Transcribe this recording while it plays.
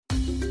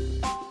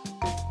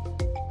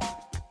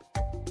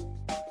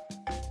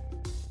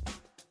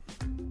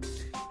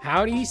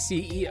Howdy,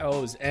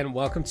 CEOs, and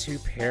welcome to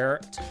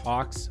Pear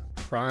Talks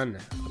Prun,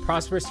 a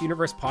prosperous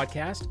universe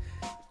podcast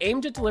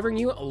aimed at delivering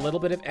you a little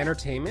bit of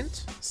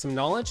entertainment, some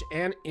knowledge,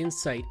 and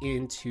insight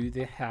into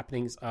the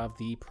happenings of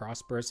the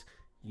prosperous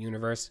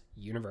universe.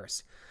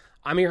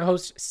 I'm your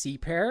host,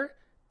 Pear,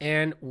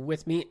 and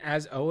with me,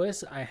 as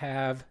always, I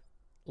have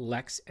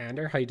Lex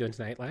Ander. How you doing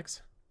tonight,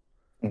 Lex?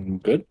 I'm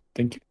good,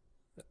 thank you.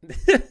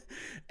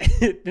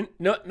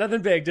 No,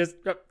 nothing big, just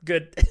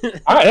good.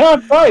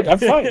 I'm fine.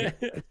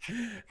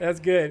 That's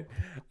good.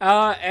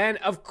 And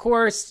of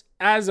course,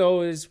 as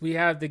always, we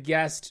have the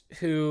guest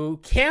who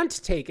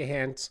can't take a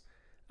hint.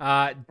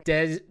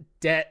 Dejas.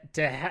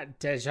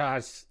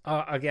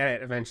 I'll get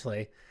it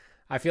eventually.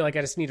 I feel like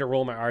I just need to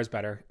roll my R's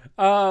better.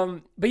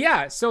 But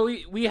yeah, so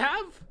we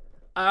have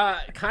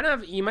kind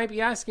of, you might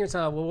be asking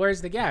yourself, well,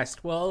 where's the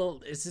guest?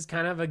 Well, this is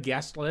kind of a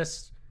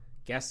guestless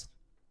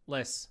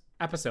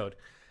episode.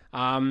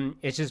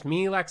 It's just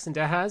me, Lex, and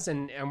Dejas,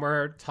 and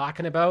we're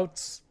talking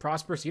about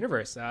prosperous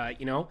universe.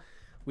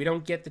 We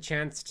don't get the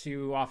chance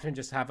to often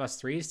just have us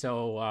three,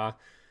 so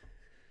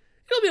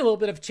it'll be a little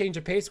bit of change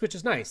of pace, which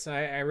is nice.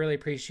 I really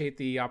appreciate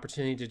the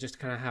opportunity to just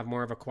kind of have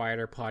more of a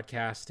quieter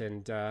podcast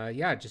and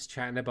just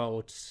chatting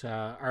about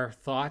our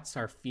thoughts,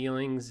 our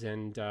feelings,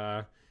 and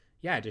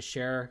just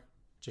share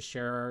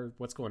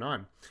what's going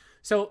on.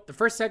 So the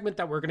first segment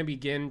that we're going to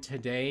begin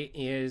today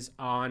is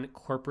on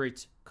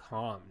corporate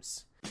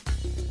comms.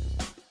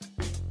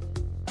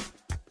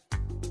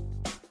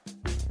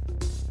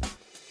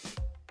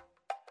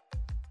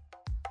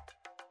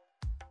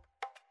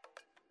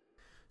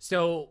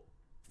 So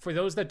for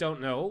those that don't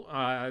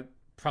know,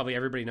 probably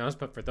everybody knows,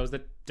 but for those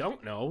that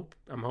don't know,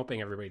 I'm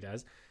hoping everybody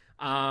does.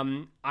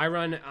 I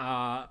run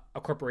a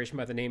corporation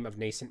by the name of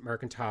Nascent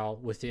Mercantile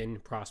within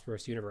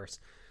Prosperous Universe.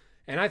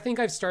 And I think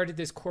I've started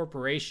this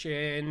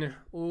corporation,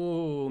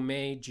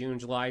 May, June,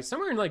 July,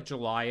 somewhere in like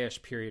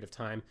July-ish period of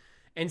time.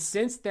 And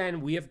since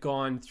then, we have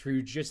gone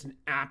through just an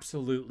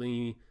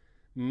absolutely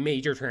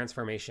major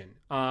transformation.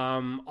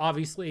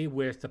 Obviously,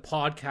 with the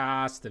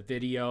podcast, the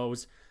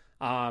videos,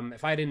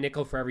 if I had a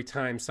nickel for every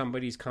time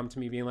somebody's come to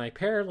me being like,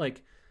 Pear,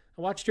 like,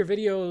 I watched your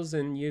videos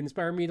and you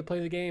inspired me to play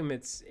the game.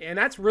 And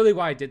that's really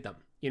why I did them.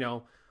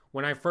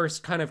 When I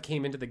first kind of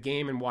came into the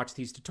game and watched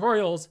these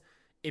tutorials,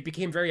 it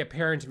became very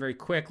apparent and very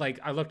quick. Like,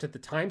 I looked at the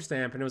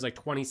timestamp and it was like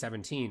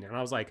 2017. And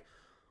I was like,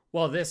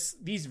 well,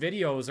 these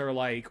videos are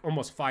like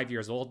almost 5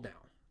 years old now,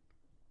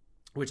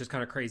 which is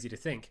kind of crazy to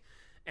think.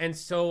 And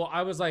so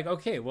I was like,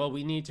 okay, well,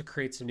 we need to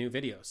create some new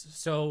videos.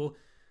 So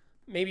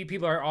maybe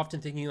people are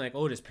often thinking like,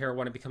 oh, does Pear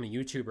want to become a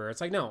YouTuber?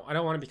 It's like, no, I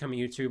don't want to become a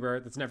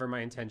YouTuber. That's never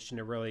my intention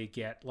to really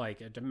get like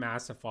a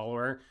massive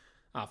follower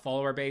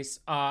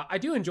base. I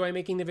do enjoy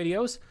making the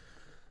videos.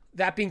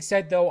 That being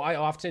said, though, I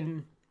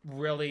often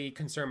really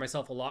concern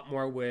myself a lot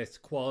more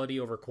with quality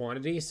over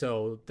quantity.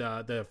 So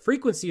the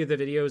frequency of the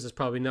videos is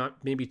probably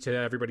not maybe to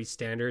everybody's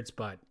standards,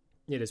 but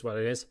it is what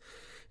it is.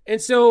 And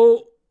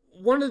so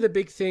one of the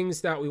big things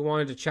that we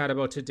wanted to chat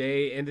about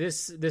today, and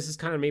this is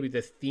kind of maybe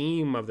the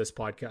theme of this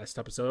podcast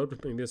episode.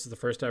 I mean, this is the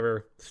first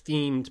ever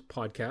themed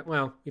podcast.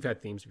 Well, we've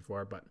had themes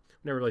before, but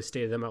never really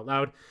stated them out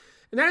loud.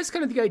 And that is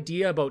kind of the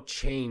idea about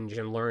change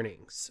and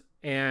learnings.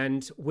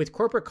 And with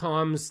corporate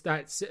comms,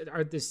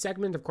 this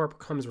segment of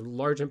corporate comms,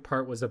 large in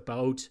part, was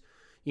about,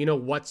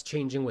 what's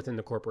changing within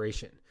the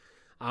corporation.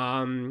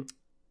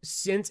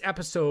 Since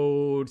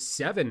episode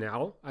 7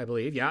 now, I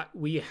believe,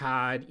 we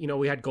had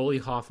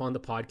Goalie Hoff on the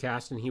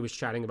podcast and he was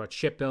chatting about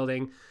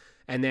shipbuilding.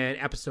 And then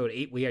episode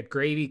 8, we had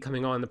Gravy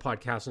coming on the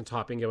podcast and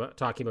talking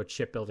about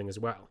shipbuilding as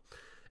well.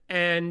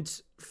 And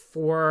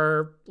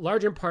for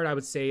large in part, I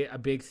would say a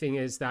big thing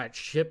is that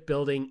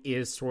shipbuilding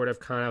is sort of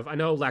kind of, I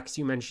know Lex,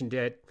 you mentioned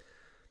it.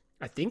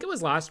 I think it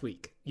was last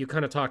week you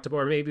kind of talked about,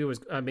 or maybe it was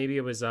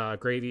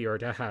Gravy or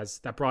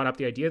Dehaz that brought up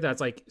the idea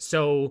that's like,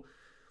 so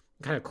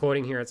kind of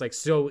quoting here, it's like,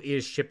 so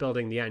is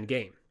shipbuilding the end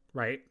game,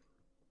 right?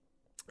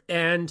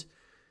 And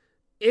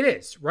it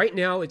is right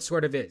now. It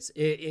sort of is.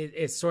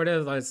 It's sort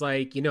of, it's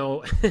like,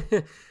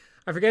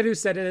 I forget who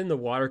said it in the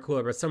water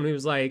cooler, but somebody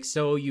was like,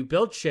 so you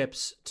build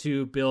ships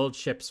to build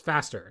ships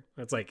faster.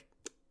 It's like,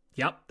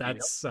 yep,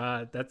 that's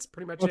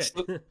pretty much it.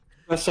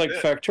 That's like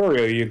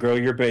Factorio. You grow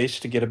your base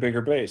to get a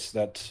bigger base.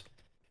 That's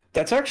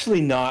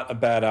actually not a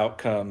bad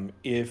outcome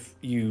if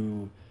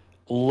you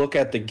look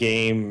at the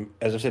game,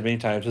 as I've said many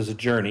times, as a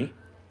journey,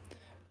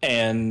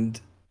 and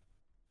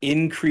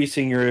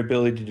increasing your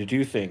ability to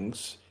do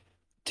things,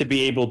 to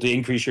be able to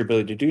increase your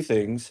ability to do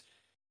things,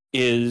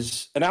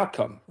 is an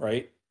outcome,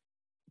 right?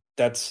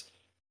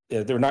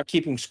 They're not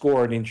keeping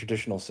score in any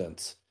traditional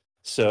sense.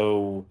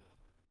 So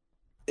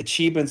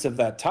achievements of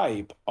that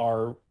type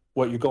are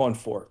what you're going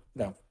for.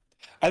 Now,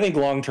 I think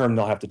long term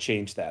they'll have to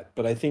change that,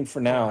 but I think for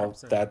now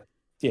 100%.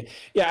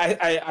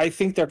 I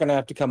think they're going to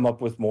have to come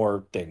up with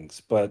more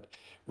things. But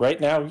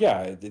right now,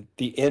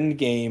 the end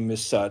game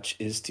is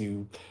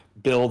to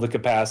build the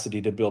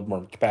capacity to build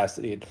more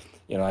capacity.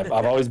 And,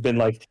 I've always been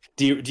like,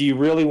 do you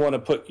really want to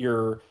put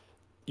your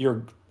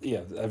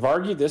I've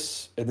argued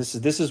this, and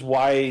this is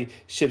why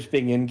ships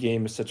being in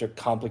game is such a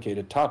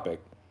complicated topic.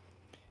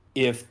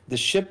 if the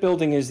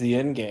shipbuilding is the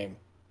end game,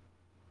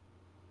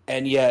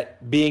 and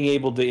yet being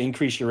able to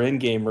increase your end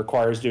game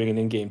requires doing an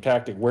in game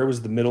tactic, where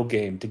was the middle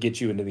game to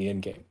get you into the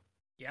end game?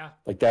 Yeah.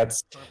 Like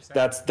that's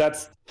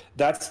 100%.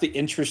 that's the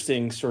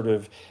interesting sort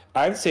of.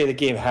 I'd say the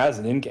game has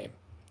an end game.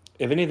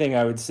 If anything,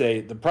 I would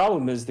say the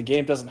problem is the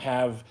game doesn't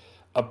have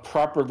a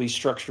properly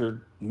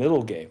structured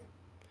middle game.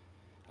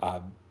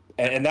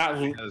 And that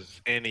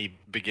as any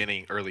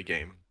beginning early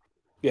game.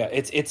 Yeah,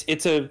 it's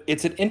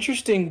an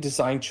interesting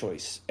design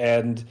choice,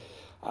 and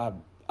I've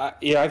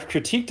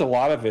critiqued a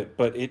lot of it,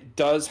 but it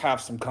does have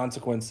some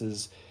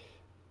consequences,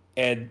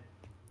 and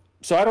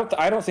so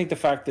I don't think the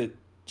fact that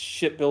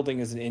shipbuilding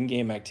is an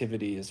in-game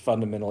activity is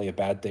fundamentally a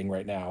bad thing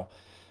right now,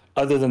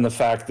 other than the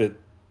fact that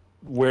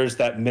where's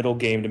that middle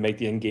game to make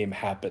the end game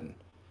happen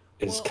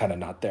is kind of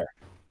not there.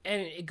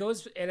 And it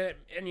goes and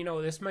you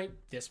know, this might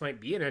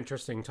be an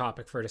interesting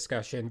topic for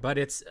discussion, but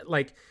it's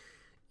like,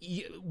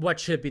 what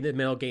should be the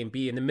middle game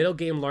be? And the middle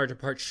game, larger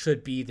part,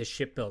 should be the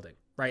shipbuilding,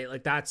 right?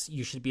 Like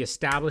you should be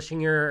establishing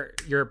your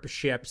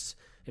ships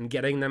and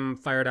getting them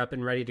fired up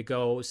and ready to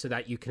go so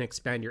that you can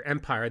expand your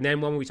empire. And then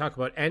when we talk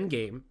about end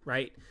game,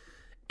 right?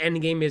 End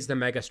game is the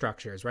mega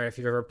structures, right? If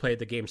you've ever played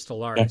the game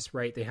Stellaris,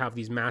 right? They have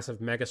these massive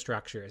mega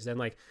structures, and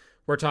like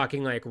we're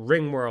talking like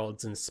ring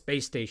worlds and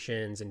space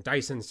stations and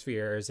Dyson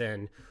spheres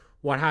and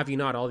what have you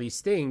not, all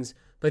these things.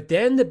 But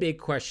then the big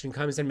question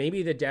comes, and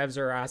maybe the devs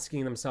are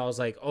asking themselves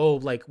like, oh,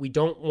 like we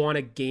don't want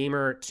a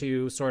gamer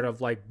to sort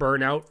of like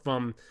burn out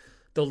from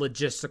the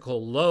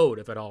logistical load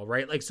of it all,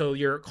 right? Like, so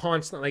you're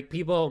constant, like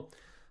people,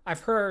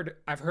 I've heard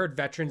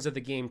veterans of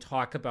the game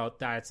talk about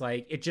that. It's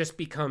like, it just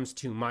becomes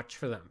too much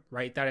for them,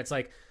 right? That it's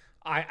like,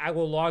 I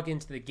will log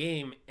into the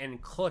game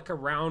and click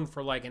around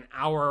for like an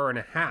hour and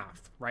a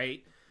half,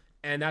 right?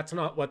 And that's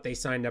not what they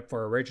signed up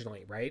for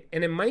originally, right?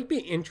 And it might be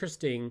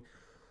interesting.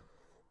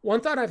 One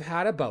thought I've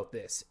had about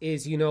this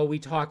is, you know, we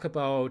talk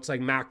about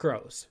like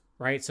macros,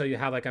 right? So you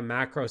have like a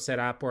macro set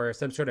up or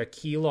some sort of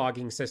key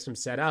logging system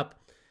set up,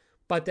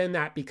 but then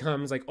that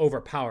becomes like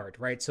overpowered,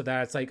 right? So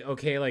that's like,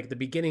 okay, like the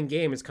beginning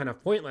game is kind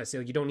of pointless.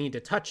 You don't need to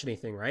touch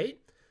anything, right?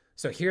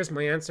 So here's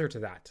my answer to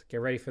that.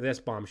 Get ready for this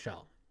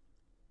bombshell.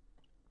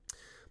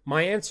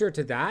 My answer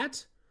to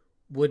that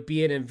would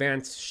be an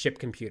advanced ship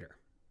computer.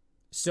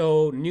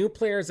 So new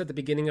players at the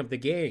beginning of the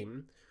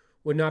game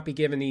would not be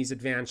given these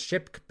advanced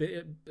ship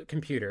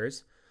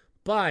computers,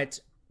 but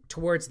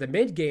towards the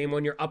mid game,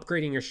 when you're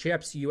upgrading your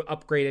ships, you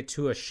upgrade it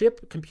to a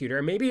ship computer.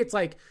 And maybe it's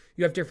like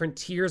you have different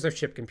tiers of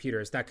ship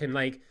computers that can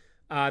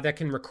that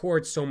can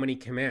record so many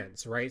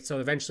commands, right? So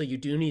eventually you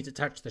do need to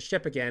touch the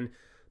ship again.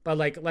 But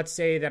like, let's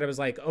say that it was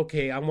like,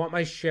 okay, I want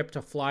my ship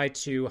to fly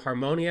to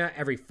Harmonia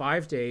every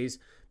 5 days,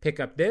 pick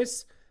up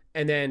this,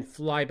 and then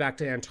fly back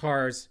to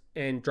Antares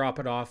and drop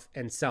it off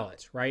and sell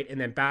it, right? And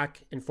then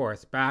back and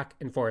forth,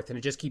 and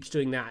it just keeps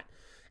doing that.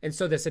 And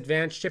so this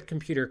advanced ship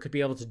computer could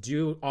be able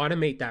to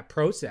automate that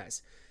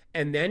process.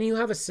 And then you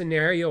have a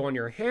scenario on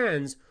your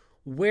hands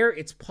where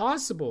it's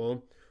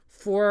possible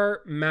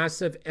for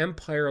massive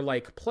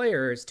empire-like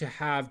players to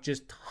have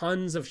just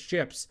tons of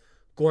ships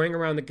going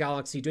around the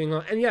galaxy doing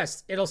all. And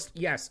yes,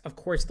 of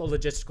course, the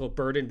logistical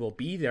burden will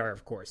be there,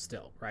 of course,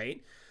 still,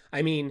 right?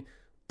 I mean,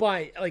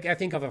 but like I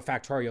think of a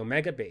Factorio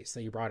mega base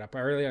that you brought up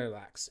earlier,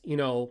 Lex. You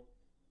know,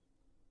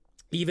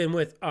 even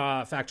with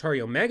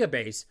Factorio mega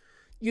base,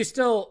 you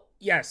still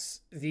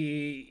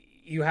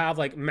you have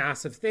like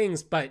massive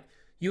things, but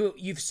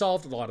you've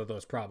solved a lot of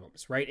those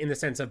problems, right? In the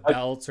sense of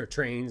belts or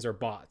trains or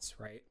bots,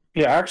 right?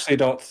 Yeah, I actually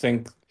don't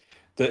think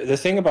the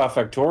thing about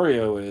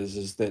Factorio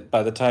is that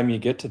by the time you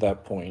get to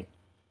that point,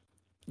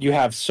 you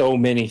have so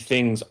many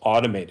things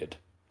automated,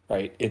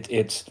 right?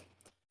 It's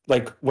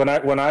like when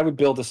I would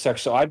build a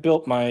section, so I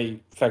built my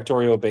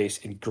Factorio base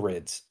in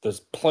grids.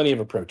 There's plenty of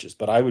approaches,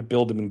 but I would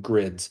build them in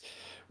grids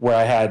where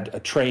I had a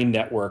train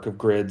network of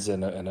grids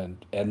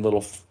and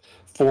little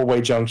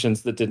four-way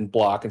junctions that didn't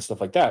block and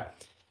stuff like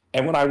that.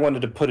 And when I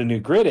wanted to put a new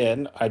grid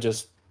in, I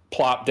just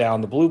plopped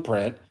down the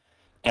blueprint,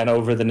 and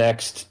over the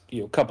next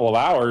couple of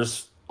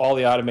hours, all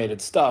the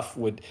automated stuff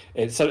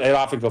it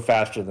often go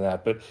faster than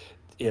that, but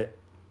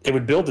it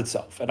would build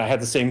itself. And I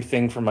had the same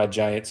thing for my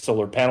giant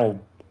solar panel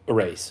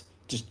arrays.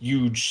 Just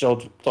huge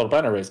solar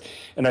panel arrays,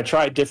 and I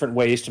tried different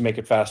ways to make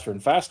it faster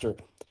and faster.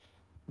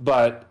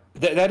 But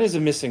that is a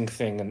missing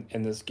thing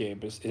in this game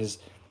is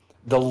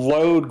the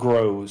load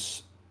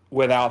grows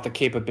without the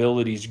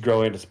capabilities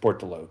growing to support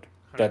the load.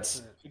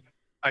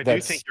 I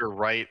do think you're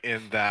right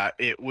in that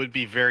it would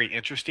be very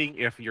interesting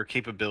if your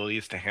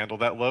capabilities to handle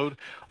that load,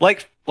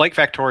 like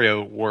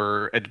Factorio,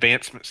 were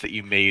advancements that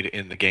you made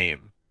in the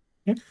game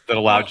that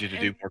allowed you to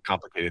do more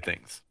complicated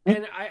things.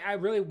 And I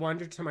really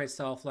wondered to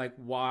myself, like,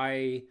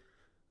 why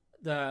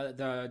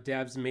the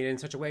devs made it in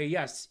such a way.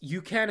 Yes,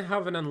 you can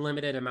have an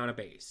unlimited amount of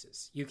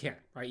bases. You can,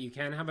 right? You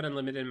can have an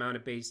unlimited amount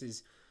of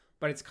bases,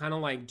 but it's kind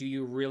of like, do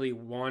you really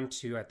want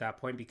to at that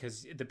point?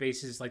 Because the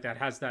bases like that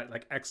has that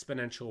like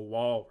exponential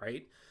wall,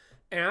 right?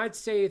 And I'd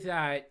say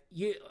that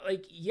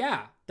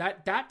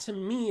that to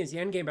me is the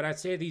end game, but I'd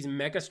say these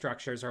mega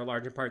structures are a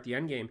larger part of the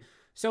end game.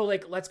 So,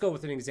 like, let's go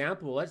with an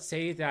example. Let's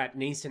say that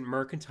Nascent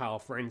Mercantile,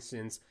 for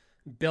instance,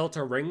 built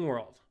a ring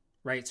world,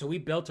 right? So we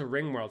built a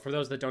ring world. For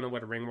those that don't know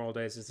what a ring world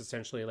is, it's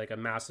essentially like a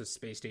massive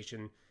space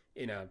station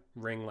in a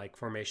ring-like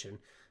formation.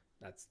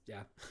 That's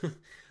yeah.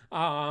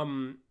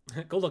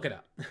 Go look it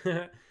up.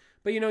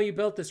 But you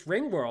built this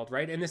ring world,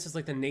 right? And this is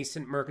like the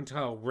Nascent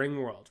Mercantile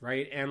ring world,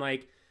 right?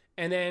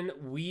 And then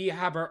we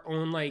have our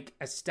own like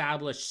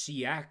established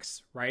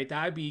CX, right?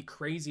 That'd be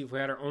crazy if we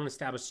had our own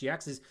established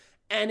CXs,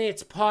 and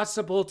it's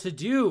possible to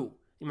do.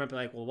 You might be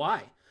like, well,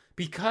 why?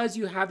 Because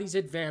you have these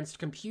advanced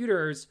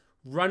computers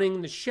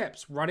running the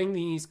ships, running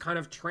these kind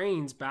of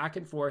trains back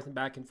and forth and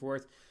back and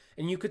forth.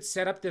 And you could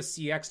set up this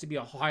CX to be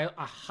a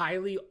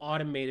highly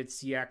automated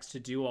CX to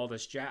do all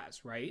this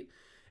jazz, right?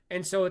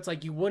 And so it's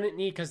like you wouldn't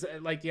need, because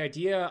like the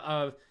idea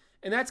of,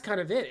 and that's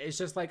kind of it. It's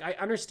just like I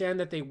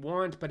understand that they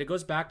want, but it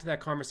goes back to that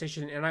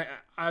conversation. And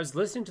I was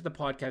listening to the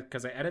podcast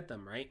because I edit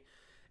them, right?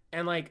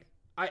 And like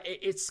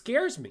it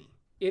scares me.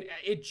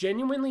 It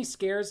genuinely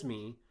scares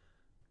me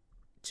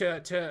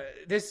to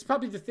this is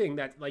probably the thing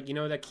that like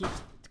that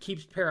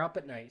keeps Pear up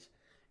at night,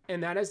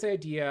 and that is the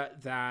idea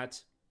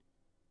that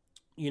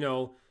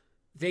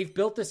they've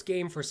built this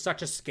game for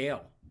such a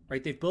scale,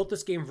 right? They've built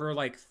this game for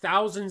like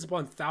thousands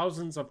upon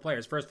thousands of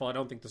players. First of all, I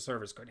don't think the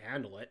servers could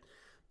handle it,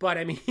 but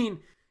I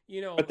mean,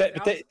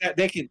 but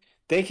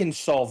they can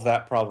solve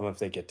that problem if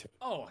they get to it.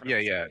 Oh,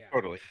 yeah,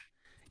 totally.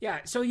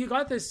 Yeah, so you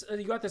got this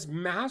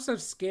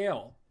massive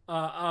scale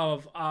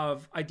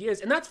of ideas,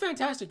 and that's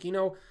fantastic.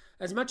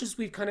 As much as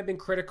we've kind of been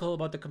critical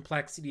about the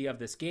complexity of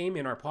this game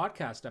in our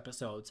podcast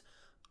episodes,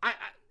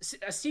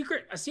 a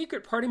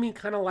secret part of me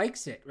kind of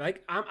likes it.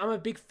 Like I'm a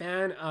big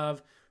fan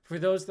of, for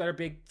those that are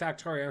big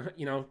Factorio,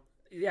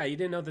 yeah, you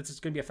didn't know that this is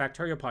going to be a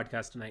Factorio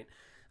podcast tonight.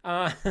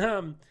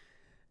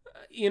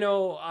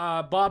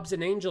 Bob's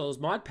and Angels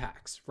mod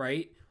packs,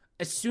 right?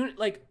 As soon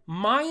like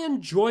my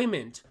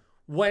enjoyment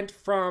went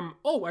from,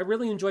 oh, I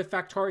really enjoy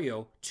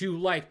Factorio to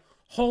like,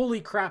 holy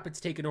crap, it's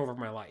taken over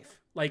my life.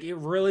 Like it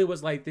really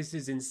was like, this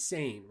is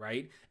insane,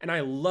 right? And I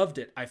loved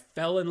it. I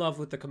fell in love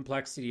with the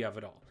complexity of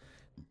it all.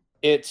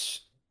 It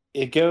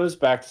goes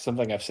back to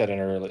something I've said in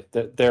earlier,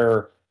 that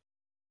there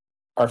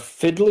are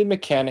fiddly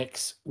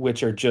mechanics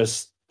which are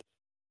just,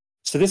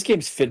 so this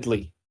game's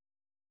fiddly.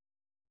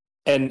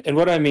 And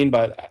what I mean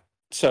by that,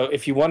 so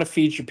if you want to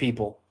feed your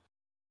people,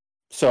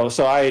 so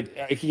I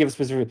can give a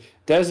specific.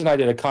 Des and I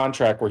did a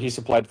contract where he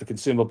supplied the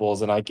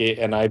consumables,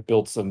 and I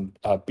built some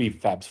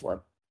beef fabs for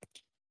him,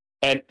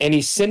 and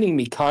he's sending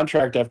me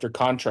contract after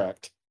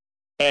contract,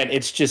 and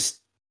it's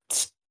just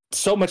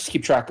so much to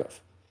keep track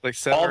of. Like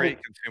 7 or 8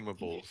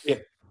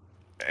 consumables,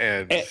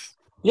 and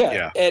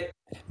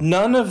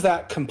none of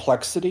that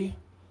complexity,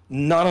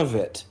 none of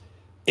it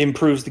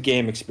improves the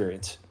game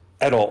experience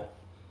at all.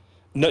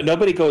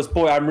 Nobody goes,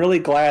 boy, I'm really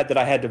glad that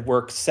I had to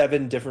work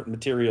 7 different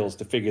materials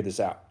to figure this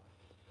out.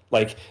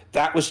 Like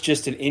that was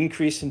just an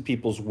increase in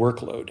people's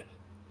workload.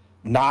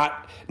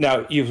 Not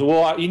now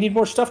you need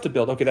more stuff to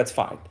build. Okay, that's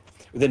fine.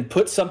 Then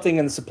put something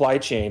in the supply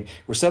chain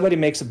where somebody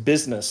makes a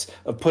business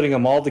of putting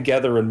them all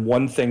together in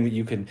one thing that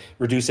you can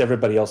reduce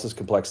everybody else's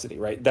complexity,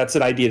 right? That's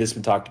an idea that's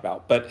been talked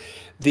about. But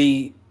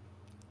the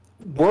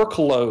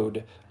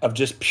workload of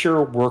just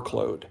pure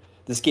workload,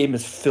 this game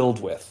is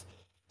filled with.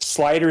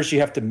 Sliders you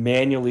have to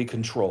manually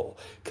control,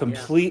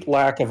 complete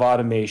lack of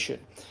automation,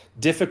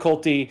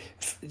 difficulty.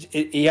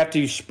 You have to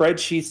use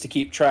spreadsheets to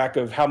keep track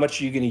of how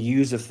much you're going to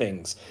use of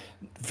things.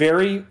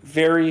 Very,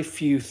 very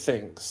few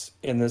things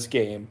in this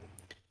game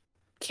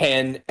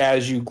can,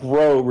 as you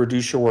grow,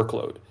 reduce your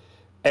workload.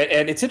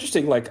 And it's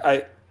interesting, like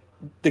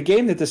the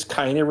game that this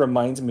kind of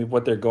reminds me of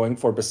what they're going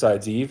for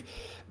besides Eve,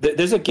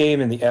 there's a game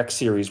in the X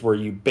series where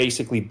you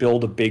basically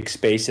build a big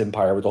space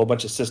empire with a whole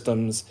bunch of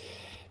systems.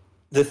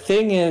 The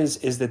thing is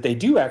that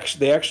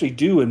they actually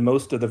do in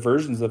most of the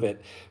versions of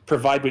it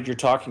provide what you're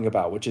talking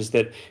about, which is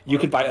that you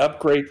can buy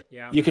upgrade,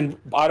 you can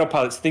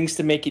autopilots, things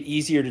to make it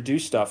easier to do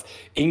stuff,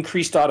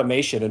 increased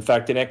automation. In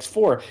fact, in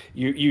X4,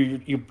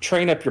 you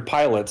train up your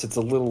pilots. It's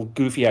a little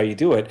goofy how you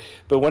do it,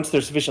 but once they're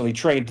sufficiently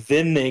trained,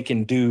 then they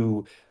can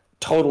do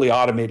totally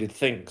automated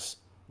things.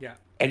 Yeah,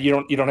 and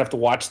you don't have to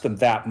watch them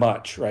that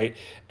much, right?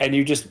 And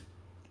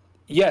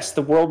yes,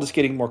 the world is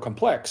getting more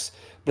complex,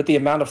 but the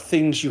amount of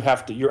things you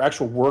have to, your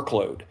actual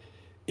workload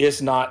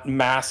is not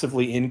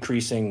massively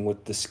increasing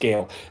with the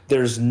scale.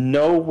 There's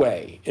no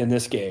way in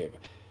this game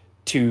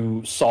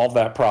to solve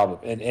that problem.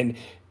 And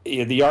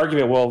the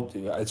argument, well,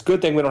 it's a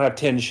good thing we don't have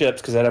 10 ships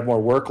because I'd have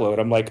more workload.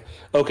 I'm like,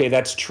 okay,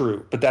 that's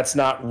true, but that's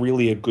not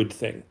really a good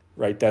thing,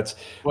 right?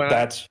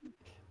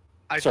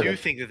 I do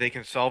think that they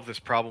can solve this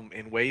problem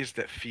in ways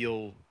that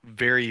feel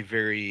very,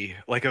 very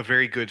like a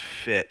very good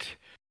fit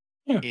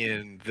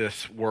in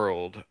this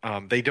world.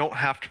 They don't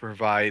have to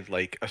provide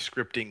like a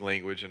scripting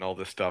language and all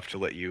this stuff to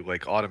let you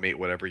like automate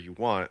whatever you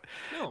want.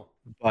 No.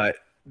 But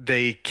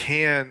they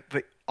can,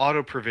 like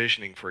auto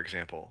provisioning, for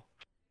example,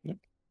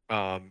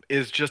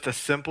 is just a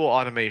simple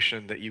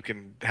automation that you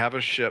can have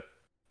a ship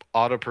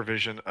auto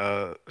provision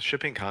a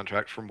shipping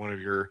contract from one of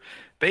your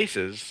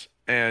bases,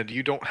 and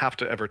you don't have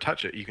to ever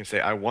touch it. You can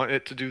say, I want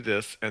it to do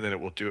this, and then it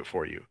will do it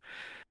for you.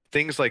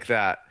 Things like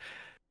that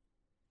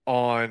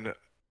on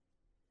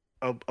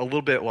a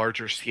little bit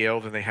larger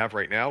scale than they have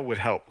right now would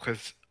help,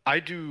 because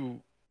I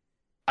do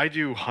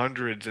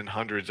hundreds and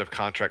hundreds of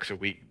contracts a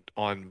week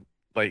on,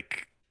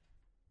 like,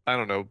 I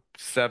don't know,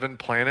 7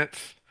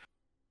 planets,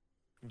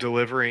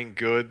 delivering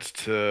goods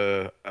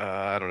to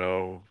I don't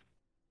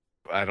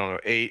know,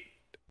 eight,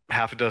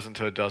 half a dozen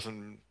to a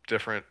dozen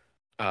different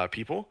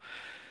people,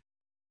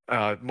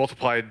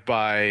 multiplied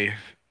by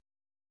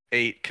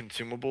 8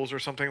 consumables or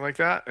something like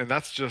that. And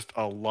that's just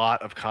a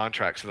lot of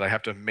contracts that I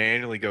have to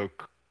manually go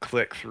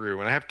click through.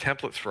 And I have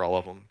templates for all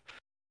of them.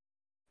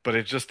 But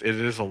it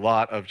is a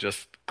lot of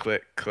just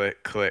click,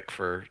 click, click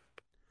for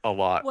a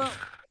lot. Well,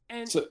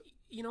 and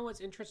you know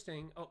what's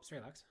interesting? Oh,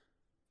 sorry, Lex.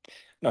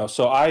 No,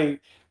 so I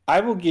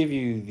will give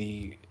you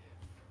the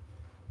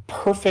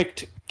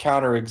perfect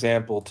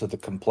counterexample to the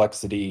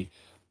complexity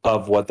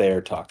of what they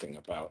are talking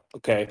about.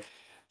 Okay.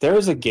 There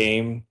is a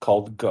game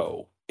called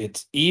Go.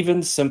 It's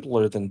even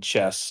simpler than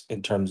chess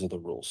in terms of the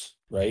rules,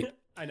 right?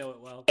 I know it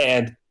well.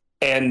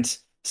 And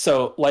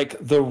so like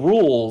the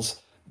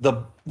rules,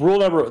 the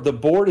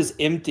board is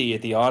empty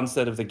at the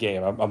onset of the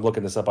game. I'm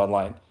looking this up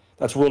online.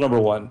 That's rule number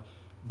 1.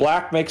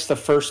 Black makes the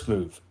first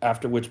move,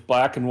 after which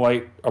black and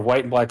white or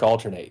white and black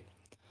alternate.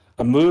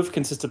 A move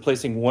consists of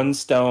placing one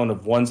stone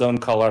of one's own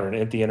color at an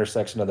empty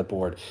intersection of the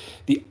board.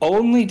 The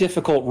only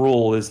difficult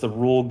rule is the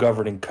rule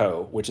governing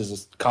Ko, which is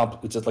it's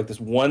just like this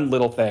one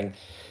little thing.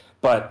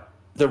 But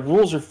the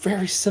rules are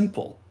very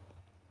simple.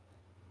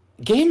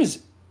 The game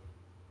is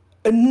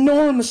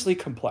enormously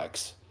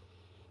complex.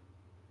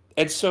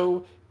 And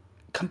so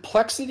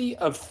complexity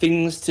of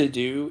things to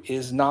do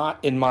is not,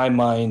 in my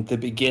mind, the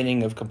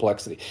beginning of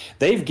complexity.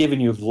 They've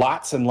given you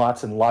lots and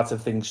lots and lots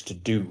of things to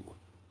do.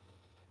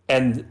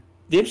 And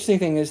the interesting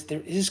thing is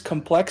there is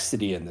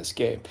complexity in this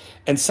game.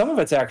 And some of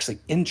it's actually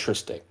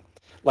interesting.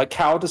 Like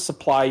how to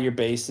supply your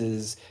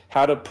bases,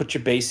 how to put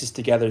your bases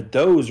together.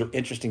 Those are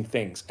interesting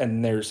things.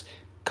 And there's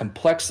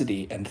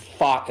complexity and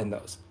thought in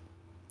those.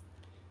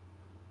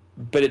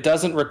 But it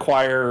doesn't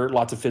require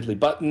lots of fiddly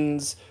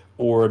buttons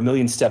or a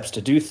million steps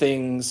to do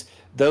things.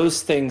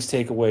 Those things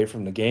take away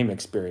from the game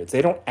experience.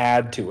 They don't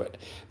add to it.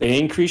 They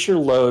increase your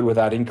load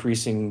without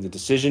increasing the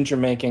decisions you're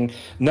making.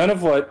 None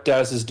of what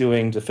Daz is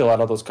doing to fill out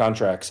all those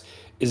contracts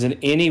is in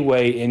any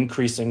way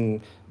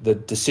increasing the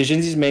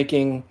decisions he's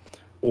making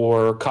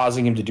or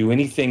causing him to do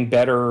anything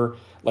better.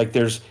 Like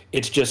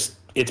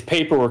it's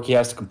paperwork he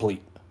has to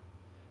complete.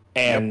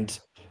 And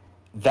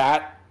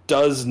that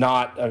does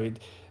not, I mean,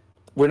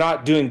 we're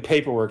not doing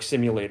paperwork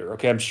simulator.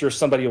 Okay, I'm sure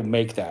somebody will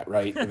make that,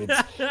 right? I mean,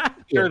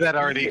 sure, that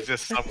already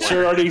exists somewhere.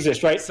 Sure, already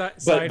exists, right?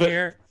 Sign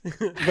here.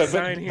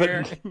 Sign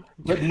here.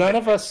 But none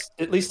of us,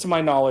 at least to my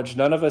knowledge,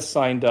 none of us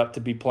signed up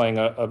to be playing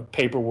a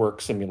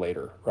paperwork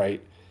simulator,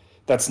 right?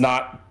 That's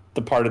not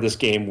the part of this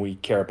game we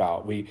care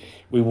about. We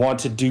want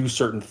to do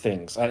certain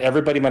things.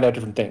 Everybody might have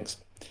different things.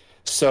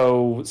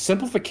 So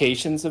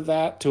simplifications of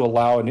that to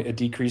allow a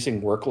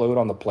decreasing workload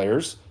on the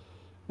players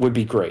would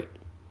be great.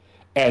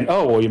 And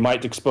you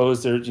might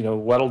expose their,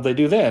 what'll they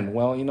do then?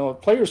 Well,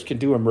 players can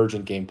do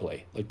emergent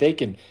gameplay. Like they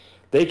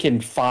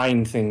can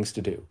find things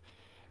to do.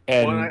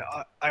 And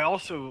I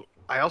also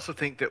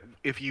think that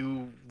if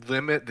you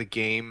limit the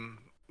game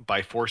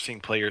by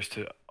forcing players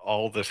to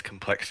all this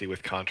complexity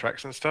with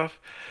contracts and stuff,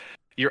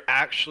 you're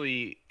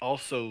actually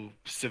also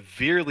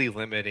severely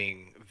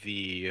limiting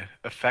the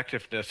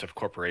effectiveness of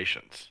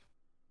corporations.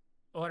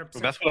 100%.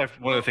 That's what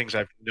one of the things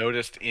I've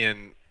noticed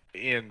in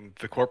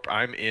the corp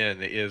I'm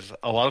in is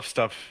a lot of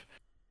stuff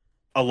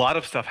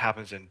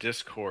happens in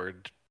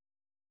Discord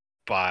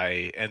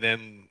and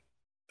then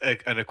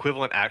an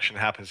equivalent action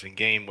happens in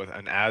game with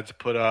an ad's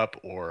put up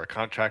or a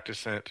contract is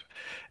sent,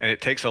 and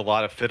it takes a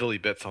lot of fiddly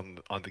bits on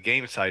the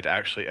game side to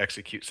actually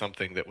execute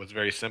something that was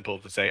very simple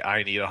to say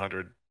I need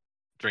 100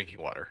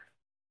 drinking water.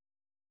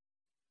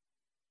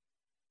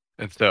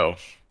 And so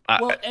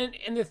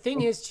and the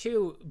thing is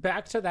too,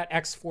 back to that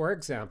X4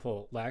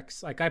 example,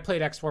 Lex, like I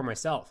played X4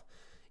 myself.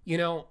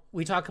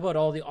 We talk about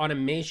all the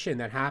automation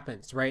that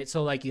happens, right?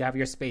 So like you have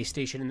your space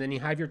station and then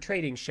you have your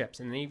trading ships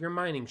and then you have your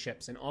mining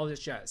ships and all this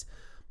jazz.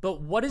 But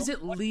what is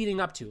it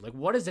leading up to? Like,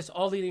 what is this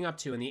all leading up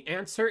to? And the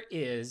answer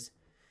is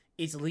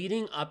it's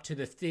leading up to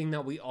the thing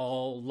that we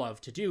all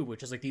love to do,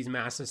 which is like these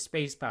massive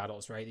space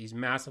battles, right? These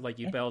massive, like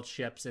you build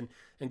ships and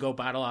go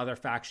battle other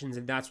factions.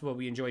 And that's what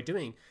we enjoy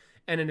doing.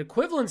 And an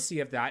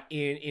equivalency of that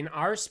in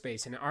our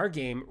space, in our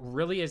game,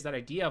 really is that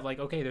idea of like,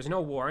 okay, there's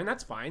no war and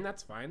that's fine.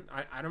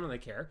 I don't really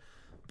care.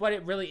 But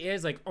it really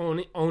is like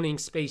owning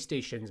space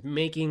stations,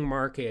 making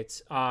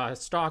markets,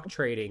 stock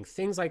trading,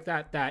 things like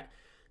that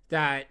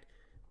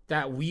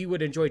we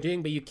would enjoy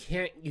doing. But you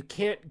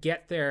can't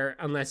get there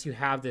unless you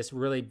have this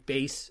really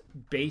base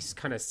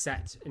kind of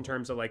set in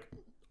terms of like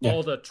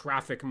all the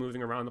traffic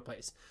moving around the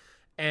place.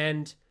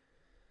 And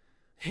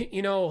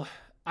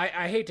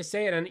I hate to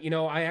say it, and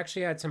I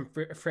actually had some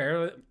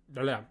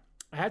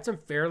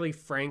fairly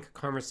frank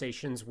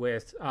conversations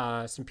with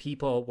some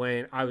people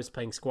when I was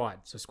playing Squad.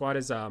 So Squad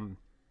is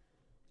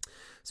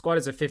Squad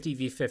is a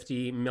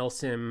 50v50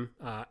 milsim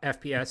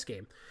FPS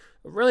game.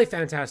 A really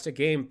fantastic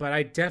game, but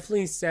I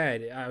definitely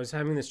said, I was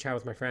having this chat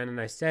with my friend,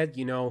 and I said,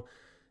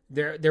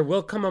 there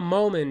will come a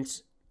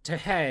moment to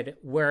head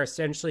where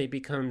essentially it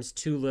becomes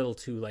too little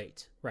too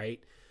late, right?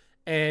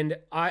 And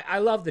I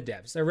love the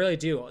devs. I really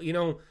do.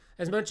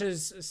 As much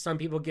as some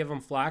people give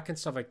them flack and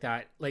stuff like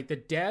that, like the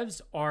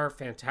devs are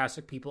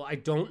fantastic people. I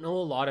don't know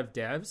a lot of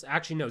devs,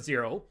 actually no,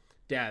 zero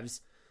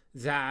devs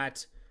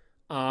that,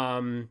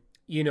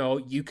 you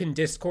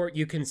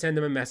can send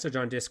them a message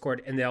on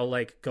Discord and they'll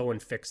like go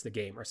and fix the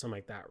game or something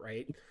like that,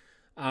 right?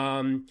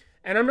 And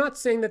I'm not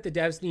saying that the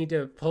devs need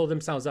to pull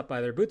themselves up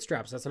by their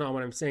bootstraps. That's not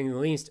what I'm saying in the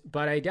least.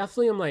 But I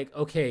definitely am like,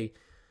 okay,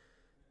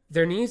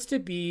 there needs to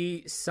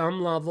be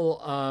some level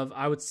of,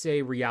 I would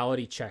say,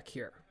 reality check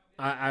here.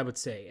 I would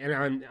say,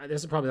 and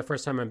this is probably the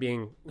first time I'm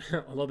being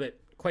a little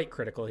bit quite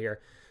critical here,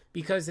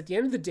 because at the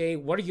end of the day,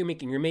 what are you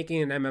making? You're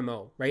making an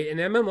MMO, right? An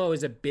MMO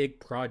is a big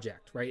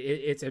project, right?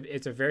 It's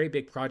a very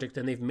big project,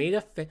 and they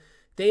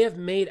have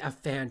made a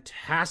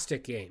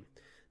fantastic game.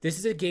 This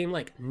is a game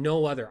like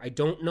no other. I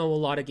don't know a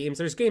lot of games.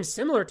 There's games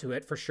similar to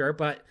it for sure,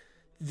 but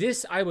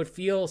this I would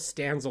feel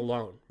stands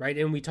alone, right?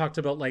 And we talked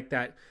about like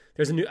that.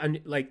 There's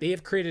they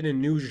have created a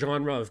new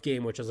genre of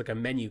game, which is like a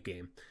menu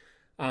game.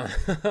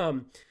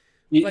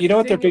 You know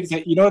what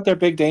their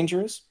big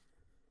danger is?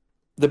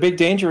 The big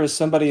danger is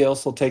somebody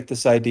else will take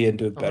this idea and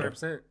do it better.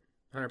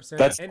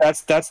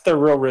 100%. That's the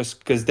real risk,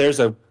 because there's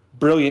a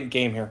brilliant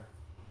game here.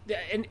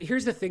 And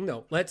here's the thing,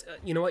 though.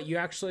 You know what? You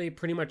actually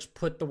pretty much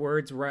took the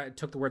words right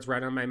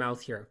out of my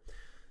mouth here.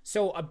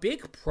 So a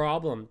big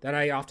problem that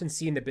I often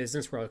see in the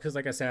business world, because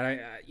like I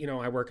said,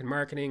 I work in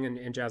marketing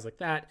and jazz like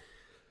that,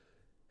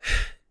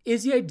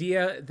 is the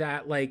idea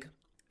that like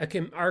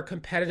our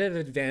competitive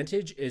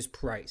advantage is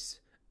price.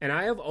 And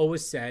I have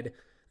always said, and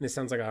this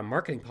sounds like a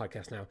marketing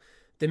podcast now,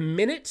 the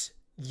minute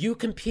you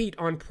compete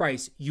on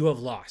price, you have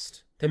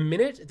lost. The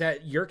minute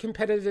that your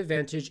competitive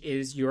advantage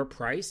is your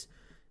price,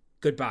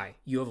 goodbye.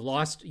 You've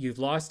lost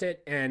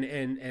it, and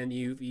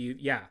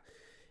yeah.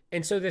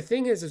 And so the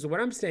thing is what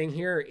I'm saying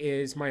here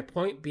is, my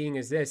point being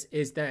is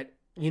that,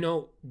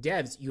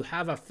 devs, you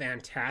have a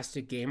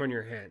fantastic game on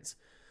your hands.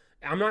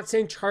 I'm not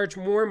saying charge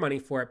more money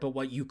for it, but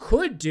what you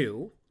could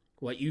do,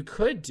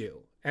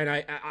 and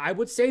I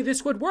would say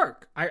this would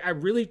work. I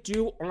really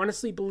do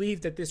honestly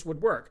believe that this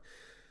would work.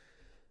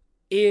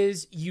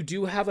 Is you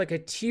do have like a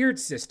tiered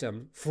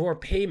system for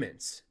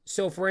payments.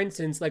 So for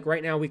instance, like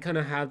right now we kind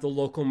of have the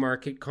local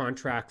market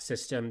contract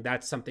system.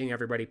 That's something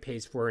everybody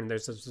pays for, and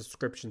there's a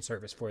subscription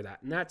service for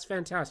that. And that's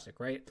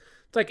fantastic, right?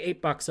 It's like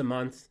 $8 a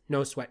month,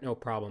 no sweat, no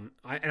problem.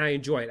 And I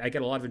enjoy it. I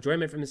get a lot of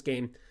enjoyment from this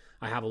game.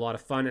 I have a lot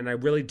of fun, and I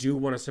really do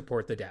want to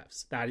support the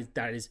devs.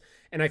 That is,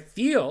 and I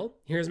feel,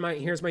 here's my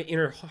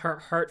inner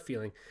heart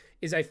feeling,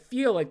 is I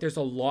feel like there's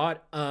a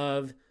lot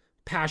of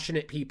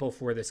passionate people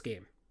for this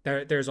game.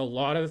 There's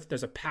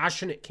a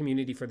passionate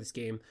community for this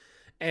game.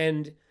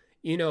 And,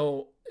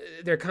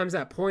 there comes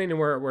that point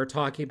where we're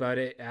talking about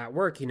it at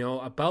work,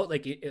 about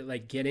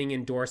like getting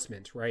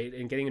endorsement, right?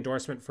 And getting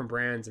endorsement from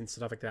brands and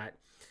stuff like that.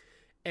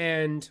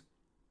 And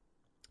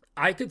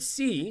I could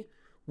see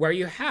where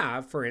you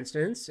have, for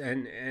instance,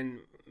 and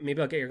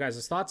maybe I'll get your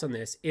guys' thoughts on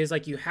this, is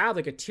like you have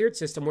like a tiered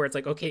system where it's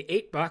like, okay,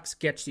 $8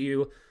 gets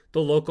you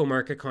the local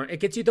market it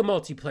gets you the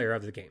multiplayer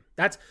of the game.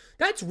 That's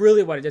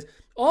really what it is.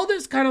 All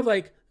this kind of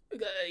like,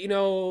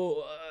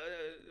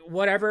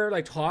 whatever,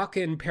 like talk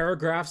and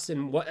paragraphs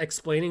and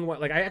explaining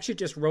what, like I actually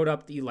just wrote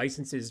up the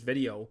licenses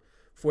video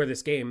for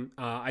this game.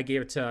 I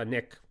gave it to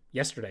Nick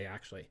yesterday,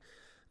 actually.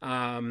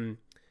 And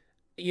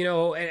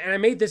I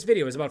made this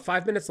video. It was about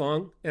 5 minutes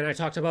long, and I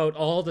talked about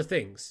all the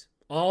things,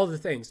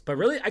 but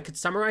really I could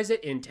summarize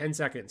it in 10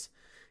 seconds.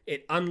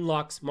 It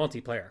unlocks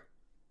multiplayer.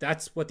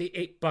 That's what the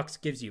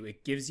 $8 gives you.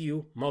 It gives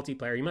you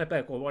multiplayer. You might be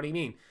like, well, what do you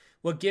mean?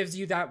 Well, it gives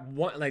you that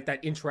one, like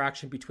that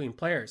interaction between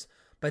players.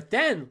 But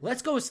then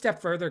let's go a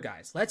step further,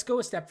 guys. Let's go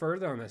a step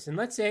further on this. And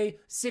let's say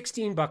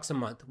 $16 a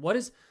month. What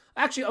is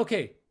actually,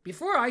 okay,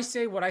 before I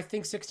say what I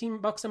think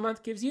 $16 a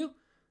month gives you,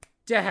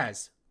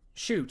 Dehaz,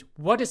 shoot,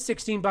 what does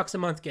 $16 a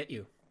month get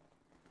you?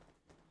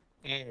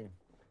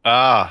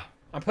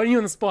 I'm putting you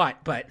on the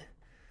spot, but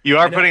you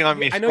are putting on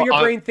me. I know your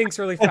brain thinks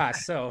really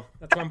fast, so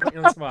that's why I'm putting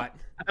you on the spot.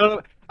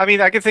 I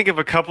mean, I can think of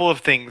a couple of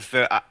things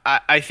that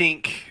I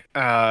think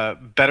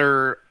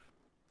better.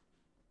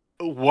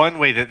 One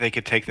way that they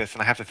could take this,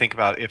 and I have to think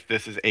about if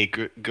this is a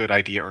good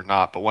idea or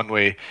not, but one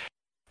way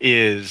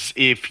is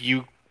if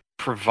you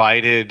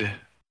provided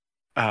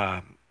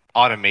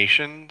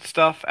automation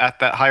stuff at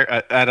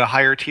a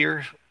higher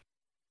tier.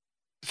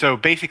 So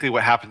basically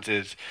what happens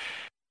is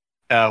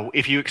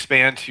if you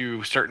expand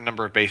to a certain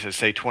number of bases,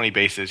 say 20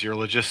 bases, your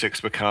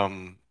logistics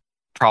become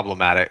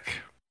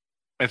problematic.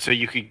 And so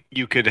you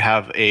could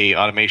have a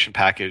automation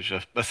package,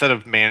 a set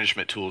of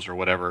management tools or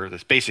whatever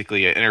that's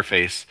basically an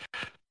interface,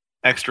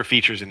 extra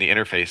features in the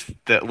interface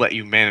that let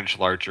you manage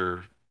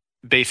larger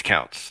base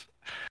counts.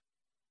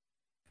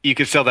 You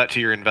could sell that to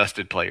your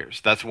invested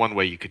players. That's one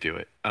way you could do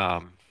it.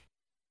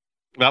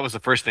 That was the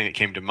first thing that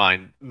came to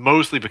mind,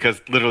 mostly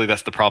because literally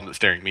that's the problem that's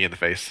staring me in the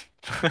face.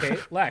 Okay,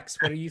 Lex,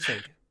 what do you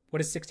think?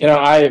 What is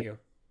 $60 for you?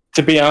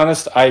 To be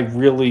honest, I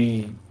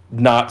really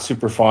not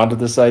super fond of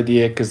this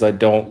idea because I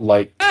don't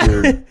like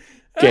tiered.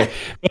 Okay,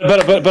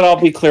 but I'll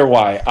be clear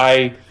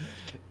why.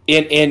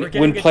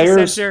 When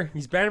players,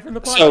 he's banned from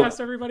the podcast.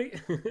 Everybody.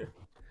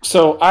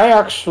 So I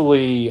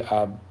actually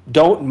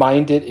don't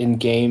mind it in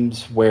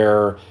games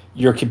where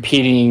you're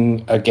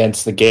competing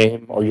against the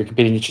game or you're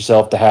competing against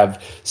yourself to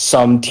have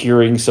some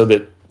tiering so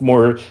that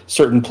more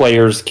certain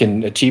players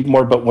can achieve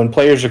more. But when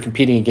players are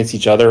competing against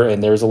each other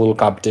and there's a little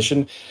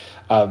competition,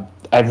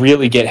 I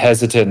really get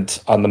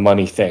hesitant on the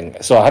money thing.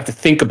 So I have to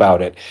think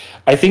about it.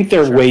 I think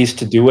there are ways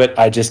to do it.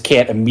 I just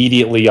can't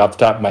immediately off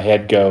the top of my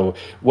head go,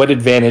 what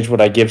advantage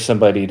would I give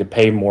somebody to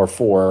pay more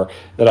for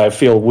that I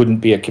feel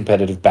wouldn't be a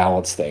competitive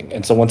balance thing?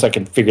 And so once I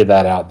can figure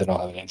that out, then I'll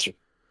have an answer.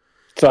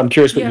 So I'm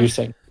curious what you're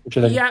saying.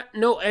 Yeah,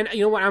 no, and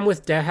you know what? I'm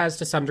with Dehez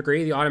to some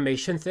degree. The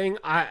automation thing,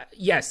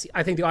 yes,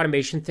 I think the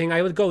automation thing,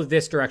 I would go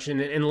this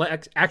direction. And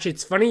Lex, actually,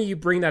 it's funny you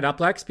bring that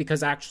up, Lex,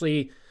 because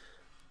actually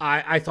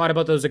I thought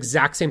about those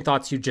exact same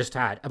thoughts you just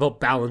had about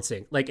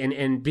balancing, like,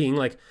 and being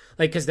like,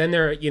 because then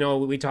there,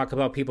 we talk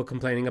about people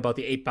complaining about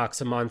the $8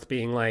 a month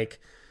being like,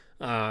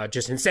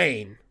 just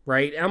insane,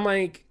 right? And I'm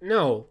like,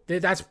 no,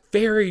 that's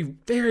very,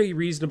 very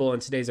reasonable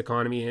in today's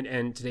economy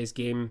and today's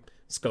game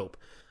scope.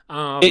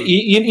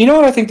 You know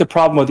what I think the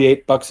problem with the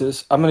 $8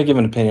 is? I'm going to give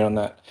an opinion on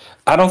that.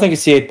 I don't think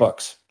it's the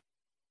 $8.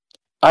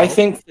 I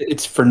think that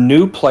it's for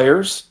new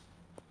players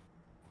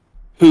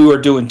who are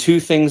doing 2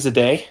 things a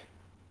day.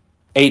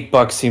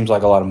 $8 seems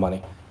like a lot of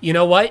money. You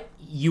know what?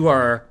 You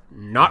are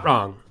not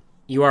wrong.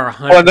 You are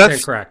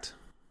 100% correct.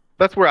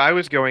 That's where I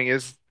was going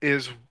is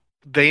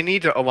they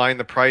need to align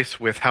the price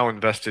with how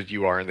invested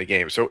you are in the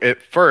game. So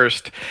at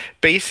first,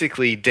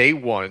 basically day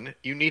one,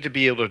 you need to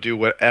be able to do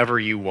whatever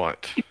you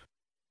want.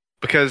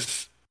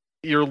 Because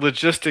you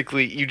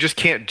just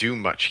can't do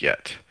much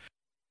yet.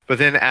 But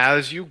then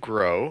as you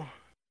grow,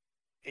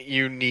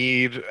 you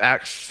need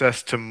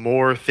access to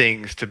more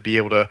things to be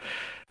able to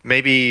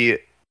maybe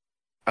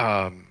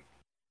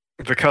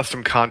the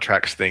custom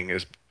contracts thing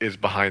is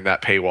behind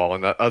that paywall,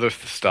 and that other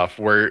stuff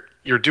where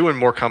you're doing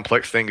more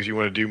complex things, you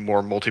want to do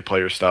more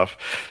multiplayer stuff,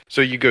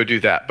 so you go do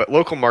that. But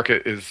local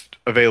market is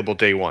available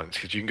day one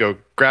because you can go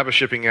grab a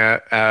shipping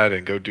ad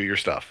and go do your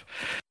stuff.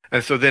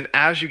 And so then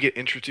as you get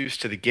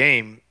introduced to the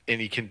game and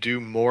you can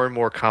do more and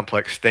more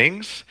complex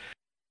things,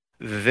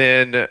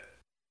 then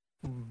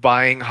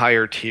buying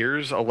higher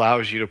tiers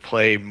allows you to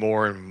play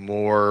more and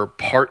more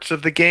parts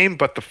of the game,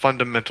 but the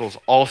fundamentals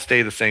all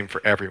stay the same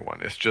for everyone.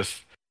 It's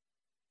just,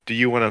 do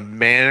you want to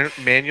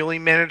manually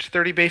manage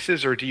 30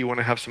 bases, or do you want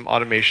to have some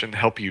automation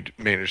help you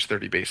manage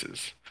 30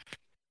 bases?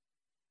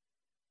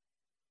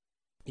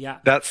 Yeah.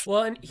 That's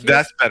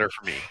better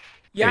for me.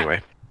 Yeah.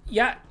 Anyway.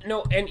 Yeah,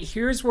 no, and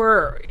here's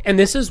where, and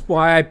this is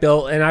why I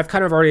built, and I've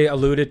kind of already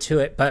alluded to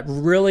it, but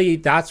really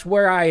that's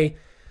what I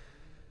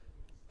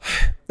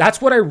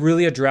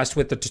really addressed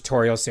with the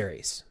tutorial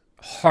series.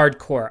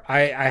 Hardcore.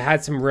 I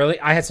had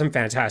some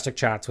fantastic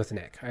chats with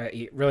Nick.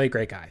 Really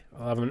great guy.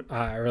 I love him.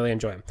 I really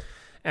enjoy him.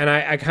 And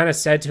I kind of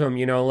said to him,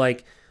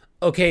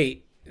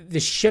 okay, the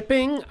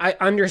shipping, I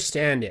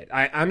understand it.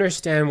 I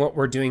understand what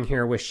we're doing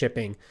here with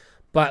shipping.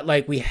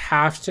 But we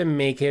have to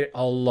make it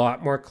a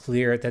lot more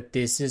clear that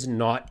this is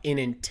not an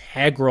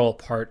integral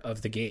part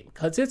of the game,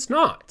 because it's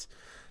not.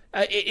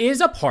 It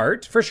is a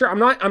part for sure. I'm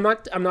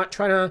not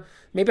trying to.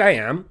 Maybe I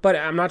am, but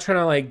I'm not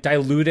trying to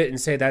dilute it and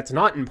say that's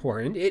not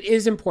important. It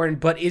is important,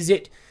 but is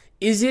it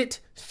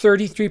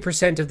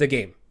 33% of the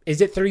game? Is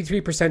it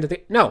 33% of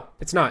the? No,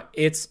 it's not.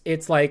 It's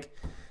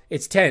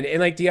 10.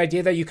 And the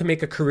idea that you can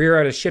make a career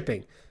out of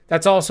shipping.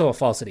 That's also a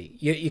falsity.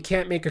 You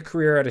can't make a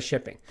career out of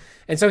shipping.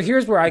 And so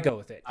here's where I go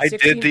with it. I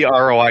did the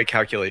ROI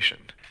calculation.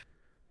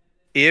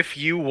 If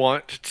you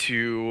want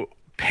to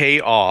pay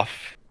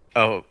off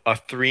a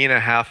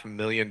 $3.5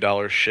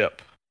 million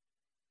ship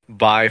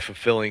by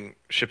fulfilling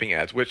shipping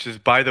ads, which is,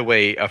 by the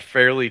way, a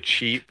fairly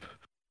cheap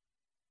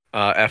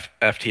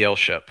FTL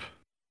ship.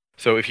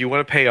 So if you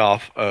want to pay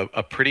off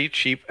a pretty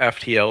cheap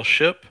FTL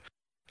ship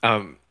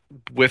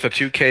with a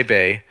 2K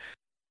bay,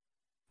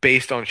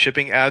 based on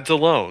shipping ads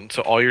alone,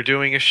 so all you're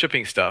doing is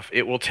shipping stuff,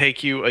 it will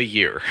take you a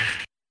year,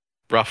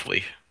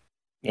 roughly.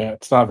 Yeah,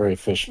 it's not very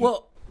efficient.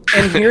 Well,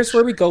 and here's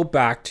where we go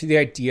back to the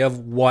idea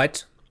of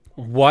what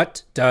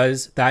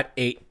does that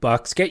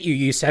 $8 get you?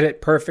 You said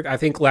it perfect. I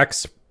think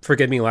Lex,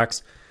 forgive me,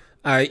 Lex,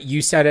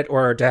 you said it,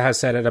 or has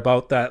said it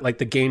about that,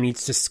 the game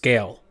needs to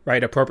scale,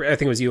 right? Appropriate. I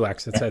think it was you,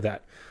 Lex, that said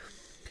that.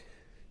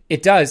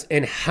 It does.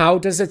 And how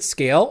does it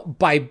scale?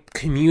 By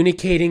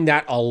communicating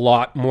that a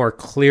lot more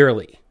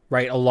clearly.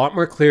 Right, a lot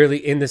more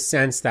clearly in the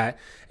sense that,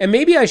 and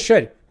maybe I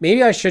should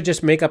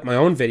just make up my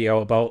own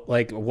video about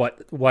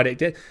what it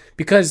did,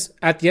 because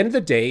at the end of the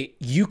day,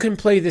 you can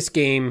play this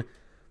game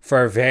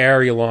for a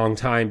very long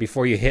time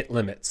before you hit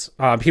limits.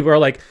 People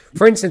are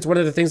for instance, one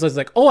of the things is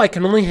oh, I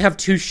can only have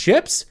 2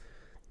 ships.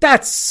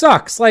 That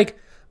sucks.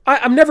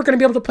 I'm never going to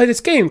be able to play this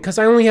game because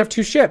I only have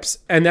 2 ships.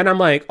 And then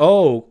I'm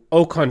oh,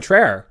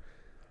 contraire.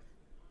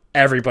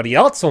 everybody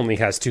else only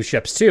has 2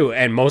 ships too,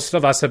 and most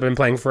of us have been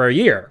playing for a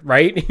year,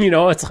 right?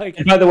 It's like.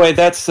 And by the way,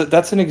 that's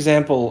an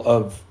example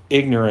of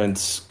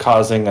ignorance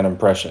causing an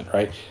impression,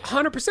 right?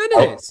 100%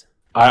 it is.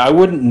 I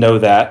wouldn't know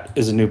that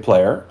as a new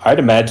player. I'd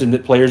imagine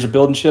that players are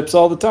building ships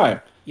all the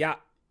time. Yeah.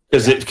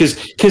 Because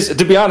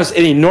to be honest,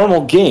 in a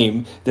normal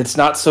game that's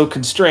not so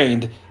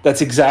constrained,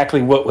 that's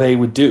exactly what they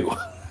would do.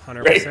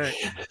 100%. Right?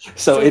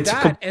 So it's a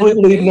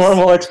completely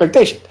normal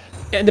expectation.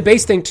 And the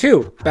base thing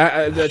too,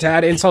 to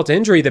add insult to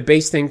injury, the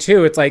base thing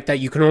too, it's like that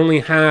you can only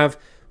have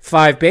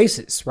 5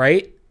 bases,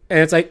 right? And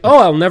it's like, oh,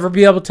 I'll never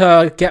be able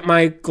to get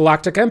my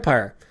Galactic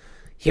Empire.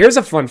 Here's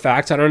a fun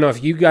fact. I don't know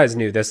if you guys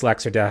knew this,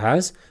 Lex or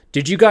Dehaz.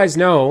 Did you guys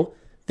know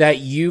that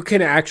you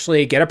can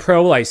actually get a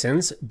pro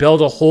license,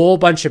 build a whole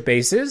bunch of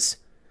bases,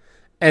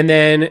 and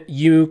then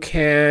you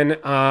can,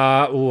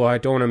 I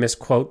don't want to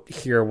misquote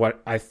here what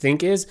I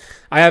think is.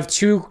 I have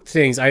 2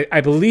 things.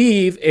 I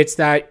believe it's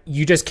that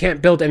you just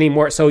can't build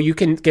anymore. So you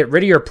can get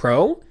rid of your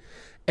pro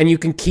and you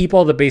can keep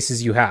all the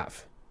bases you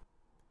have.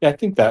 Yeah, I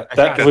think that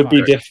would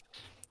be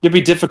it'd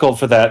be difficult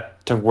for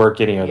that to work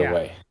any other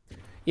way.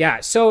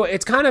 Yeah, so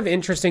it's kind of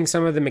interesting,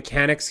 some of the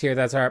mechanics here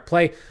that are at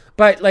play.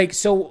 But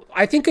so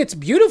I think it's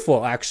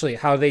beautiful, actually,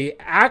 how they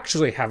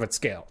actually have it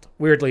scaled.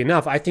 Weirdly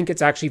enough, I think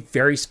it's actually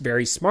very,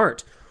 very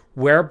smart.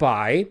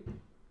 Whereby,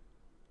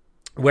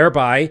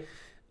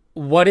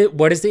 what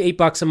does the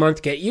 $8 a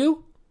month get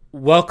you?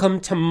 Welcome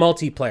to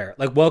multiplayer.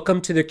 Like, welcome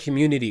to the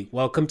community.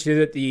 Welcome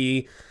to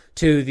the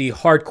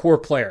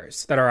hardcore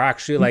players that are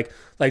actually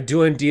like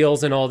doing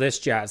deals and all this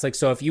jazz. Like,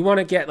 so if you want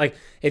to get, like,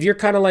 if you're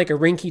kind of like a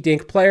rinky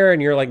dink player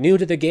and you're like new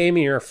to the game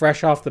and you're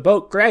fresh off the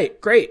boat,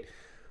 great.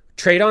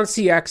 Trade on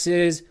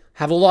CXs,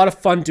 have a lot of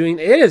fun doing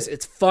it.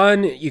 It's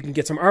fun. You can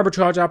get some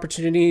arbitrage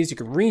opportunities. You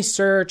can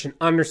research and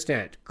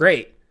understand.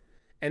 Great.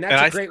 And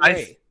that's a great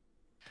way.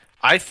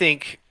 I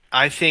think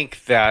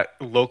that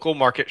local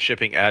market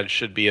shipping ads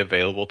should be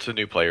available to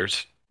new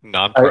players,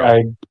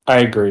 non-pro. I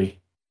agree.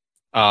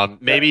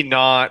 Maybe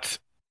not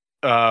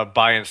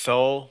buy and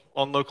sell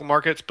on local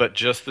markets, but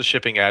just the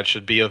shipping ads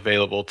should be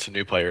available to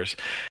new players.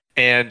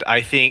 And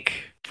I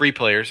think free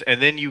players,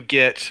 and then you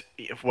get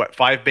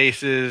 5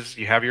 bases,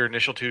 you have your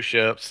initial 2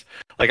 ships.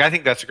 Like, I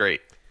think that's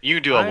great. You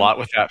can do a lot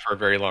with that for a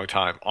very long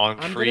time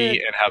on free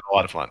and have a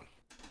lot of fun.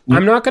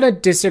 I'm not going to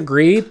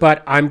disagree,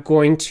 but I'm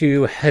going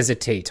to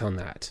hesitate on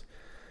that.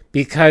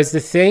 Because the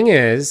thing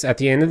is, at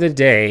the end of the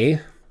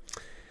day,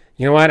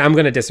 you know what? I'm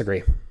going to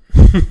disagree.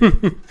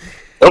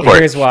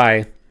 Here's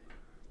why.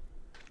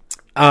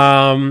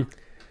 The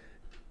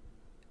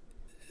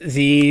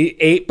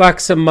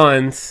 $8 a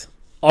month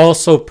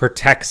also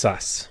protects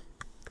us.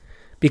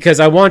 Because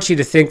I want you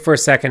to think for a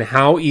second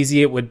how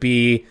easy it would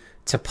be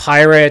to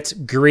pirate,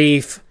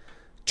 grief,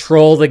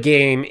 troll the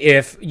game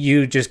if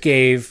you just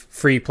gave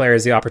free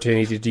players the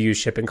opportunity to use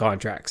shipping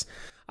contracts.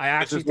 I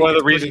actually think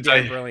it's pretty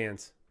damn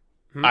brilliant.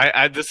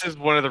 This is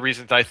one of the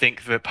reasons I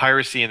think that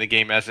piracy in the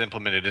game as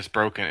implemented is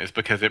broken, is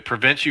because it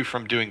prevents you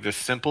from doing this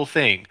simple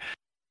thing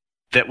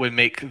that would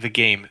make the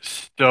game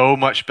so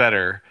much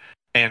better.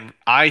 And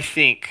I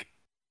think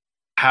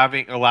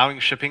allowing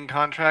shipping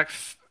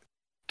contracts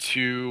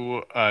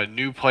to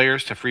new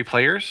players, to free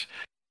players,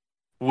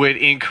 would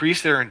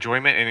increase their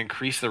enjoyment and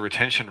increase the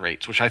retention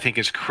rates, which I think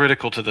is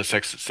critical to the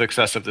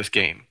success of this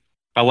game.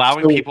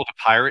 Allowing people to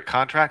pirate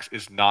contracts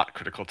is not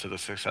critical to the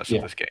success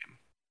of this game.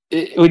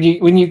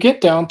 When you get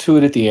down to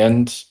it at the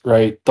end,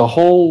 right, the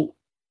whole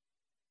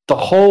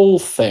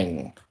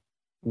thing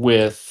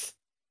with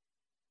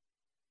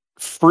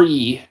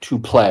free to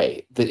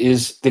play, that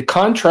is the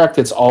contract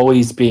that's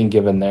always being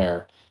given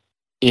there,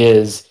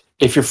 is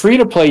if you're free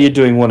to play, you're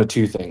doing one of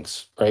 2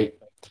 things, right?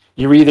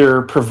 You're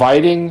either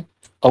providing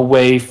a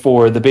way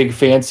for the big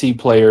fancy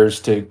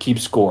players to keep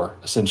score,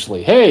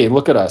 essentially. Hey,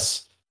 look at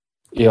us.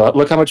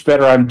 Look how much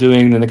better I'm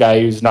doing than the guy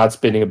who's not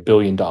spending $1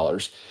 billion,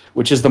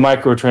 which is the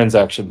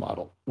microtransaction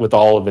model with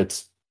all of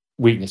its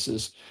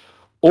weaknesses.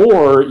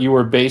 Or you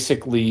are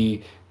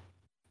basically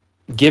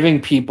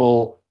giving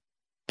people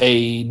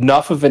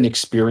enough of an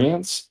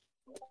experience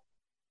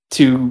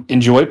to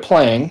enjoy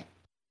playing,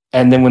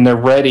 and then when they're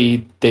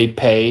ready, they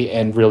pay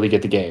and really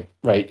get the game,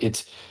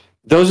 right?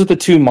 Those are the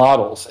 2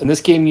 models, and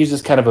this game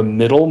uses kind of a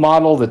middle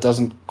model that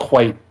doesn't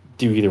quite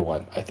do either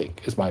one, I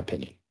think, is my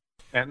opinion.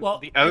 And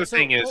the other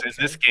thing is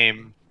this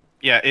game,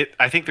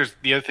 I think there's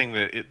the other thing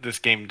that this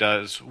game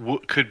does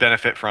could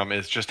benefit from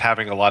is just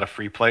having a lot of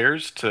free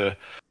players to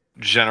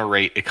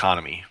generate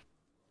economy.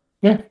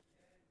 Yeah,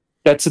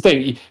 that's the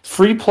thing.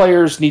 Free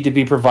players need to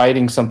be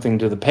providing something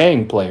to the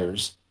paying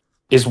players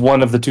is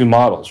one of the 2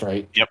 models,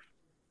 right? Yep.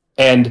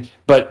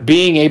 But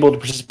being able to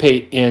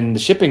participate in the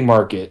shipping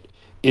market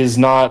is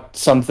not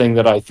something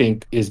that I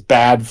think is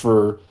bad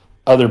for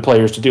other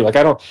players to do. Like,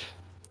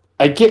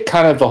 I get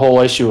kind of the whole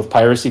issue of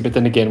piracy, but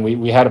then again,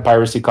 we had a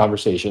piracy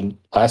conversation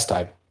last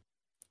time.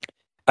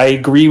 I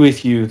agree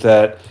with you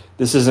that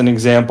this is an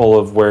example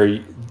of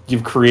where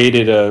you've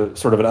created a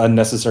sort of an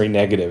unnecessary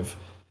negative.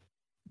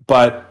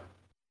 But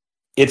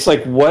it's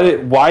like,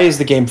 why is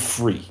the game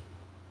free?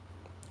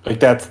 Like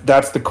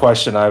that's the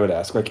question I would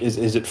ask. Like,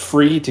 is it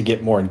free to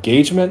get more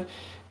engagement?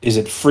 Is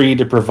it free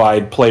to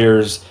provide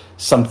players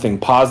something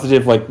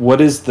positive? Like, what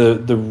is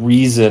the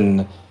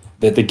reason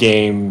that the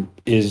game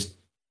is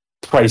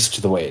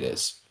priced the way it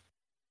is?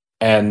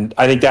 And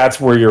I think that's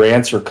where your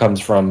answer comes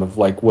from of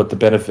like what the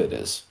benefit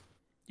is.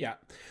 Yeah.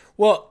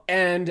 Well,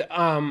 and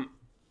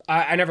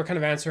I never kind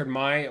of answered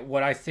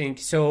what I think.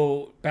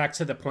 So back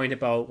to the point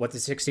about what the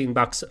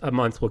 $16 a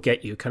month will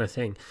get you, kind of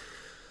thing.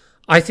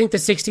 I think the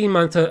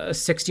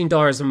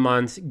 $16 a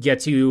month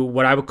gets you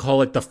what I would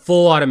call it the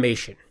full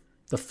automation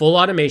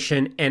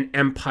and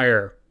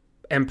empire.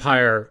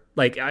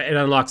 Like it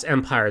unlocks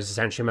empires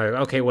essentially. I'm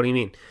like, okay, what do you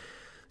mean?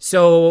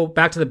 So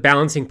back to the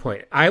balancing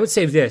point, I would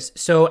say this.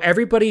 So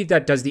everybody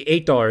that does the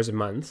 $8 a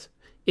month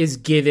is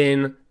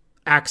given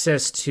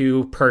access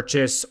to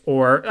purchase,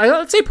 or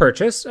let's say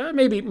purchase,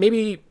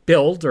 maybe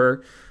build,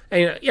 or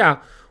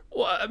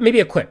maybe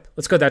equip.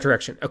 Let's go that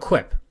direction.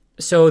 Equip.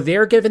 So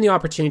they're given the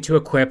opportunity to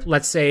equip,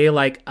 let's say,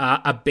 like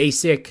a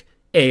basic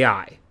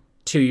AI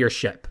to your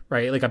ship,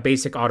 right? Like a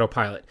basic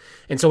autopilot.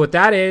 And so what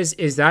that is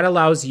that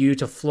allows you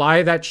to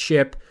fly that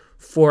ship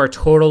for a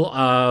total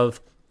of,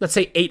 let's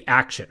say, 8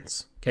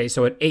 actions. Okay,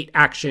 so an 8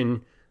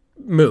 action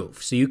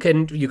move. So you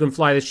can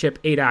fly the ship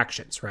 8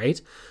 actions,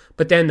 right?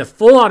 But then the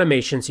full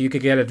automation, so you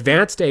could get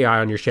advanced AI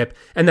on your ship,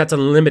 and that's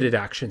unlimited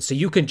action. So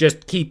you can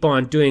just keep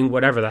on doing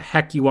whatever the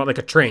heck you want, like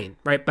a train,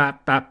 right?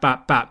 Bap, bap,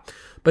 bap, bap.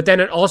 But then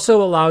it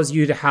also allows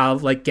you to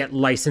have get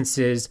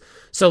licenses.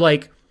 So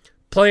like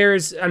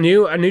players, a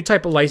new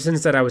type of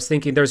license that I was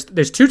thinking, there's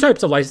 2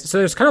 types of license. So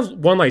there's kind of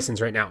one license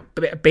right now,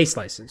 base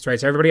license, right?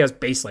 So everybody has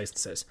base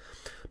licenses.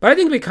 But I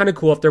think it'd be kind of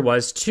cool if there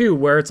was 2,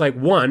 where it's like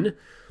one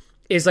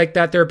is like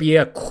that there be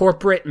a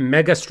corporate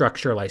mega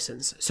structure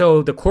license.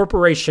 So the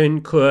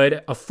corporation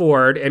could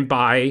afford and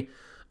buy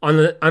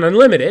an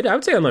unlimited, I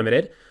would say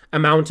unlimited,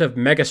 amount of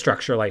mega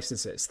structure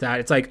licenses. That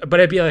it's like, but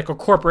it'd be like a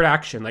corporate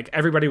action. Like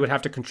everybody would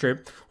have to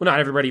contribute. Well, not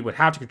everybody would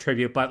have to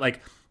contribute, but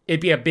like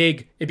it'd be a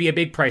big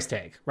price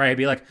tag, right? It'd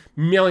be like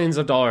millions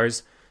of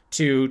dollars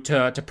to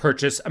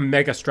purchase a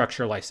mega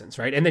structure license,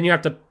 right? And then you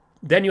have to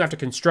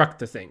construct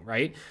the thing,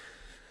 right?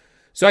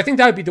 So I think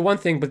that would be the one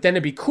thing, but then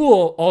it'd be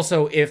cool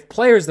also if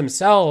players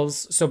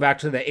themselves, so back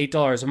to the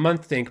 $8 a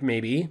month thing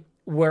maybe,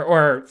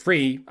 or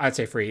free, I'd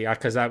say free,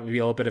 because that would be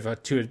a little bit of a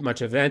too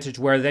much advantage,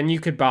 where then you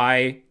could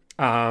buy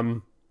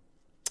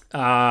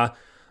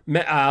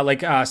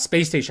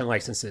space station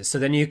licenses. So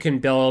then you can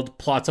build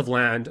plots of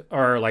land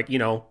or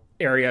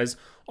areas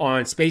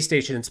on space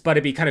stations, but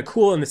it'd be kind of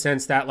cool in the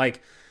sense that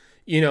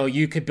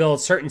you could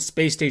build certain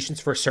space stations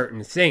for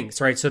certain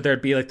things, right? So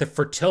there'd be like the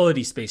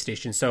fertility space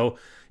station. So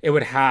it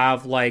would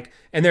have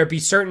and there'd be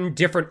certain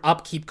different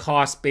upkeep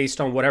costs based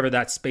on whatever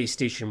that space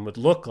station would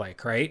look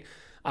like, right?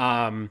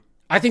 I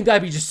think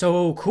that'd be just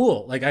so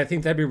cool. I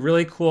think that'd be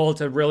really cool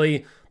to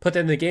really put that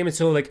in the game. And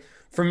so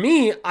for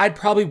me, I'd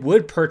probably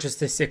would purchase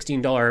the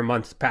 $16 a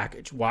month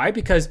package. Why?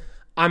 Because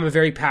I'm a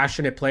very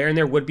passionate player, and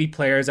there would be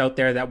players out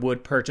there that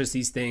would purchase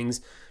these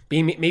things,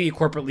 maybe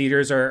corporate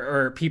leaders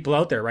or people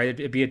out there, right?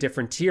 It'd be a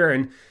different tier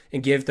and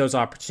give those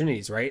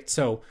opportunities, right?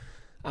 So,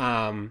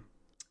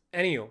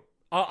 anywho.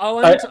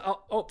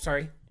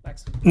 Sorry,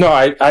 Lex. No,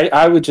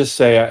 I would just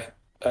say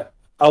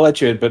I'll let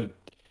you, but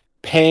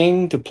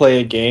paying to play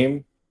a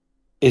game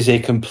is a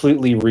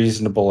completely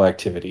reasonable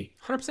activity.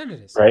 100%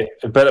 it is. Right,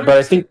 but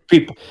I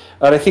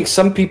think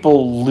some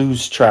people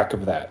lose track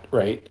of that,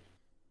 right?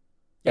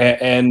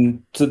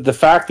 And the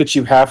fact that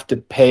you have to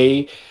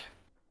pay,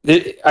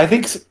 I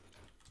think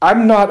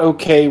I'm not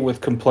okay with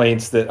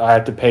complaints that I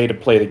have to pay to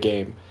play the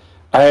game.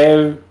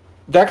 That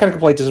kind of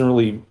complaint doesn't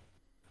really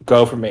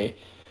go for me.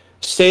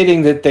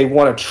 Stating that they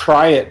want to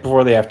try it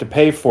before they have to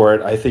pay for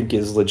it, I think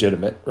is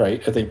legitimate,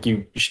 right? I think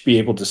you should be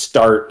able to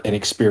start and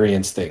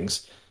experience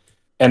things.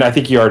 And I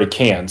think you already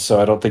can,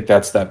 so I don't think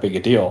that's that big a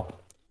deal.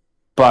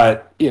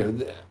 But,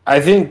 I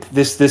think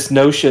this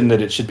notion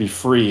that it should be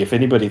free, if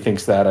anybody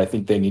thinks that, I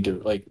think they need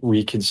to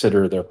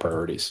reconsider their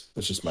priorities.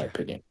 That's just my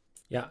opinion.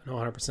 Yeah, no,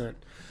 100%.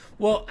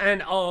 Well,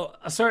 and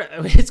sorry,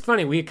 it's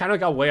funny, we kind of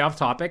got way off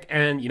topic,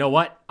 and you know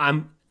what?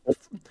 I'm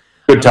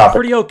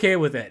pretty okay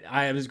with it.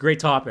 It was a great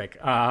topic.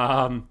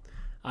 I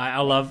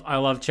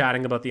love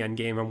chatting about the end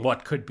game and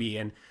what could be,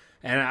 and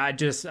I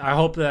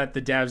hope that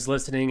the devs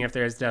listening, if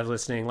there's devs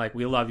listening,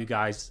 we love you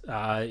guys.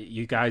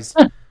 You guys,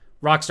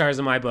 rock stars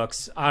in my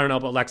books. I don't know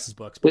about Lex's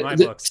books, but my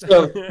books.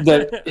 So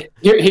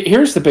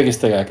here's the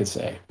biggest thing I could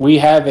say. We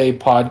have a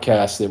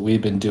podcast that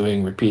we've been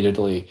doing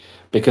repeatedly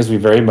because we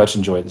very much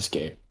enjoy this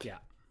game. Yeah.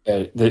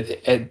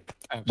 The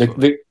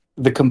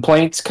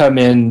complaints come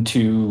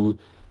into,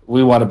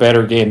 we want a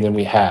better game than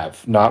we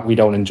have, not we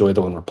don't enjoy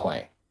the one we're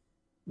playing.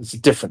 There's a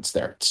difference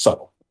there. It's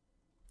subtle.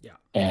 Yeah.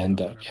 And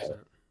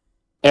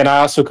I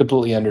also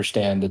completely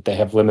understand that they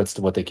have limits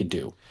to what they can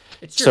do.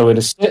 So in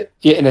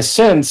a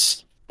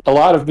sense, a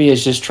lot of me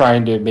is just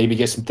trying to maybe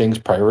get some things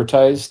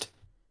prioritized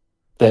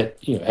that,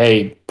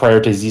 hey,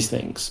 prioritize these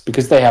things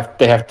because they have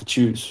to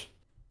choose.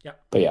 Yeah.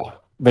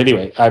 But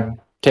anyway, I'm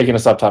taking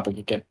us off topic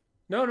again.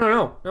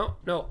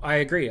 No. I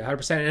agree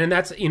 100%. And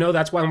that's,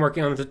 that's why I'm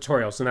working on the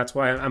tutorials. And that's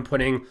why I'm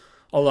putting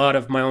a lot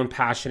of my own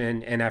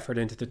passion and effort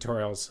into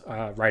tutorials,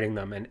 writing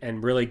them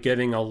and really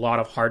giving a lot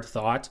of hard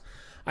thought.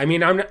 I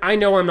mean, I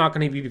know I'm not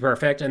going to be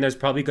perfect, and there's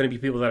probably going to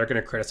be people that are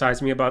going to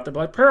criticize me about the,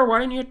 like, Pear, why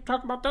didn't you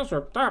talk about this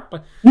or that?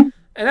 And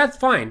that's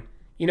fine.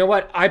 You know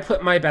what? I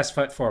put my best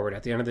foot forward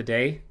at the end of the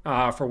day,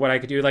 for what I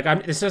could do.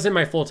 Like, this isn't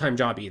my full-time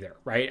job either,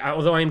 right?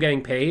 Although I'm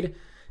getting paid,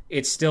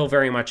 it's still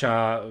very much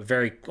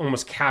very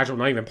almost casual,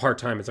 not even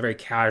part-time. It's a very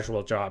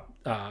casual job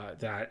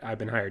that I've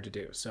been hired to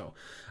do. So,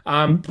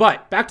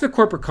 but back to the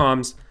corporate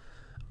comms.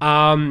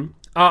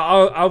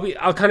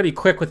 I'll kind of be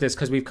quick with this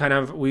because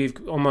we've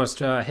almost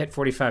hit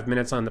 45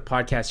 minutes on the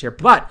podcast here.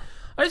 But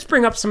I'll just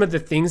bring up some of the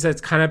things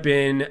that's kind of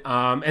been,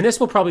 and this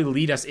will probably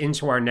lead us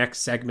into our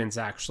next segments,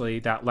 actually,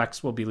 that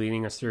Lex will be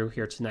leading us through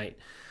here tonight.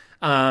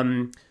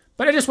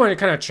 But I just wanted to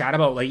kind of chat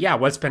about, like,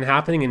 what's been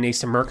happening in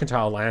nascent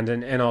mercantile land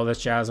and all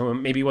this jazz,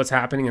 and maybe what's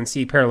happening in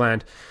sea pair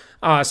land.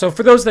 So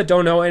for those that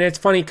don't know, and it's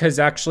funny because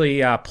actually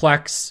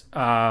Plex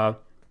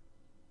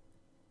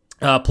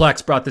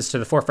brought this to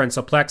the forefront.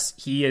 So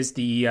Plex, he is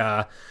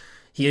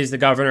the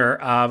governor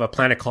of a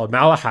planet called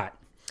Malahat.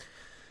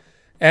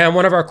 And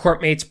one of our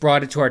court mates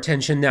brought it to our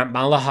attention that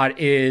Malahat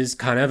is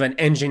kind of an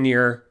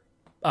engineer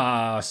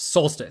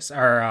solstice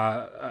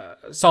or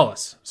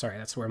solace. Sorry,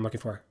 that's what I'm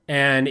looking for.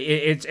 And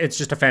it's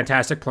just a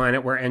fantastic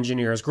planet where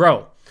engineers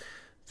grow.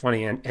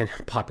 Funny, and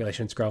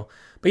populations grow.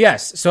 But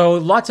yes, so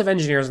lots of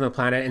engineers on the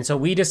planet. And so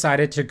we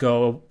decided to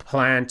go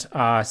plant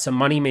some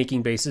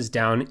money-making bases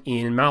down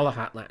in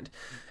Malahat land.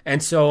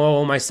 And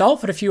so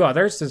myself and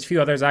there's a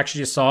few others I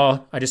actually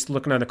I just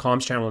looking on the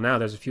comms channel now,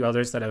 there's a few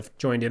others that have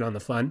joined in on the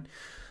fun.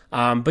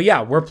 But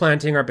yeah, we're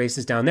planting our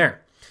bases down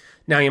there.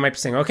 Now you might be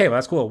saying, okay, well,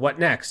 that's cool. What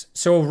next?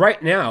 So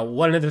right now,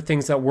 one of the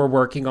things that we're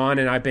working on,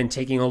 and I've been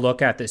taking a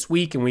look at this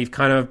week, and we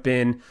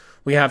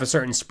have a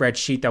certain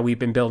spreadsheet that we've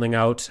been building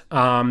out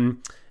and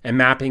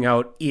mapping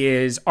out,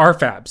 is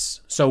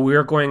RFABs. So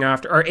we're going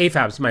after, or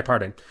AFABs, my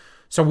pardon.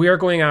 So we are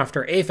going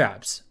after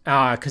AFABs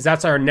because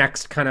that's our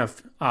next kind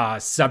of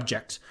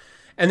subject.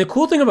 And the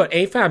cool thing about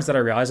AFABs that I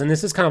realized, and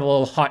this is kind of a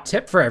little hot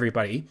tip for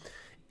everybody,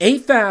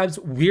 AFABs,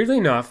 weirdly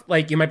enough,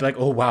 like you might be like,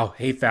 oh, wow,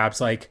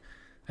 AFABs, like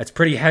that's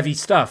pretty heavy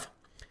stuff.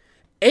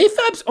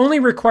 AFABs only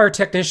require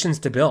technicians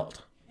to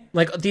build.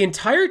 Like the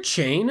entire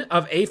chain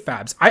of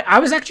AFABs, I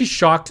was actually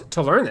shocked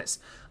to learn this.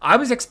 I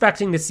was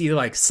expecting to see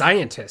like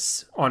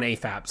scientists on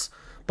AFABs,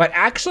 but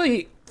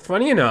actually,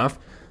 funny enough,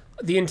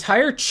 the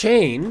entire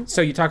chain,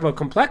 so you talk about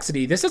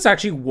complexity, this is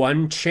actually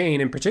one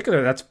chain in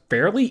particular that's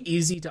fairly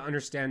easy to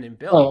understand and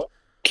build. Well,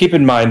 keep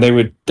in mind,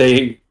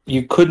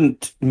 you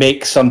couldn't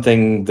make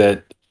something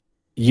that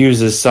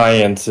uses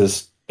science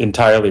as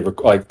entirely,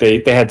 like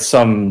they had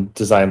some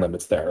design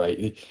limits there,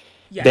 right?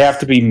 Yes. They have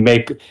to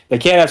they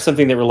can't have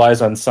something that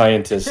relies on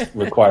scientists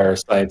require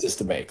scientists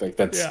to make. Like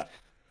there's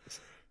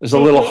a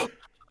little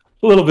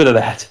bit of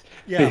that.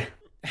 Yeah.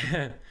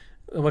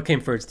 What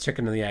came first, the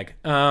chicken or the egg?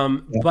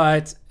 But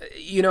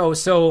what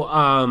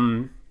I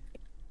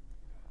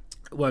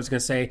was going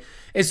to say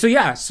is,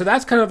 so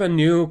that's kind of a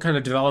new kind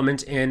of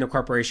development in the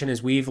corporation,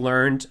 is we've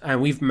learned and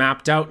we've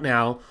mapped out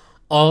now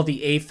all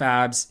the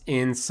AFABs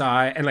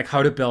inside and like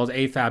how to build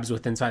AFABs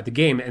with inside the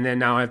game. And then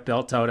now I've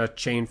built out a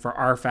chain for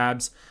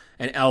RFABs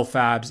and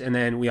LFABs. And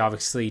then we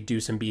obviously do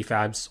some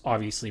BFABs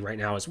obviously right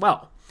now as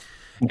well.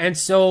 And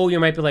so you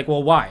might be like,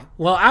 well, why?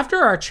 Well, after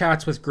our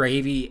chats with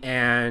Gravy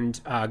and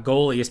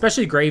Goalie,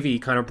 especially Gravy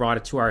kind of brought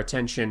it to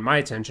my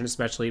attention,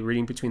 especially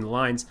reading between the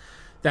lines,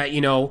 that,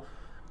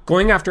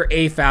 going after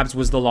AFABs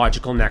was the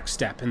logical next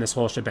step in this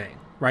whole shebang,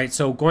 right?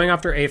 So going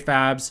after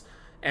AFABs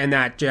and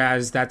that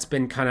jazz, that's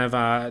been kind of,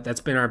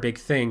 that's been our big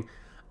thing.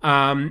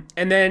 And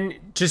then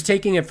just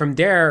taking it from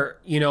there,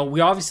 we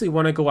obviously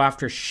want to go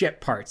after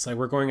ship parts. Like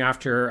we're going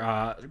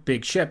after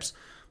big ships.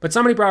 But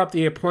somebody brought up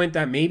the point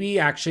that maybe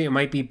actually it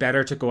might be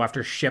better to go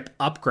after ship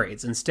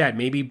upgrades instead.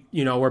 Maybe,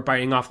 we're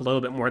biting off a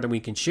little bit more than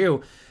we can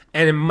chew.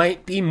 And it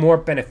might be more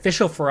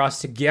beneficial for us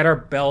to get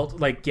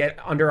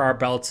under our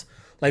belts,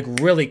 like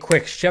really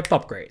quick ship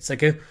upgrades.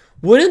 Like,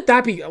 wouldn't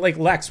that be, like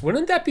Lex,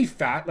 wouldn't that be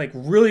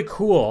really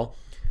cool?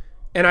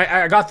 And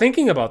I got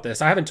thinking about this.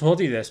 I haven't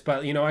told you this,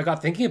 but, I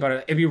got thinking about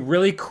it. It'd be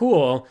really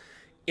cool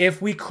if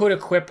we could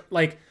equip,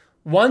 like,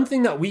 one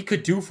thing that we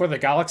could do for the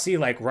galaxy,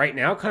 like right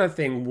now kind of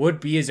thing,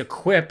 would be is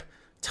equip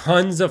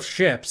tons of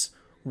ships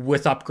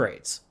with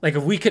upgrades. Like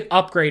if we could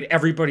upgrade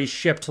everybody's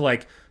ship to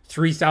like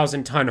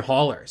 3,000 ton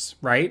haulers,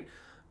 right?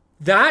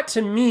 That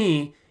to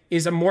me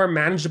is a more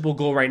manageable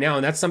goal right now.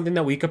 And that's something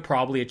that we could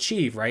probably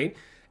achieve, right?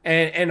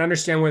 And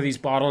understand where these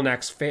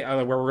bottlenecks,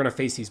 where we're going to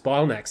face these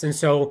bottlenecks. And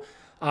so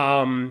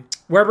where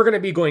we're going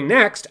to be going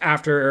next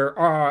after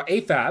our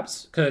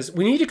AFABs, because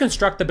we need to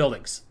construct the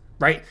buildings,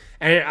 right?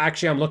 And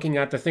actually, I'm looking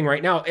at the thing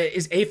right now,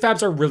 is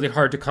AFABs are really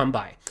hard to come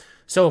by.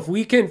 So if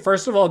we can,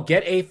 first of all,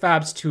 get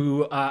AFABs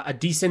to a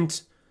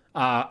decent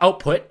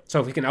output, so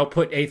if we can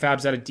output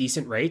AFABs at a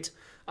decent rate,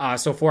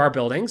 so for our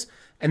buildings,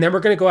 and then we're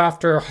going to go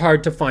after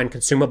hard to find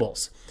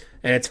consumables.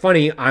 And it's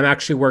funny, I'm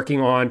actually working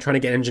on trying to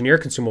get engineer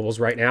consumables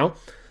right now.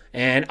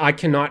 and I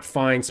cannot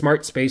find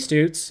smart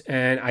spacesuits,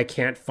 and I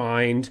can't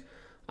find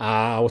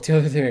what's the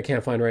other thing I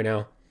can't find right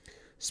now?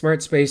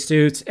 Smart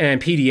spacesuits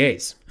and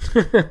PDAs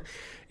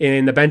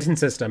in the Benton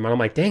system. And I'm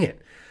like, dang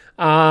it.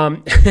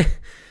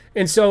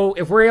 And so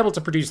if we're able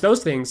to produce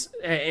those things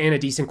in a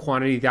decent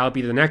quantity, that'll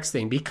be the next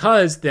thing,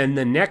 because then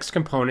the next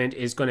component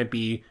is going to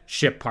be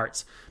ship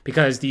parts,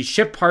 because these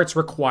ship parts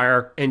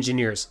require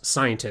engineers,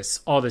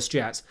 scientists, all this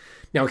jazz.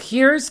 Now,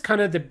 here's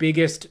kind of the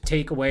biggest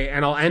takeaway,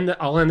 and I'll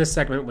end this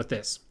segment with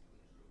this.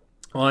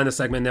 I'll end the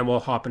segment, then we'll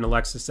hop into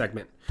Alexa's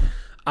segment.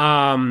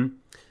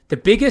 The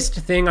biggest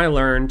thing I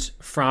learned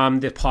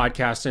from the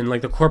podcast and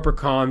like the corporate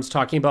comms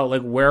talking about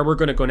like where we're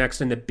going to go next,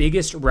 and the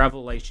biggest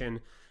revelation,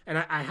 and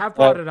I have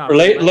brought it up.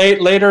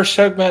 Later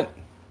segment.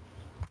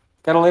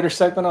 Got a later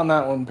segment on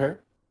that one,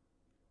 Pear?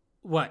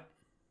 What?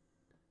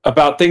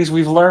 About things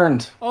we've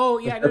learned. Oh,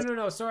 yeah.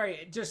 No.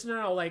 Sorry. Just,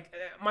 like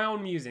my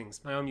own musings.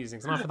 Not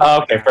for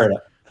the okay, fair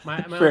enough.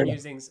 My own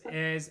musings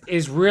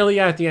is really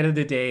at the end of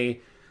the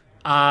day.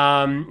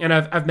 And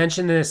I've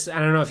mentioned this. I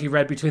don't know if you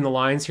read between the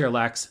lines here,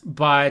 Lex,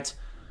 but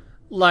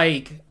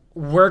like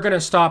we're going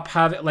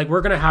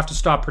to have to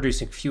stop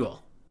producing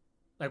fuel.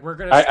 Like we're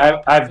going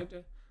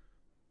to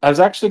I was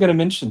actually going to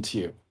mention to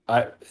you,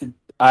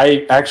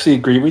 I actually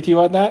agree with you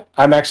on that.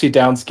 I'm actually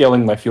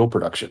downscaling my fuel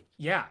production.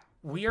 Yeah,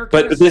 we are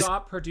going to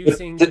stop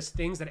producing just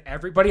things that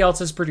everybody else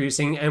is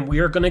producing, and we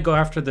are going to go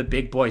after the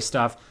big boy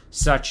stuff,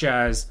 such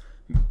as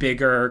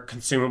bigger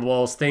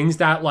consumables, things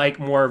that like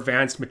more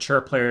advanced,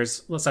 mature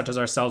players, such as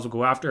ourselves, will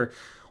go after.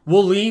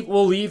 We'll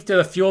leave to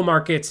the fuel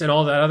markets and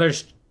all that other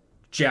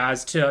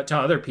jazz to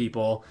other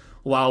people,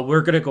 while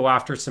we're going to go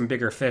after some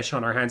bigger fish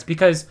on our hands,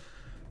 because.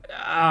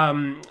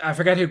 I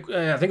forget who,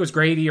 I think it was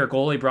Grady or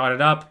Goalie brought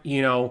it up,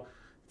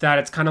 that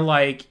it's kind of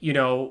like,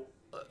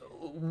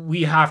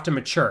 we have to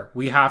mature.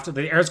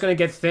 The air's going to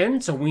get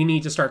thin, so we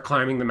need to start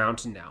climbing the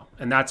mountain now.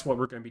 And that's what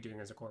we're going to be doing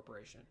as a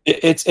corporation.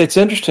 It's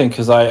interesting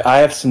because I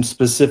have some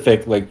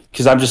specific,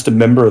 because I'm just a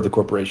member of the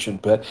corporation,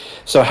 but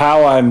so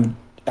how I'm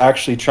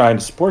actually trying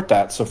to support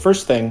that. So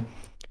first thing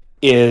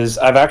is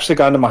I've actually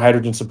gone to my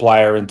hydrogen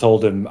supplier and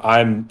told him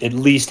I'm at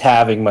least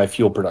having my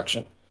fuel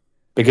production,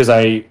 because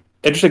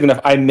interesting enough,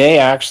 I may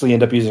actually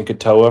end up using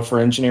Katoa for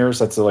engineers.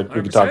 That's we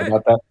could talk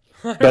about that.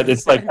 100%. But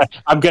it's like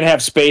I'm going to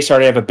have space. I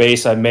already have a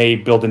base. I may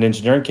build an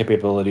engineering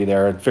capability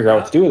there and figure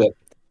out what to do with it.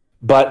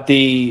 But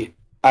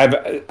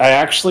I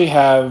actually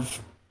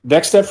have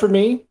next step for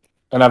me,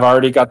 and I've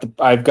got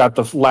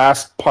the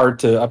last part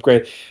to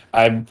upgrade.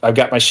 I've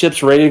got my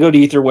ships ready to go to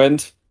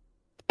Etherwind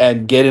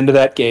and get into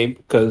that game,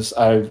 because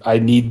I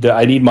need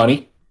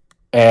money,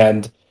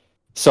 and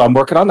so I'm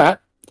working on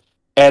that.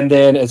 And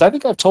then, as I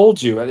think I've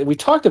told you, we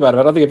talked about it.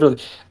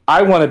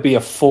 I want to be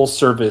a full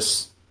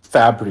service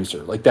fab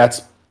producer. Like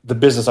that's the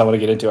business I want to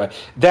get into.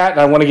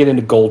 I want to get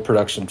into gold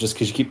production, just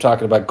because you keep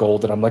talking about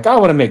gold, and I'm like, I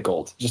want to make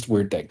gold. Just a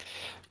weird thing,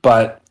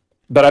 but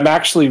I'm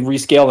actually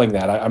rescaling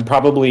that. I'm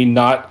probably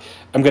not.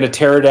 I'm going to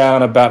tear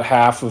down about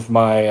half of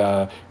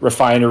my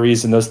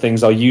refineries and those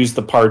things. I'll use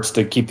the parts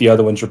to keep the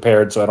other ones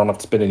repaired, so I don't have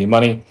to spend any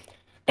money.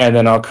 And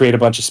then I'll create a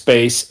bunch of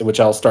space, which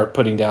I'll start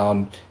putting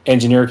down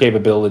engineer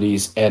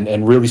capabilities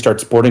and really start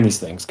supporting these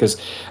things. Because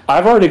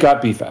I've already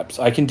got BFABs.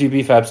 I can do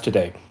BFABs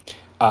today.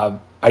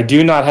 I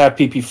do not have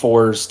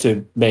PP4s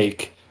to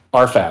make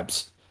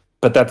RFABs,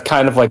 but that's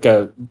kind of like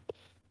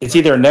it's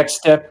either a next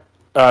step.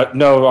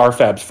 No,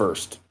 RFABs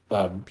first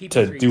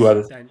to do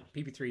other.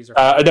 PP3s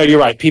are. No, you're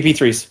right.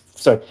 PP3s.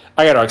 So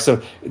I got it. So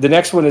the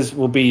next one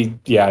will be,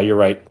 yeah, you're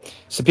right.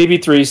 So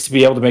PP3s to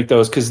be able to make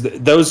those, because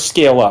those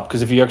scale up.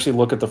 Because if you actually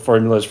look at the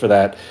formulas for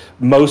that,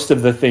 most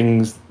of the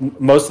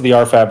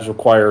RFABs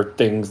require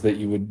things that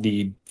you would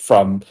need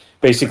from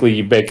basically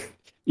you bake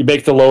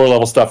the lower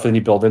level stuff and then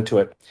you build into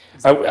it.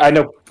 I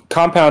know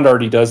Compound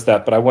already does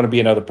that, but I want to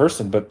be another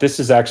person. But this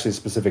is actually a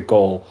specific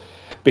goal,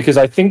 because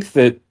I think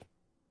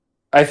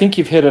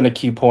you've hit on a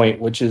key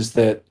point, which is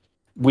that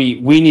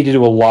we need to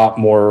do a lot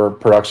more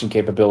production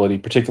capability,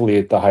 particularly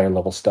at the higher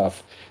level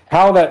stuff.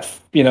 How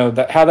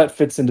that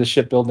fits into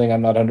shipbuilding,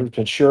 I'm not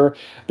 100% sure.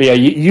 But yeah,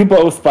 you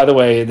both, by the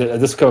way,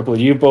 this couple,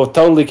 you both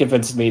totally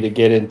convinced me to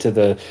get into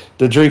the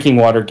drinking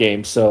water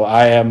game. So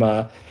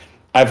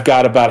I've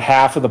got about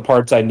half of the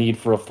parts I need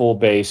for a full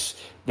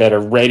base that are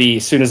ready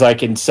as soon as I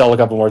can sell a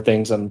couple more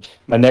things. And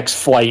my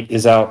next flight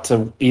is out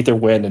to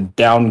Etherwind, and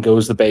down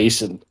goes the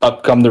base and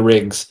up come the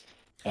rigs.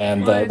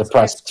 And the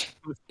press.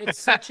 It's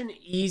such an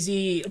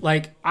easy,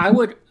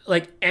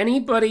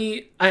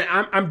 anybody,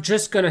 I'm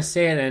just going to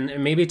say it,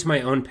 and maybe to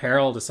my own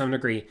peril to some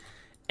degree,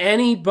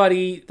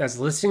 anybody that's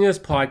listening to this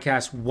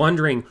podcast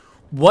wondering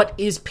what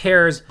is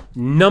Pear's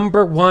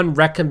number one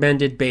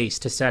recommended base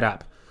to set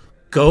up,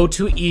 go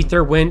to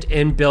Etherwind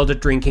and build a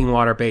drinking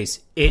water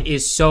base. It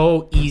is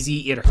so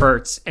easy, it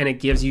hurts, and it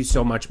gives you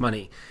so much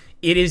money.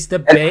 It is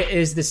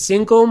the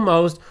single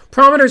most.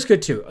 Prometer's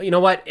good too. You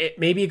know what?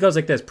 Maybe it goes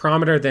like this: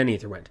 Prometer, then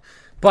Etherwind.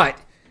 But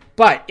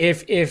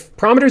if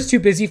Prometer's too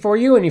busy for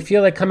you and you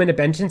feel like coming to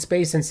Benton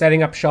Space and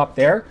setting up shop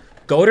there,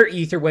 go to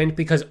Etherwind,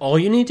 because all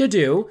you need to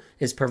do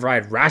is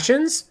provide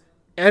rations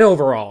and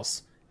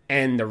overalls,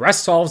 and the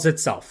rest solves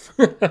itself.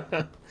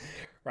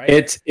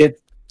 Right?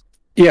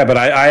 Yeah, but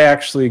I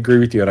actually agree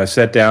with you, and I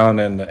sat down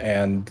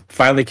and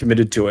finally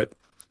committed to it.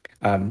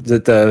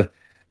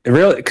 It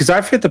really, because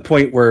I've hit the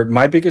point where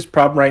my biggest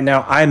problem right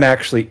now, I'm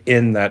actually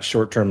in that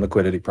short-term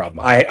liquidity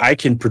problem. I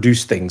can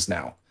produce things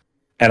now,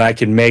 and I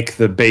can make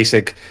the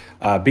basic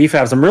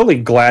BFABs. I'm really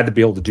glad to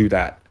be able to do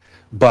that,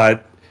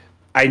 but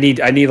I need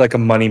like a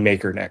money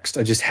maker next.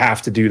 I just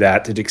have to do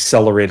that to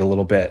accelerate a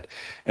little bit.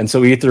 And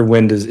so Ether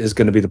Wind is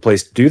going to be the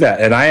place to do that.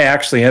 And I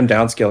actually am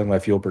downscaling my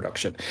fuel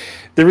production.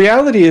 The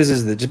reality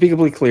is that, to be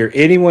completely clear,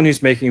 anyone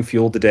who's making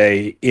fuel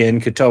today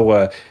in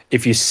Katoa,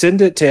 if you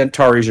send it to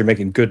Antares, you're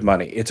making good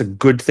money. It's a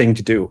good thing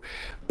to do.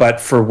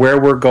 But for where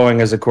we're going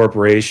as a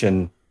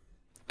corporation,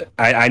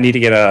 I need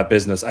to get out of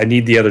business. I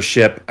need the other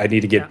ship. I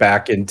need to get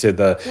back into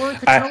the... Well,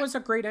 Katoa is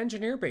a great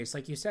engineer base,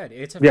 like you said.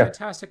 It's a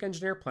fantastic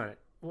engineer planet.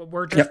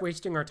 We're just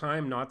wasting our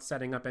time not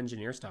setting up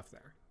engineer stuff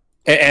there.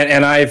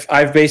 And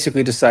I've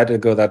basically decided to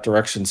go that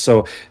direction.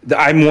 So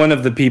I'm one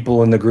of the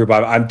people in the group.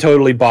 I'm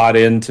totally bought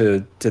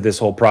into this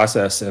whole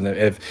process, and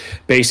have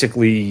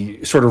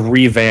basically sort of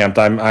revamped.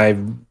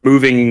 I'm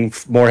moving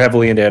more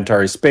heavily into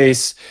Antares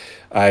space.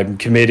 I'm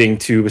committing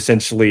to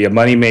essentially a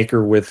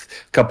moneymaker with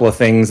a couple of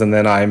things, and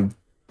then I'm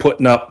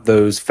putting up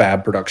those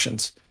fab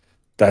productions.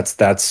 That's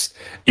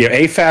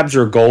AFABs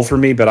are a goal for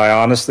me, but I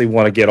honestly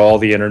want to get all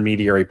the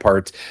intermediary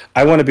parts.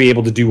 I want to be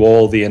able to do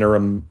all the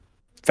interim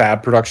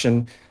fab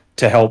production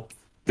to help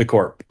the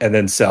corp and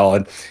then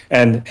sell.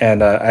 And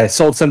I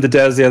sold some to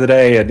Des the other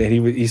day, and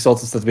he sold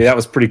some stuff to me. That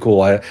was pretty cool.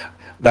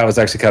 That was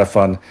actually kind of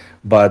fun.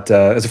 But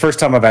it's the first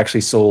time I've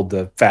actually sold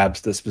the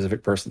fabs to a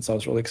specific person, so I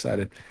was really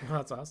excited. Oh,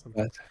 that's awesome.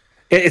 But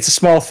it's a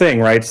small thing,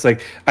 right? It's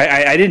like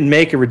I didn't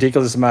make a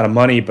ridiculous amount of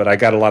money, but I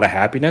got a lot of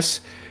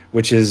happiness,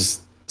 which is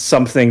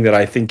something that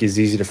I think is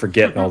easy to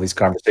forget in all these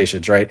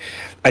conversations, right?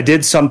 I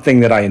did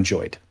something that I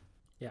enjoyed.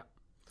 Yeah.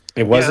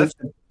 It wasn't...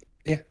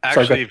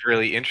 Actually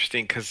really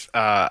interesting because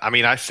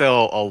I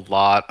sell a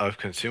lot of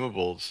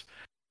consumables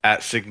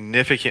at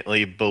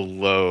significantly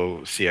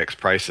below CX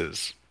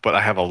prices, but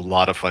I have a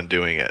lot of fun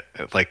doing it.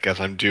 Like, as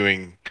I'm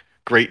doing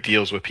great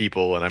deals with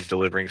people and I'm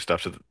delivering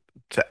stuff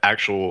to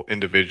actual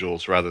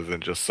individuals rather than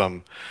just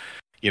some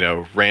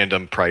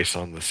random price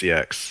on the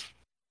CX.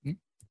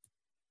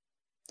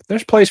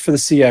 There's place for the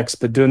CX,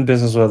 but doing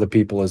business with other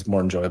people is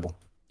more enjoyable.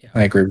 Yeah.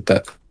 I agree with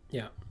that.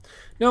 Yeah.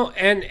 No,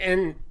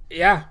 and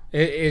yeah,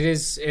 it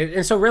is.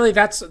 And so really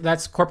that's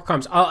corporate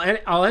comms. I'm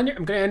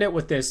going to end it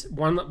with this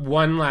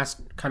one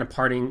last kind of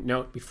parting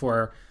note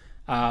before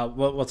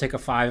we'll take a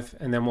 5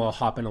 and then we'll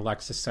hop in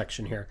Alexis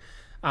section here.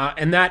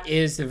 And that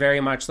is very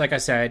much, like I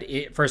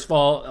said, first of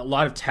all, a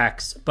lot of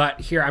text,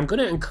 but here I'm going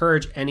to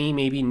encourage any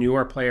maybe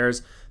newer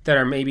players that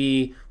are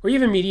maybe, or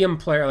even medium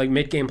player, like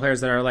mid game players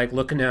that are like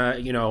looking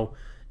to,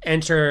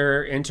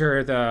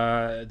 enter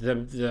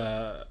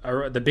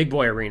the big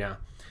boy arena.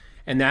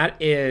 And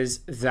that is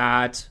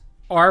that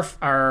our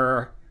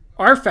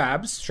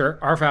fabs, sure,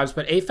 our fabs,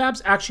 but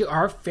AFabs actually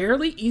are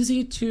fairly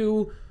easy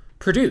to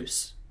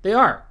produce. They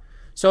are.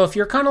 So if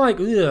you're kind of like,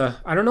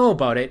 I don't know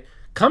about it,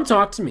 come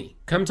talk to me.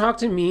 Come talk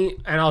to me,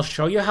 and I'll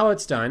show you how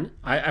it's done.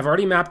 I've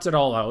already mapped it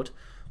all out.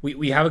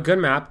 We have a good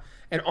map,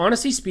 and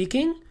honestly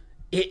speaking,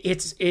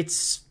 it's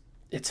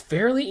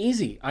fairly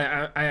easy.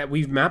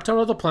 We've mapped out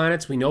all the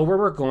planets. We know where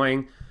we're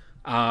going.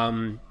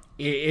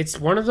 It's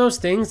one of those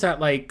things that,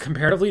 like,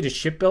 comparatively to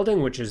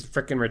shipbuilding, which is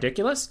freaking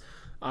ridiculous,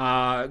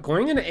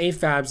 going into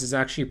AFabs is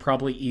actually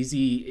probably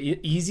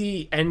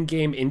easy end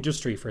game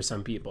industry for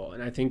some people,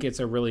 and I think it's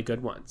a really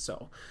good one.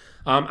 So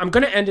I'm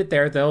going to end it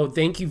there, though.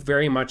 Thank you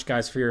very much,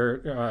 guys, for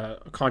your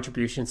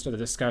contributions to the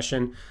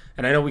discussion.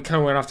 And I know we kind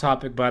of went off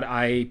topic, but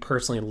I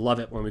personally love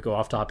it when we go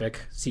off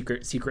topic.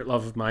 Secret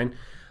love of mine.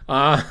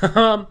 Yeah,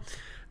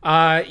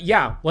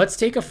 let's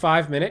take a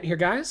 5-minute here,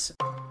 guys.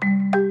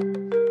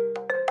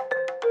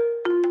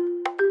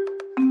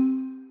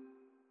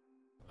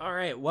 All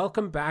right,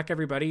 welcome back,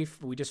 everybody.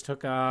 We just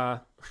took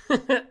a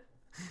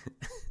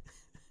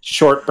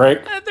short break.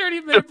 A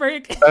 30-minute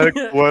break.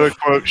 What a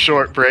quote,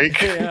 short break.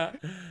 Yeah.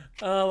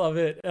 I love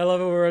it. I love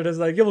it where it is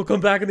like, yeah, we'll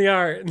come back in the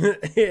hour.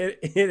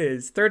 It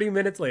is 30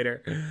 minutes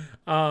later.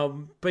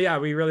 But yeah,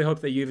 we really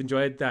hope that you've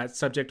enjoyed that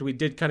subject. We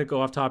did kind of go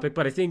off topic,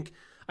 but I think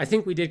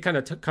we did kind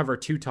of cover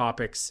 2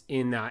 topics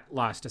in that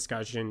last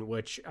discussion,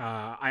 which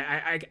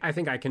I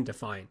think I can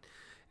define.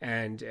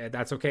 And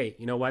that's okay.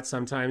 You know what?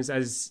 Sometimes,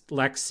 as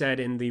Lex said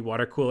in the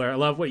water cooler, I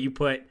love what you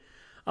put,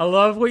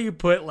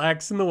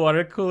 Lex, in the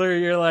water cooler.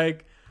 You're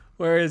like,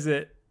 where is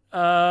it?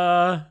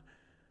 You're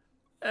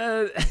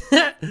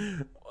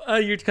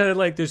kind of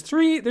like, there's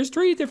three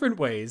different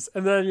ways,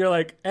 and then you're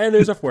like, and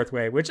there's a 4th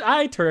way, which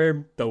I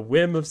term the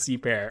whim of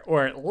Pear,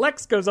 or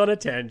Lex goes on a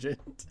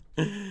tangent.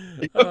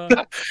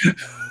 I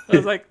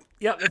was like,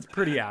 yeah, that's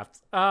pretty apt.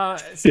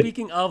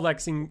 Speaking of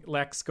Lex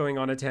going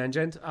on a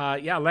tangent,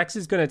 yeah, Lex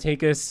is going to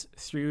take us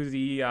through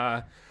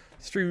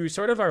through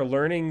sort of our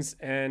learnings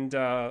and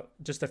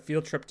just a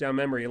field trip down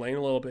memory lane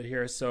a little bit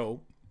here. So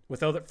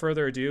without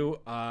further ado,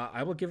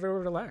 I will give it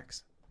over to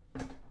Lex.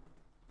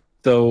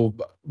 So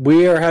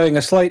we are having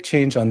a slight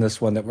change on this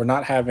one, that we're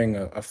not having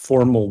a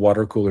formal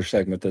water cooler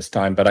segment this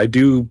time, but I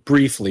do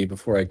briefly,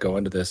 before I go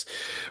into this,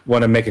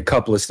 want to make a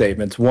couple of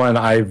statements. One,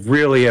 I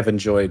really have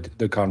enjoyed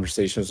the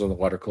conversations on the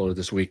water cooler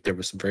this week. There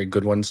were some very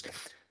good ones.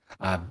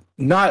 I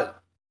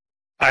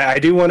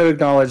do want to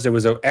acknowledge there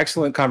was an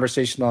excellent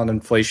conversation on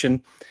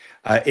inflation.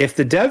 If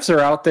the devs are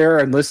out there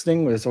and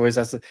listening, as always,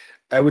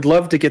 I would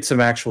love to get some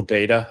actual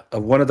data.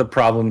 One of the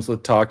problems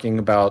with talking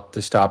about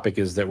this topic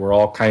is that we're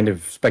all kind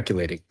of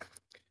speculating,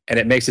 and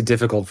it makes it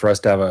difficult for us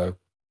to have a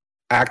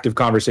active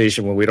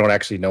conversation when we don't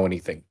actually know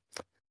anything.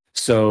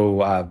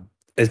 So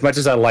as much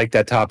as I like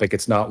that topic,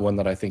 it's not one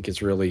that I think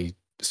is really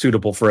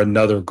suitable for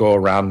another go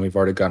around. We've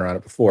already gone around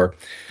it before.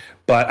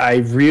 But I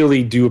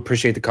really do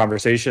appreciate the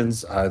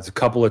conversations. There's a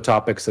couple of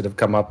topics that have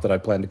come up that I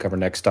plan to cover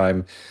next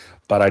time.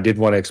 But I did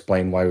want to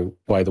explain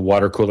why the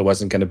water cooler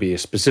wasn't going to be a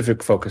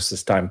specific focus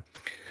this time.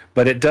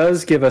 But it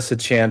does give us a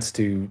chance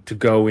to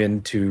go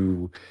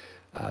into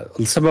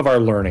some of our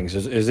learnings.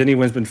 As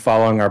anyone's been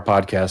following our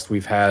podcast,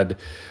 we've had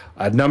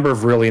a number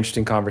of really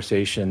interesting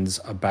conversations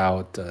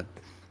about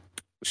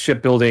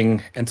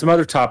shipbuilding and some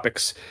other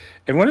topics.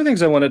 And one of the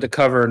things I wanted to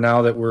cover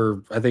now that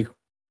I think,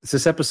 is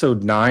this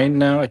episode 9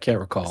 now? I can't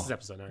recall. This is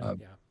episode 9,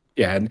 yeah.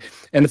 Yeah,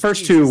 and the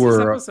first two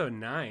were episode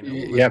 9.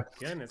 Oh yeah.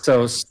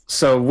 Goodness.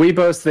 So we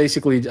both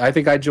basically, I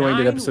think I joined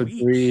at episode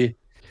 3.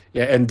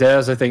 Yeah, and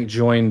Des, I think,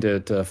 joined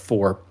at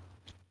 4.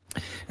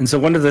 And so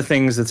one of the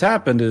things that's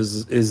happened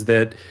is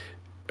that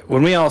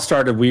when we all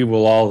started, we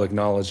will all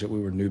acknowledge that we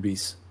were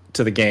newbies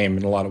to the game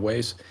in a lot of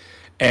ways.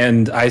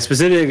 And I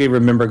specifically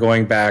remember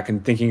going back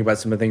and thinking about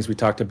some of the things we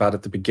talked about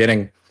at the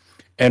beginning,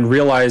 and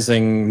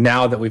realizing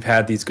now that we've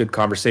had these good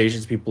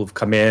conversations, people have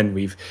come in,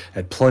 we've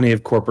had plenty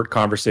of corporate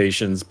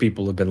conversations,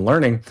 people have been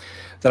learning,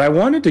 that I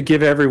wanted to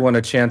give everyone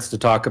a chance to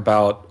talk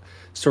about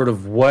sort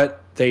of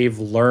what they've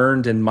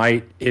learned and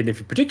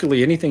if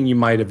particularly anything you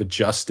might have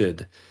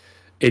adjusted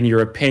in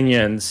your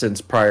opinion since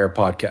prior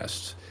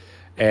podcasts.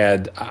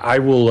 And I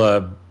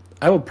will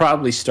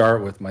probably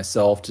start with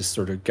myself, just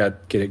sort of get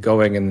it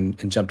going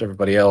and jump to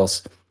everybody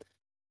else.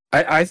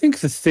 I think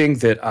the thing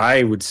that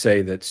I would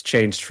say that's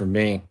changed for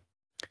me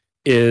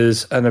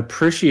is an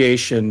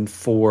appreciation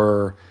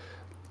for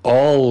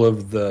all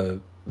of the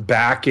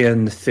back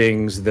end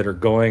things that are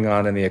going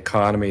on in the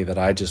economy that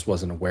I just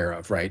wasn't aware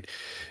of, right?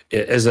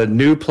 As a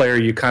new player,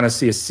 you kind of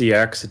see a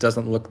CX. It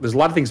doesn't look, there's a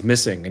lot of things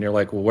missing, and you're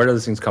like, well, where do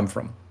those things come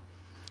from?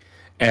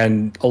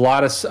 And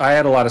I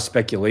had a lot of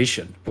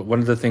speculation, but one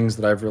of the things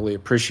that I've really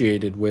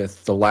appreciated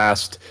with the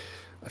last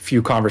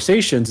few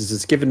conversations is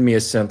it's given me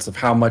a sense of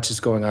how much is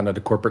going on at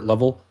a corporate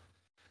level,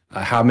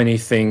 how many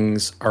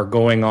things are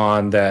going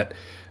on that,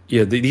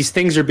 these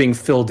things are being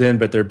filled in,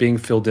 but they're being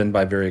filled in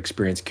by very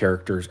experienced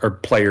characters or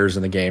players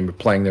in the game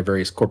playing their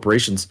various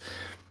corporations.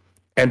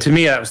 And to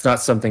me, that was not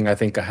something I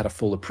think I had a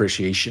full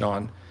appreciation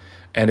on.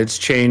 And it's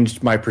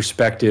changed my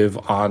perspective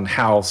on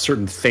how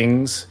certain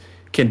things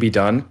can be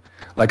done.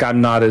 Like, I'm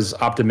not as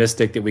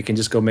optimistic that we can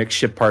just go make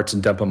ship parts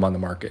and dump them on the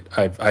market.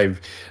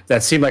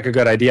 That seemed like a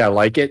good idea. I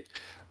like it.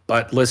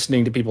 But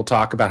listening to people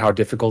talk about how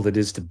difficult it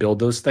is to build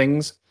those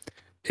things,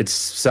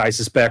 I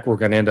suspect we're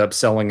going to end up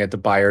selling it to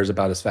buyers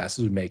about as fast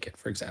as we make it,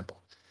 for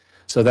example.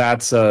 So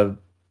that's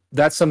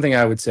something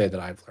I would say that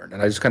I've learned.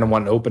 And I just kind of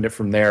want to open it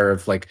from there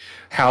of like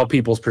how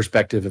people's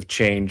perspective have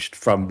changed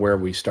from where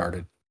we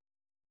started.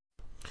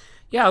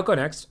 Yeah, I'll go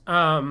next.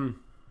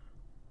 I'm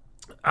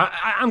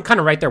kind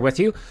of right there with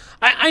you.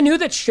 I knew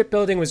that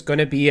shipbuilding was going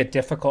to be a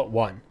difficult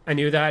one. I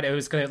knew that it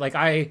was going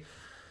to,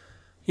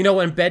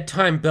 when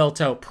Bedtime built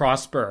out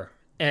Prosper,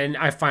 and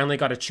I finally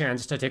got a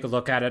chance to take a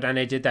look at it, and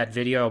I did that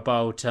video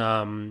about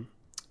I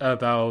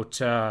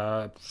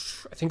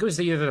think it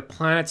was either the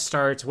planet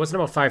starts. It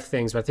wasn't about 5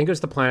 things, but I think it was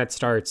the planet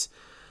starts.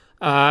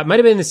 It might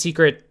have been the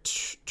secret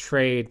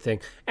trade thing.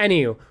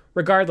 Anywho,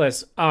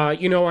 regardless,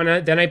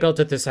 then I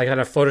built it this. I kind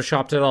of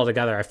photoshopped it all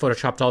together. I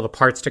photoshopped all the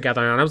parts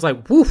together, and I was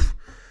like, woof.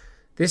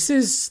 This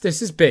is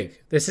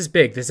big. This is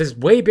big. This is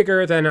way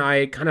bigger than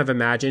I kind of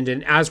imagined.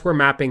 And as we're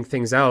mapping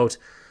things out,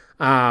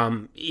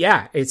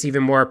 it's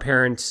even more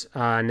apparent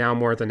now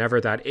more than ever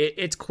that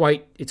it's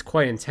quite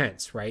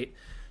intense, right?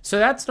 So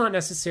that's not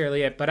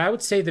necessarily it, but I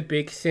would say the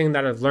big thing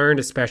that I've learned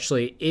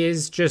especially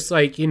is just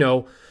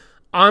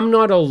I'm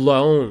not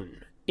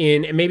alone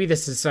in, and maybe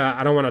this is,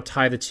 I don't want to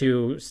tie the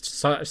two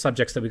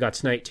subjects that we got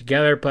tonight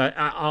together, but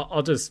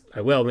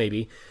I will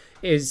maybe,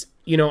 is,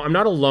 I'm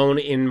not alone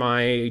in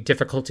my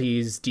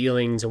difficulties,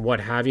 dealings, and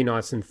what have you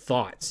nots and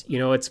thoughts.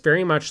 It's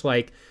very much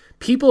like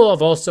people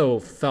have also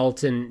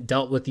felt and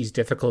dealt with these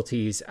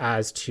difficulties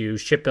as to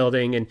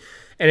shipbuilding. And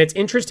it's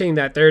interesting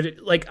that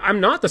I'm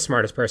not the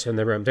smartest person in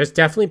the room. There's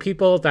definitely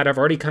people that have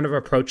already kind of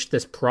approached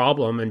this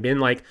problem and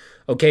been like,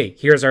 okay,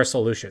 here's our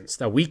solutions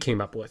that we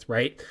came up with,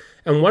 right?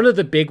 And one of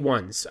the big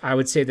ones, I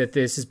would say that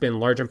this has been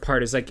large in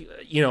part is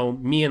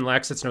me and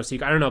Lex, it's no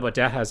secret. I don't know about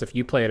Dehaz if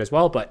you play it as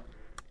well, but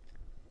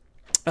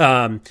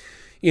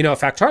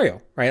Factorio,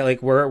 right?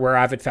 Like we're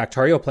avid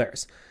Factorio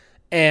players.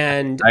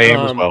 And I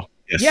am as well.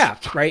 Yes. Yeah,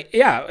 right.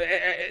 Yeah.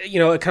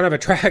 It kind of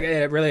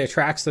it really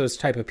attracts those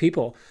type of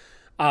people.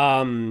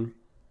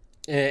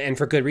 And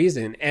for good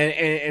reason.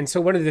 And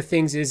so one of the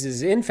things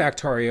is in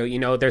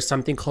Factorio, there's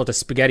something called a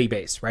spaghetti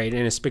base, right?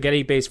 And a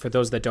spaghetti base, for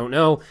those that don't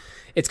know,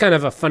 it's kind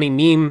of a funny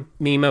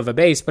meme of a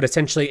base, but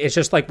essentially it's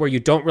just like where you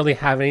don't really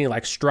have any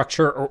like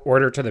structure or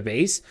order to the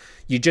base.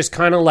 You just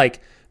kind of like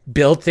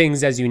build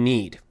things as you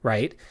need,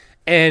 right?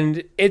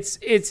 And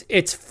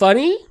it's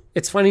funny.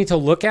 It's funny to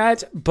look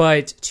at,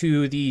 but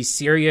to the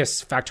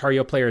serious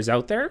Factorio players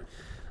out there,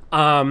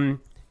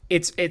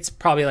 it's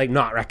probably like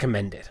not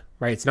recommended.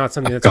 Right, it's not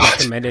something that's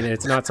recommended, and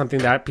it's not something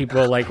that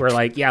people like were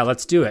like, yeah,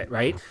 let's do it,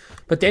 right?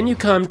 But then you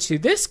come to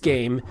this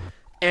game,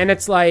 and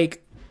it's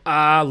like,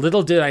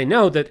 little did I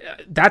know that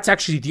that's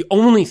actually the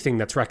only thing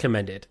that's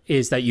recommended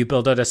is that you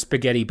build out a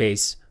spaghetti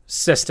base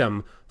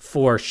system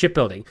for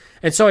shipbuilding.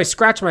 And so I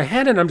scratch my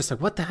head, and I'm just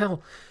like, what the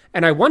hell?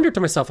 And I wondered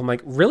to myself, I'm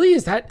like, really,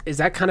 is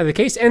that kind of the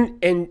case?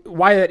 And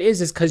why that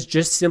is because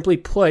just simply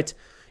put,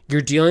 you're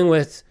dealing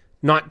with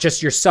not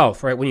just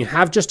yourself, right? When you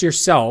have just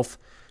yourself,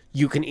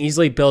 you can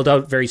easily build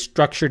out very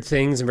structured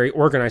things and very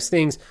organized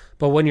things.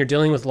 But when you're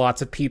dealing with lots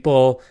of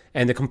people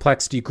and the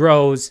complexity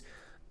grows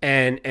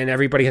and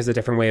everybody has a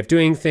different way of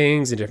doing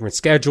things and different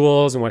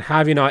schedules and what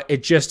have you not,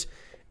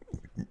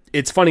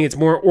 it's funny. It's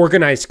more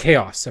organized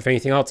chaos, if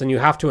anything else. And you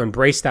have to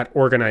embrace that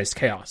organized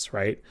chaos,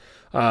 right?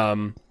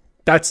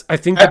 That's, I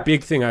think, the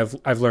big thing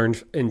I've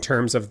learned in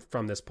terms of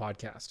from this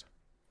podcast.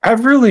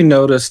 I've really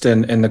noticed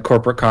in the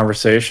corporate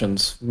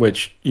conversations,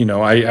 which,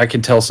 I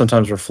can tell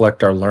sometimes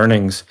reflect our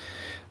learnings,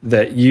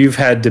 that you've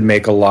had to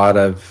make a lot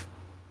of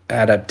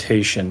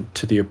adaptation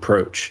to the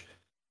approach.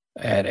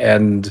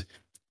 And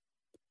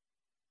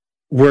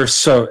we're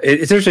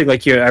it's interesting,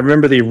 like, I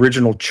remember the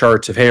original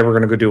charts of, hey, we're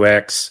going to go do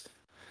X.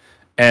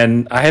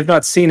 And I have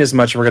not seen as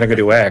much, we're going to go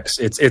do X.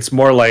 It's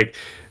more like,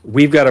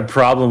 we've got a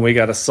problem we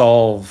got to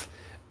solve,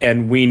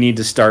 and we need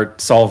to start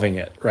solving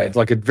it, right?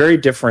 Like a very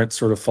different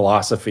sort of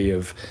philosophy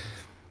of,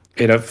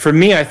 for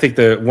me, I think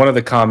one of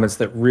the comments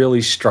that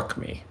really struck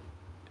me,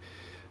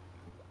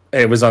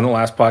 it was on the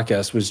last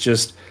podcast, was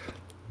just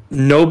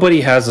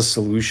nobody has a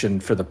solution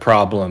for the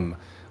problem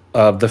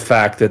of the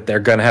fact that they're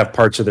going to have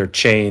parts of their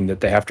chain that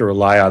they have to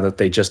rely on that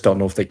they just don't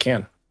know if they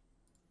can.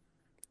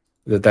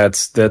 You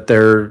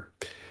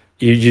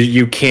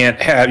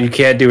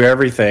can't do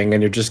everything,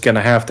 and you're just going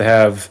to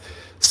have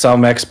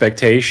some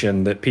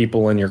expectation that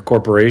people in your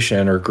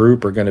corporation or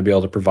group are going to be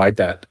able to provide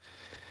that.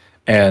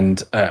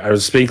 And I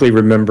distinctly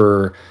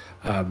remember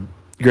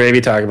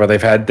Gravy talking about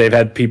they've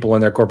had people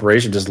in their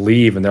corporation just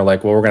leave, and they're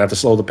like, well, we're gonna have to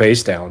slow the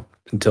pace down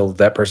until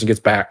that person gets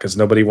back because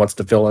nobody wants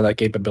to fill in that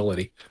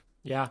capability.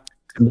 Yeah.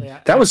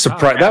 That was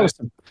surprising. That was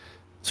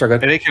sorry, go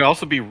ahead. And it can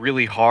also be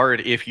really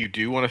hard if you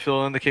do want to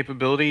fill in the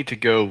capability to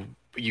go,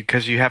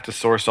 because you have to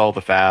source all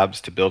the fabs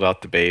to build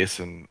out the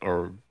base,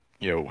 or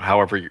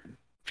however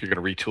if you're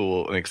going to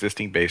retool an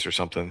existing base or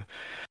something.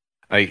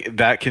 Like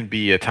that can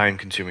be a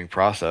time-consuming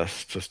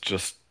process to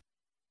just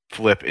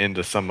flip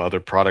into some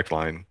other product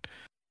line.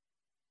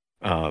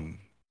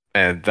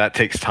 And that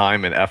takes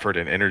time and effort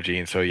and energy.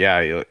 And so,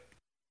 yeah,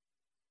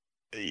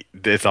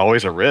 it's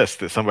always a risk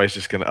that somebody's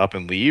just going to up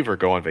and leave or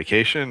go on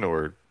vacation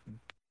or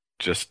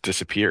just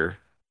disappear.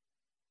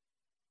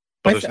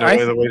 But there's no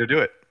other way to do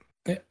it.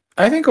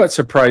 I think what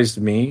surprised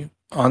me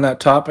on that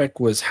topic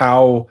was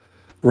how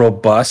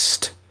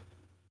robust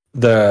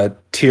the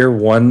tier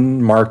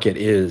 1 market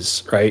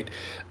is, right?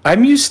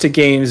 I'm used to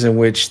games in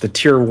which the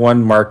tier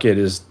 1 market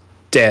is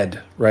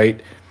dead,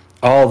 right?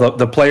 All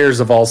the players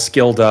have all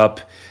skilled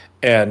up,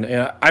 and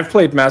I've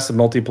played massive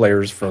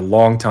multiplayers for a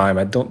long time.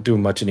 I don't do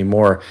much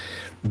anymore,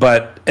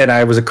 and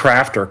I was a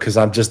crafter because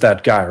I'm just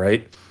that guy,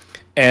 right?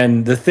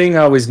 And the thing I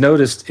always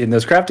noticed in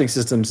those crafting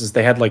systems is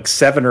they had like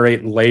 7 or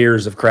 8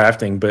 layers of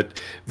crafting,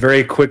 but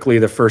very quickly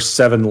the first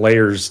 7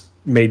 layers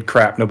made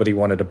crap nobody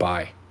wanted to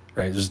buy,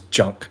 right? It was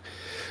junk.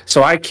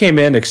 So I came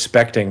in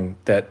expecting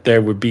that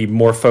there would be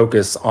more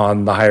focus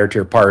on the higher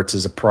tier parts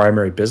as a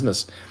primary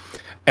business.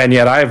 And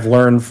yet I've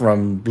learned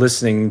from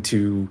listening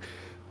to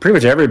pretty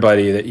much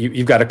everybody that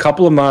you've got a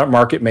couple of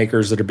market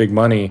makers that are big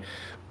money,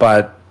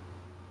 but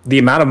the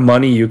amount of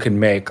money you can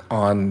make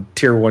on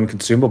tier 1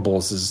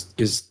 consumables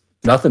is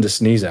nothing to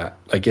sneeze at.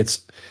 Like,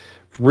 it's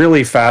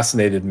really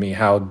fascinated me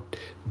how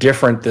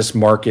different this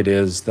market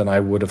is than I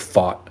would have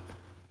thought.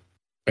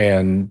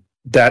 And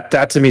that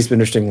to me has been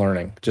interesting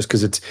learning, just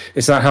because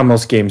it's not how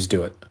most games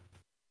do it.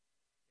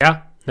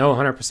 Yeah, no,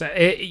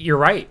 100%. You're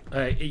right.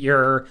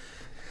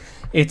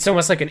 It's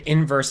almost like an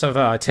inverse of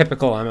a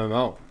typical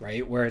MMO,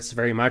 right? Where it's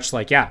very much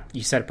like, yeah,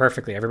 you said it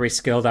perfectly. Everybody's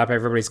skilled up.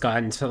 Everybody's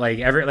gotten to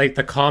like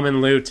the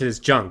common loot is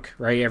junk,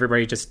 right?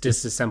 Everybody just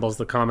disassembles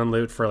the common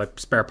loot for like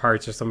spare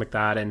parts or something like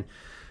that.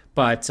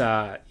 But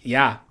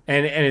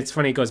it's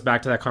funny. It goes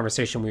back to that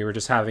conversation we were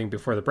just having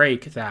before the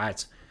break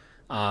that,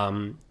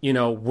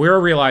 we're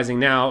realizing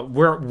now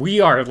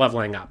we are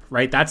leveling up,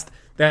 right?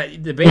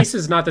 The base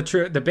is not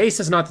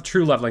the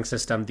true leveling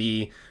system.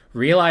 The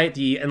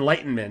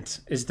enlightenment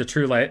is the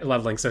true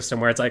leveling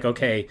system, where it's like,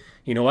 okay,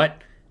 you know what?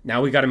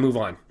 Now we got to move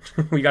on.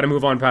 We got to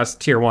move on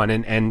past tier 1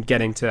 and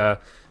getting to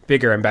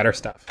bigger and better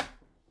stuff.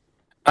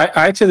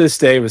 I to this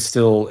day was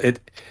still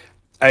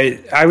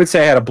I would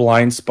say I had a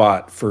blind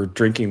spot for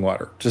drinking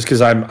water just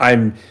because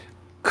I'm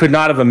could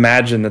not have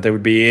imagined that there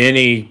would be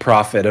any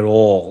profit at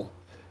all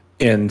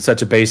in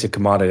such a basic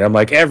commodity. I'm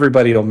like,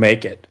 everybody will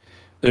make it.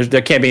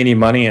 There can't be any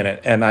money in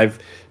it, and I've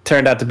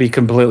turned out to be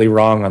completely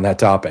wrong on that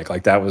topic.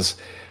 Like that was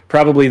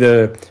probably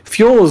the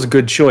fuel is a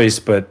good choice,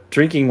 but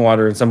drinking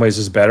water in some ways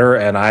is better,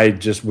 and I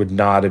just would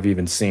not have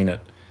even seen it.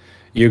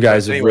 You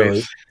guys have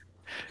really.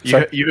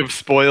 You have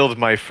spoiled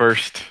my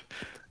first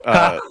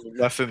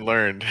lesson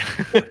learned.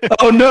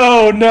 Oh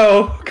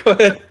no! Go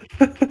ahead.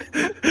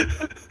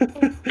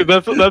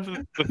 That's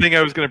the thing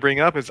I was going to bring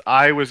up is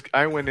I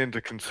went into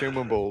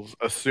consumables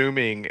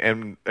assuming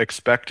and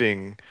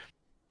expecting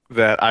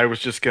that I was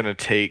just going to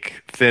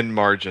take thin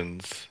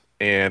margins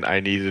and I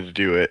needed to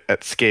do it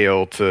at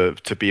scale to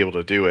be able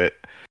to do it.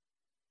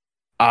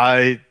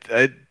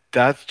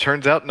 That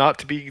turns out not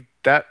to be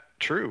that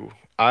true.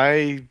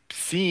 I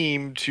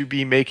seem to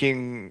be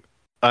making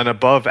an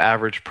above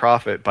average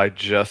profit by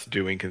just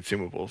doing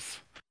consumables.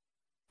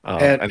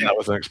 And that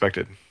was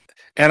unexpected.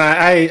 And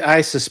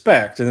I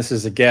suspect, and this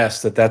is a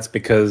guess, that that's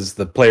because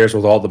the players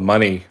with all the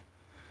money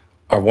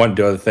are wanting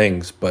to do other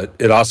things, but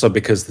it also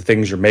because the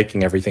things you're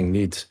making, everything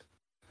needs.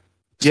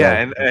 Yeah,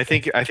 and I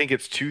think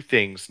it's two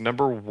things.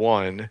 Number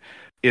one,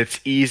 it's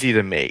easy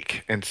to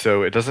make, and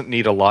so it doesn't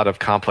need a lot of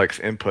complex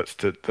inputs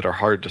that are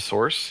hard to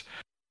source.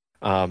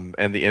 And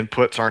the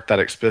inputs aren't that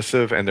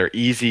expensive, and they're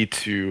easy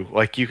to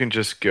like. You can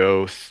just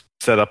go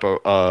set up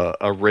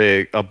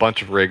a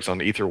bunch of rigs on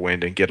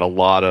Etherwind, and get a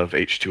lot of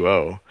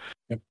H2O,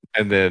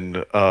 and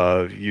then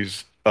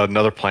use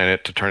another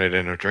planet to turn it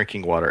into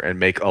drinking water and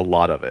make a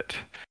lot of it.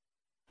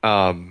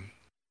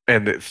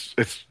 And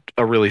it's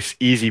a really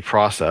easy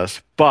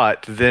process,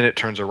 but then it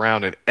turns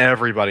around and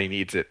everybody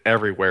needs it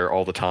everywhere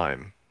all the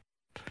time.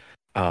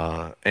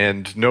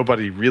 And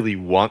nobody really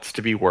wants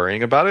to be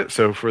worrying about it.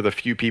 So for the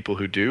few people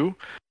who do,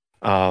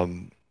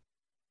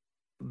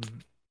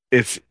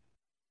 it's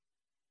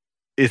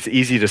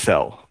easy to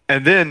sell.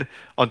 And then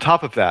on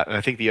top of that, and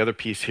I think the other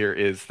piece here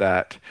is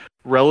that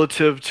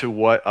relative to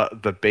what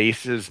the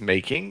base is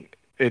making,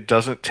 it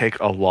doesn't take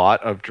a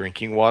lot of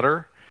drinking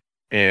water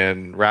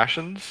and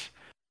rations.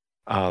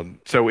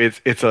 So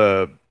it's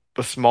a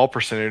small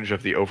percentage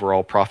of the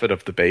overall profit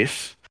of the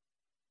base.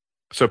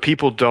 So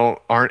people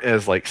aren't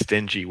as like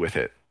stingy with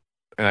it,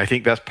 and I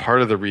think that's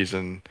part of the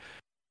reason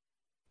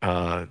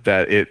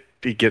that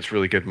it gets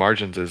really good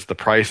margins is the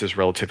price is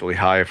relatively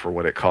high for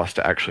what it costs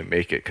to actually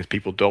make it because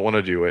people don't want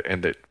to do it,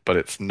 but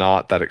it's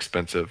not that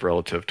expensive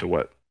relative to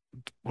what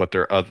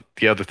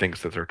the other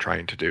things that they're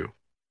trying to do.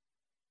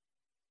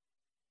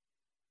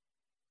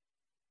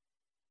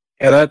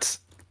 Yeah,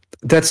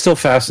 that still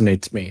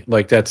fascinates me.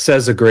 Like that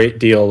says a great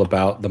deal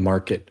about the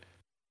market,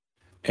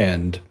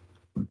 and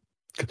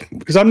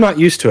because I'm not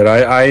used to it,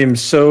 I am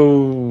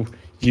so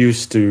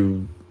used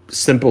to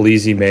simple,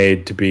 easy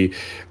made to be.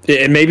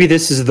 And maybe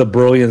this is the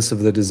brilliance of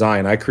the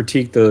design. I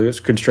critique the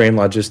constrained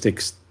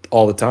logistics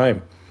all the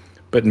time,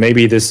 but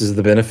maybe this is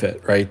the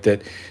benefit, right?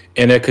 That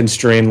in a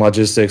constrained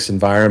logistics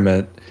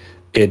environment,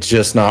 it's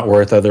just not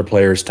worth other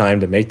players' time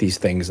to make these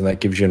things, and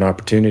that gives you an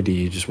opportunity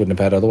you just wouldn't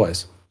have had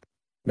otherwise.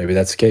 Maybe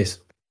that's the case.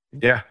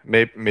 Yeah,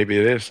 maybe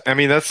it is. I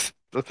mean, that's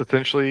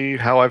essentially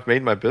how I've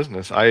made my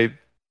business.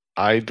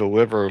 I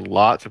deliver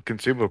lots of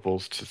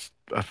consumables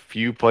to a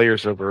few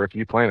players over a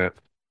few planets.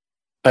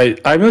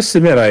 I must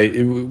admit,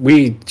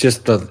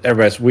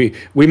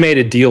 we made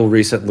a deal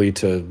recently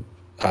to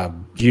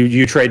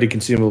you traded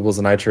consumables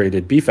and I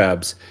traded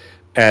BFABs,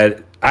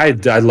 and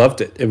I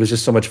loved it. It was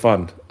just so much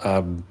fun.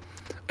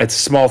 It's a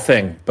small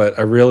thing, but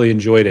I really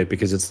enjoyed it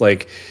because it's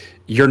like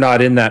you're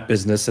not in that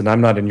business and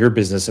I'm not in your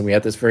business, and we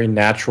had this very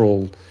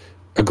natural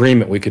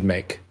agreement we could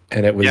make,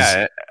 and it was.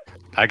 Yeah,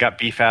 I got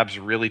BFABs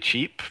really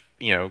cheap,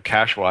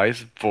 cash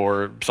wise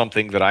for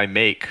something that I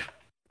make,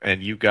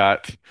 and you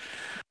got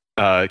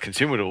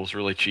consumables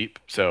really cheap.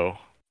 So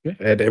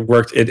it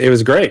worked. It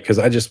was great because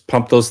I just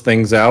pumped those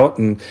things out,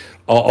 and the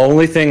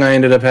only thing I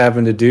ended up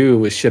having to do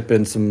was ship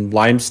in some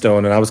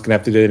limestone, and I was gonna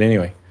have to do it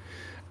anyway,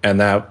 and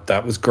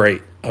that was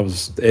great.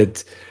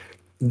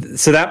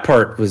 So that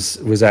part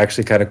was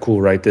actually kind of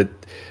cool, right? That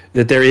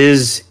there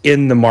is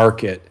in the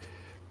market.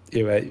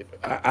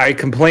 I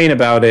complain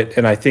about it,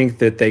 and I think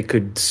that they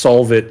could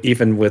solve it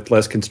even with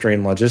less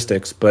constrained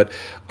logistics. But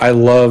I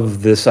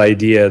love this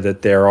idea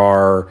that there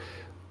are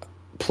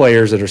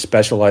players that are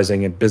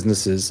specializing in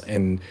businesses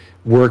and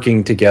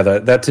working together.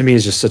 That to me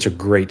is just such a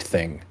great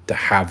thing to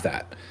have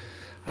that.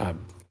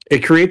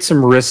 It creates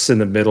some risks in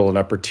the middle and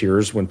upper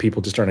tiers when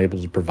people just aren't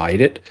able to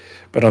provide it.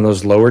 But on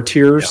those lower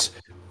tiers,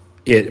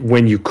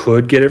 when you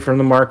could get it from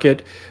the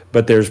market,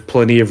 but there's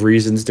plenty of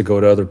reasons to go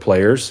to other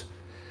players.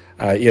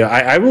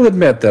 I will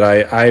admit that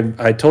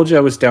I told you I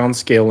was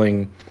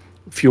downscaling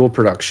fuel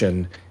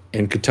production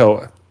in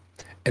Katoa.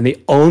 And the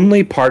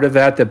only part of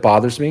that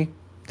bothers me,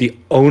 the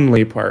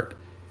only part,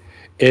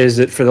 is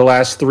that for the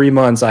last 3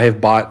 months, I have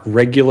bought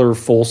regular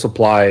full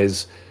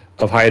supplies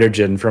of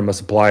hydrogen from a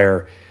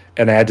supplier,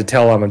 and I had to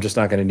tell them I'm just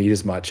not going to need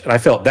as much. And I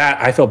felt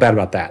bad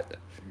about that.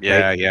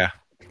 Yeah, right? yeah.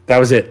 That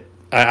was it.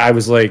 I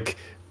was like,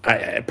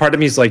 part of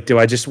me is like, do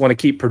I just want to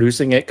keep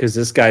producing it because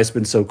this guy's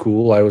been so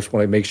cool? I just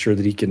want to make sure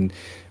that he can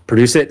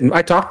produce it. And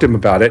I talked to him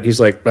about it. He's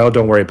like, well,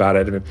 don't worry about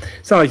it. I mean,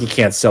 it's not like you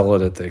can't sell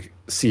it at the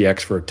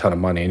CX for a ton of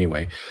money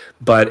anyway.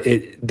 But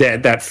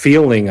that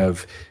feeling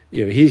of,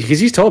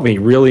 he's told me he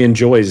really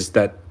enjoys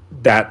that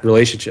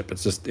relationship.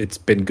 It's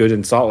been good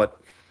and solid.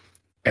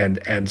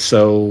 And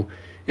so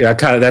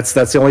kind of that's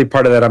the only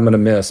part of that I'm going to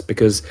miss,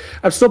 because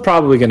I'm still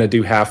probably going to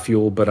do half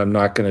fuel, but I'm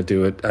not going to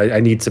do it. I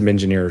need some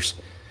engineers,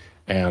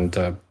 and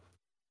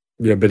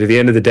but at the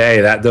end of the day,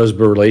 those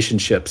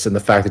relationships and the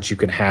fact that you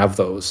can have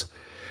those,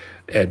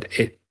 and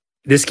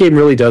this game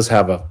really does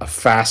have a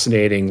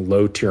fascinating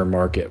low tier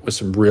market with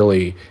some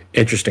really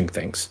interesting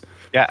things.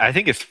 Yeah, I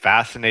think it's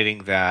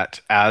fascinating that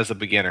as a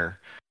beginner,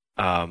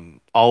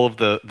 all of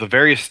the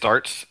various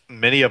starts,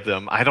 many of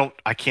them,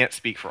 I can't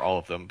speak for all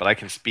of them, but I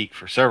can speak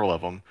for several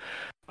of them.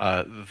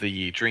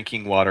 The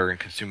drinking water and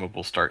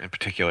consumable start in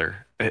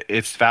particular.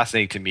 It's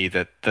fascinating to me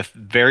that the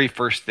very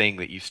first thing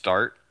that you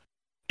start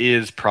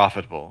is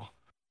profitable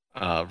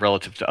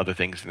relative to other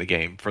things in the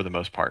game for the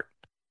most part.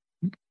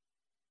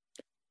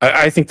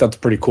 I think that's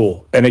pretty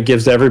cool, and it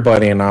gives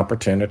everybody an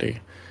opportunity.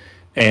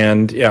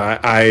 And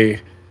yeah,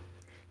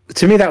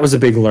 to me that was a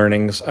big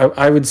learnings.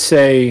 I would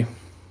say,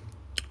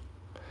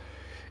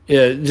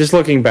 just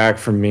looking back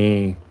for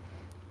me,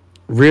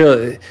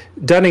 real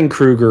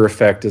Dunning-Kruger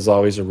effect is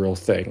always a real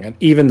thing, and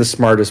even the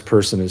smartest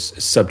person is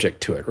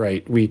subject to it,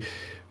 right?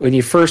 When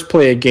you first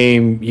play a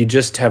game, you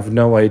just have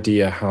no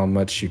idea how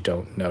much you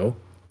don't know.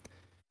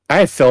 I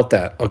have felt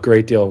that a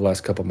great deal the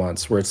last couple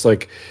months, where it's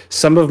like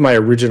some of my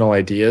original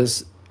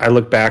ideas, I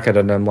look back at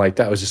it and I'm like,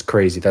 that was just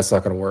crazy. That's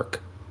not going to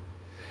work,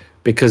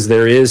 because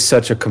there is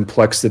such a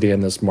complexity in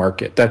this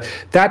market.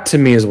 That to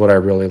me is what I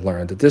really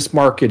learned, that this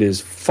market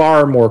is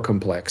far more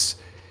complex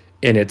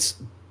in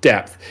its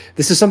depth.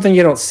 This is something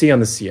you don't see on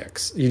the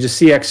CX. You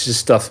just CX just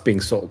stuff being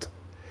sold.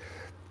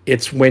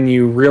 It's when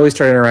you really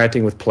start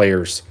interacting with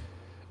players,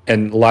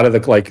 and a lot of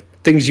the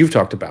things you've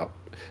talked about,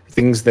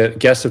 things that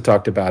guests have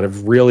talked about,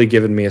 have really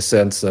given me a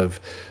sense of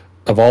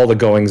all the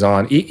goings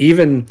on.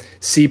 Even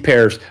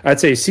Pear's, I'd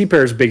say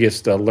Pear's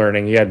biggest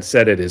learning, he hadn't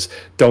said it, is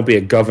don't be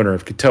a governor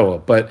of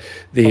Katoa. But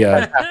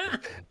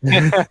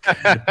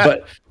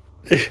but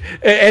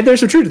and there's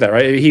some truth to that,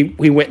 right? He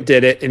went and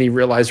did it, and he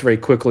realized very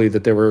quickly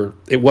that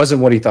it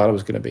wasn't what he thought it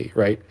was going to be,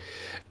 right?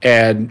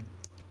 And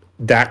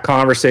that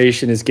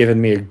conversation has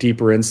given me a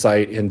deeper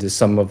insight into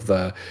some of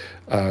the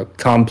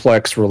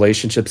complex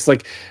relationships.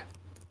 Like,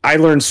 I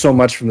learned so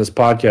much from this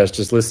podcast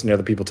just listening to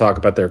other people talk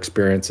about their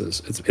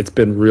experiences. It's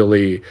been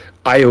really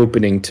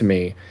eye-opening to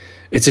me.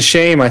 It's a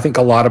shame. I think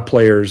a lot of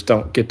players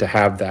don't get to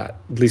have that,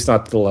 at least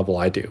not to the level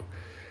I do,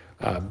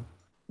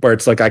 where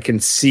it's like I can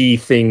see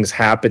things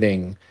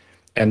happening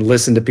and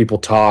listen to people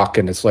talk,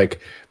 and it's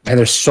like, man,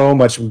 there's so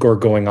much more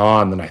going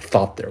on than I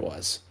thought there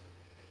was.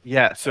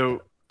 Yeah,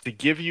 so to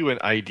give you an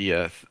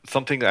idea,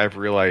 something that I've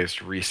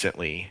realized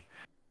recently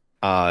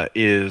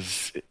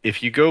is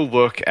if you go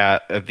look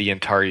at the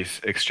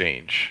Antares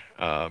exchange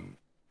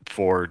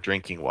for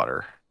drinking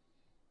water,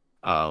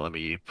 let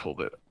me pull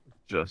it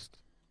just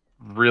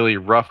really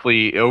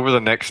roughly over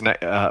the next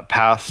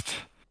past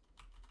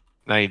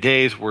 90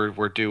 days,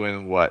 we're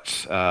doing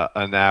what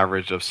an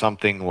average of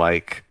something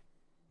like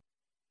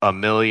a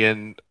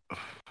million.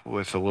 Well,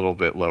 it's a little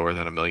bit lower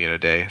than a million a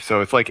day,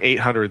 so it's like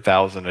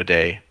 800,000 a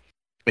day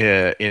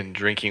in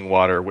drinking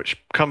water, which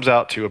comes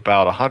out to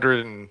about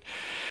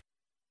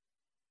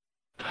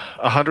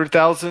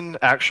 100,000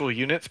 actual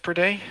units per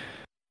day.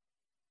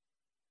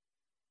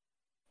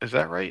 Is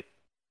that right?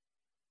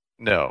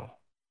 No,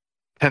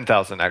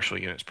 10,000 actual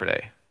units per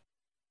day.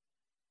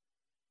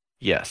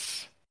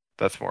 Yes,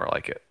 that's more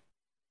like it.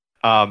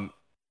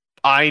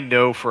 I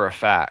know for a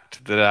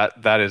fact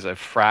that is a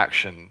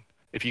fraction.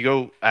 If you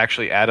go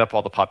actually add up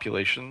all the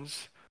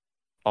populations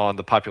on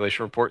the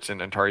population reports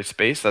in Antares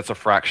space, that's a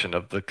fraction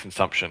of the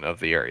consumption of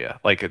the area.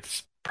 Like,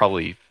 it's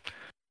probably,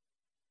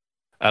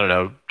 I don't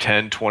know,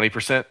 10,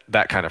 20%,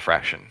 that kind of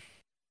fraction.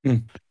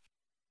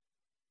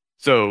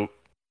 So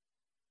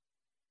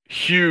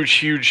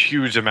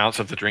huge amounts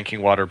of the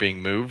drinking water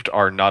being moved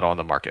are not on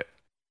the market,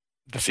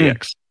 the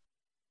CX.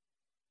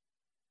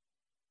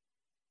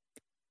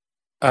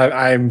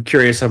 I'm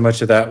curious how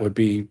much of that would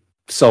be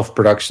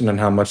self-production and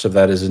how much of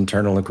that is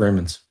internal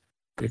agreements.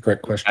 Be a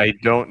great question. I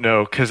don't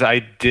know, because I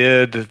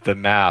did the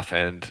math,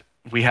 and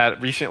we had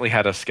recently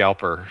had a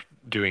scalper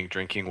doing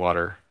drinking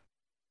water.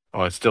 Oh,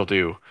 I still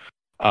do.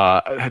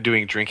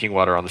 Doing drinking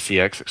water on the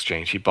CX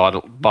exchange. He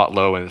bought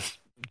low and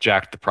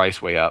jacked the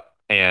price way up,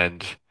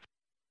 and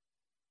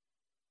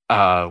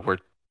we're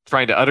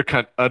trying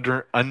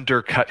to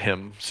undercut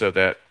him so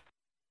that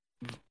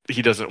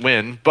he doesn't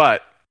win.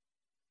 But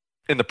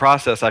in the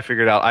process, I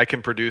figured out I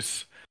can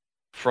produce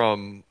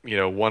from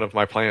one of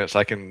my planets.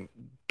 I can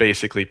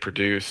basically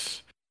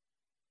produce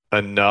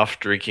enough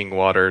drinking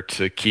water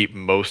to keep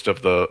most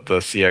of the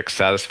CX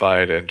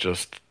satisfied and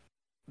just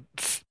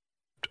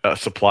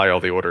supply all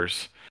the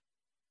orders.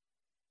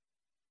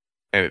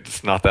 And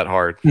it's not that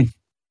hard.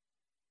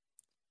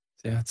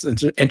 Yeah, it's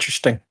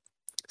interesting.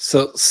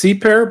 So,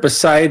 Pear,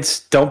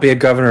 besides don't be a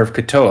governor of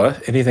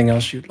Katoa, anything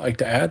else you'd like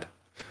to add?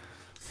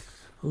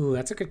 Ooh,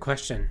 that's a good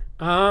question.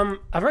 I've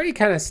already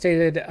kind of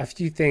stated a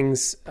few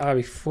things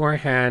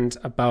beforehand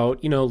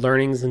about,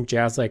 learnings and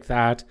jazz like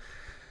that.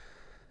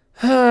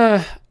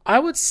 I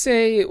would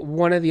say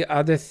one of the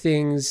other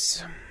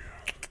things,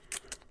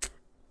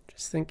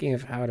 just thinking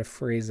of how to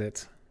phrase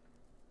it.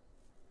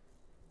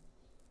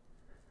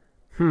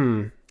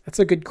 That's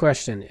a good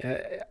question.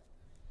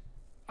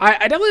 I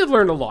definitely have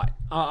learned a lot.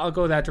 I'll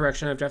go that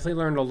direction. I've definitely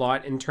learned a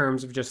lot in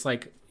terms of just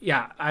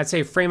I'd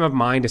say frame of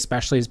mind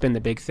especially has been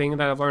the big thing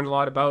that I've learned a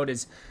lot about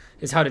is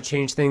how to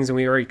change things. And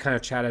we already kind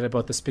of chatted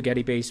about the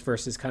spaghetti base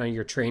versus kind of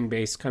your train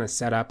base kind of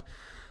setup.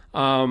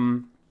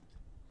 I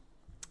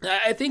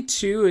think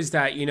too is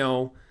that,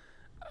 I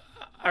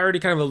already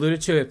kind of alluded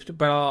to it,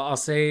 but I'll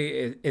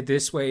say it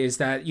this way is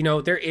that,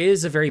 there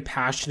is a very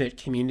passionate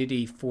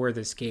community for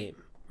this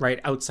game, right?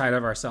 Outside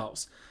of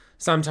ourselves.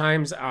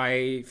 Sometimes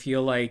I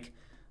feel like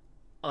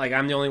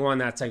I'm the only one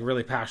that's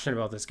really passionate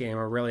about this game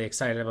or really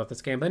excited about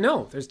this game. But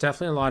no, there's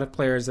definitely a lot of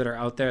players that are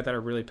out there that are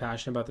really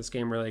passionate about this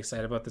game, really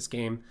excited about this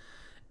game.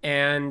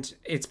 And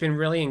it's been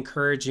really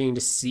encouraging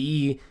to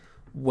see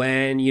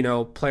when,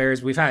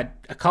 players, we've had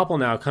a couple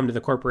now come to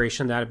the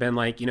corporation that have been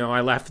like,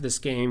 I left this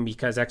game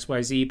because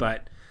XYZ,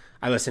 but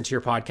I listened to your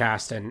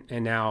podcast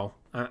and now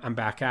I'm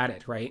back at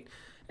it, right?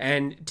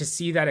 And to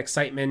see that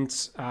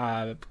excitement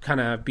kind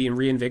of being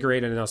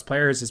reinvigorated in those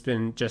players has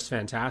been just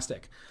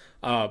fantastic.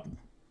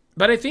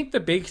 But I think the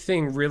big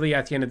thing really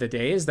at the end of the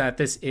day is that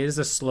this is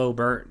a slow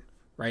burn,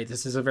 right?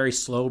 This is a very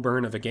slow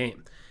burn of a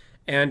game.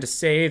 And to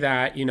say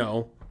that,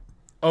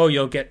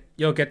 you'll get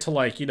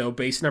to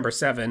base number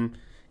 7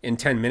 in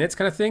 10 minutes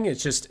kind of thing,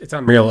 it's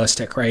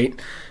unrealistic, right?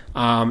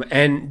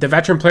 And the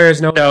veteran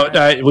players know.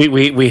 No,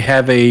 we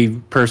have a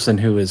person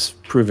who has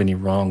proven you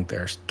wrong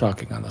there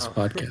talking on this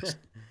podcast.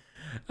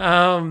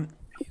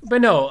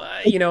 But no,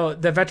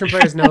 the veteran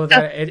players know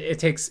that it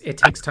takes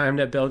time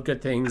to build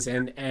good things.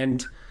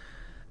 And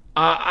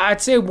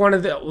I'd say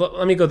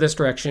let me go this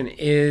direction,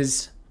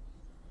 is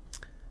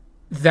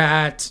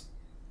that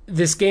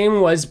this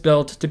game was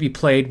built to be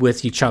played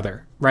with each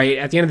other, right?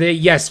 At the end of the day,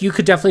 yes, you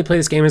could definitely play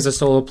this game as a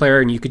solo player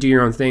and you could do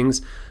your own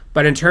things.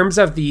 But in terms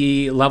of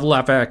the level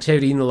of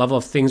activity and the level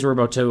of things we're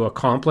about to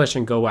accomplish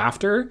and go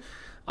after,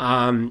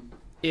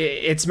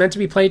 it's meant to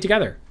be played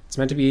together. It's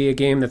meant to be a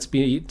game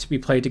to be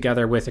played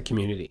together with a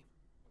community.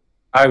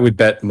 I would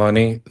bet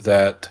money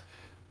that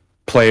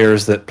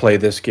players that play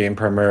this game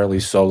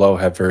primarily solo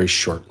have very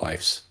short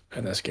lives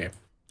in this game.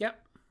 Yep.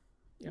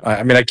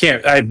 I mean,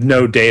 I have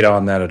no data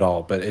on that at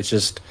all, but it's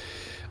just,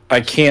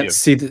 I can't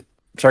see the.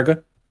 Sorry, go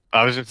ahead.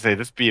 I was going to say,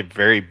 this would be a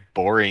very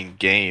boring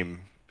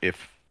game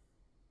if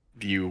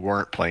you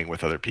weren't playing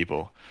with other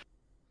people.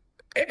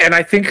 And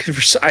I think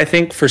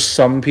for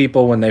some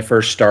people when they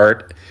first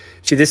start,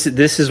 see, this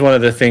is one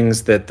of the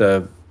things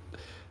that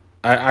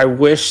I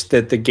wish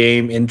that the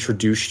game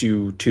introduced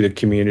you to the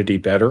community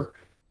better,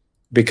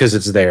 because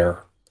it's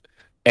there.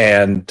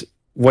 And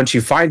once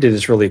you find it,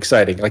 it's really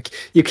exciting.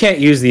 You can't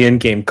use the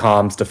in-game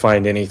comms to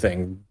find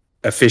anything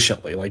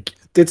efficiently.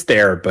 It's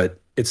there, but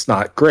it's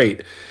not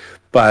great.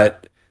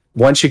 But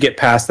once you get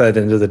past that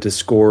into the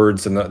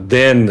Discords, and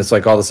then it's all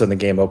of a sudden the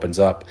game opens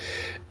up.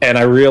 And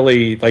I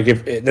really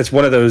if that's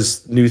one of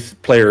those new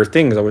player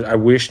things. I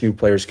wish new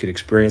players could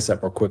experience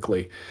that more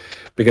quickly,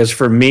 because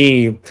for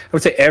me, I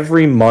would say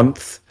every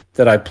month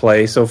that I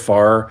play so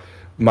far,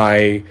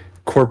 my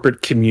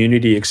corporate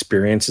community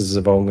experiences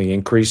have only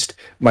increased,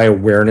 my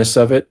awareness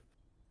of it.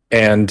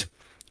 And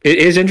it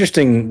is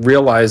interesting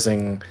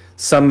realizing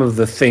some of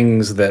the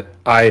things that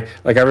I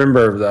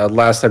remember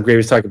last time Gray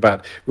was talking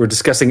about, we were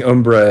discussing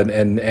Umbra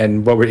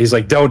and what he's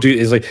like, don't do,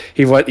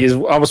 he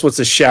almost wants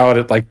to shout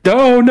at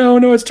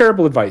no, it's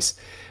terrible advice.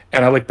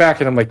 And I look back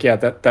and I'm like, yeah,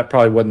 that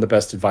probably wasn't the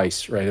best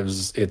advice, right?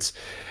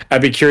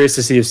 I'd be curious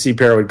to see if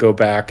Pear would go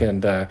back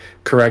and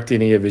correct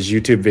any of his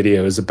YouTube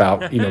videos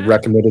about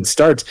recommended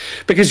starts,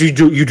 because you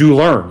do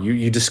learn,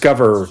 you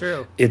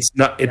discover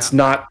it's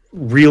not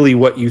really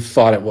what you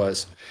thought it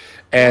was,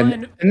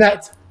 and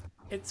that's.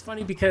 It's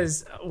funny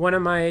because one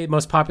of my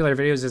most popular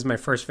videos is my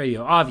first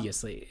video.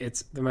 Obviously,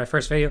 it's my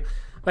first video,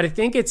 but I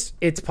think it's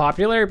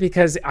popular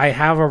because I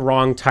have a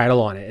wrong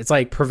title on it. It's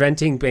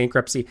preventing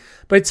bankruptcy.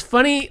 But it's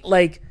funny,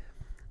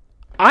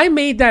 I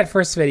made that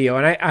first video,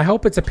 and I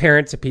hope it's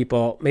apparent to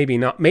people. Maybe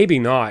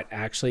not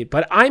actually,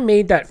 but I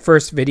made that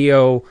first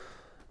video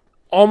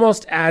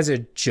almost as a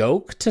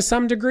joke to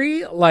some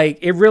degree.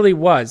 It really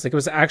was. It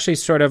was actually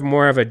sort of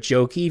more of a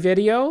jokey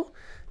video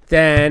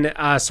than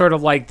sort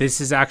of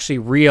this is actually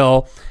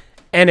real.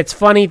 And it's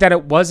funny that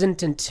it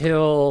wasn't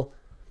until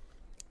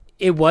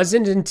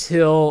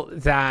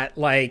that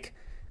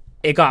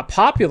it got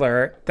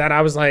popular that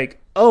I was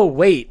like, oh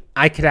wait,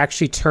 I could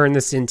actually turn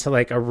this into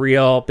a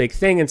real big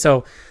thing. And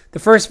so the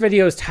first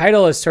video's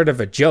title is sort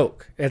of a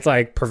joke. It's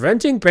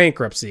preventing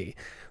bankruptcy,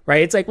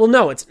 right? It's well,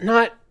 no, it's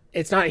not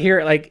it's not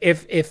here. Like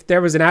if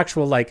there was an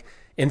actual like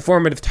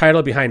informative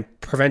title behind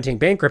preventing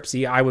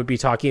bankruptcy, I would be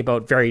talking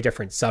about very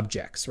different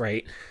subjects,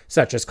 right?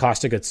 Such as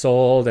cost of goods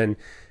sold and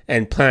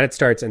planet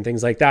starts and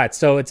things like that.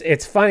 So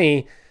it's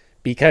funny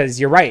because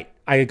you're right.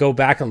 I go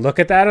back and look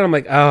at that and I'm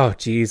like, oh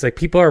geez, like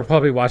people are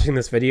probably watching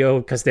this video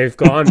because they've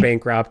gone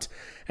bankrupt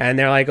and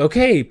they're like,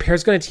 okay,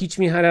 Pear's going to teach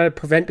me how to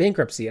prevent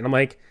bankruptcy. And I'm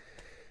like,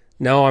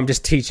 no, I'm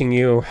just teaching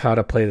you how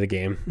to play the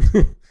game.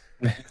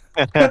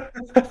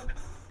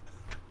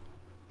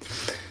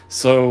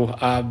 So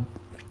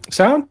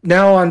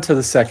now on to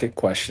the second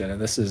question,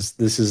 and this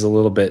is a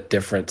little bit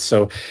different.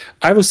 So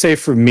I will say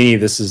for me,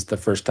 this is the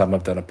first time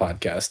I've done a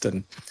podcast,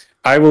 and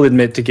I will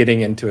admit to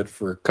getting into it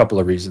for a couple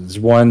of reasons.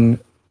 One,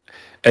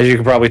 as you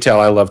can probably tell,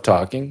 I love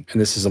talking,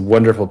 and this is a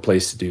wonderful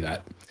place to do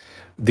that.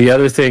 The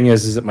other thing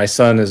is that my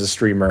son is a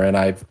streamer, and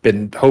I've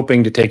been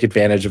hoping to take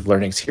advantage of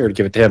learnings here to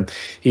give it to him.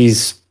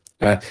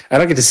 I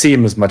don't get to see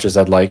him as much as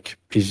I'd like.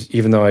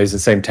 Even though he's in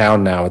the same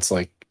town now, it's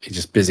like he's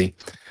just busy.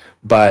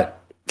 But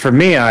for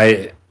me,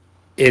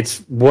 it's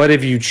what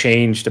have you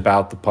changed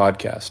about the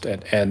podcast,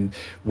 and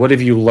what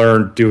have you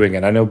learned doing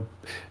it? I know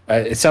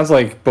it sounds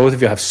like both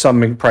of you have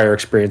some prior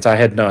experience. I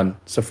had none,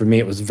 so for me,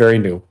 it was very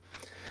new.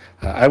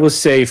 I will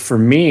say for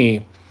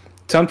me,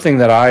 something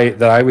that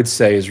I would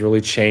say has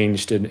really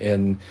changed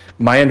in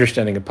my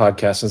understanding of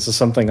podcasts, and this is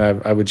something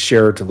I would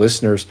share to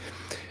listeners,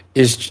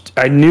 is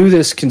I knew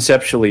this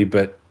conceptually,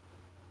 but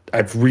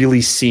I've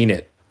really seen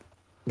it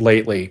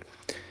lately,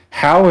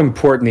 how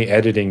important the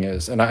editing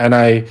is. And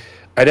I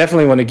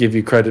definitely want to give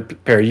you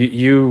credit, Pear.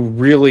 You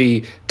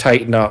really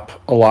tighten up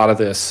a lot of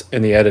this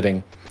in the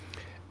editing.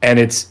 And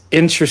it's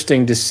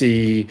interesting to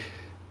see,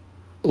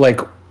 like,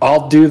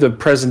 I'll do the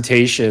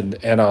presentation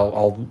and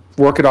I'll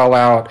work it all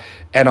out,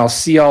 and I'll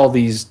see all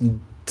these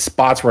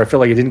spots where I feel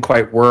like it didn't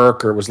quite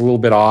work or it was a little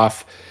bit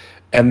off.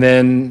 And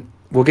then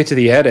we'll get to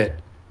the edit,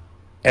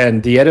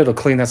 and the edit will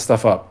clean that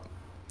stuff up.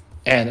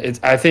 And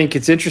I think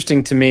it's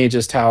interesting to me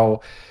just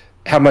how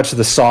much of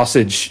the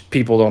sausage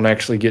people don't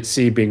actually get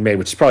see being made,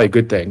 which is probably a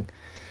good thing.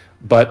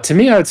 But to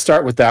me, I would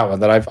start with that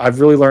one, that I've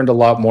really learned a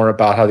lot more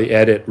about how the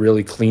edit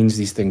really cleans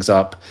these things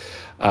up.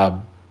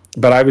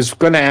 But I was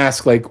going to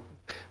ask, like,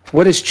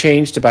 what has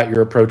changed about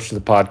your approach to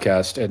the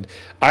podcast? And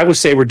I would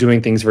say we're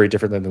doing things very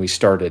different than we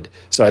started.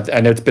 So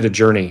I know it's been a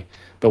journey,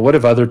 but what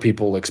have other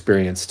people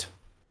experienced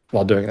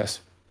while doing this?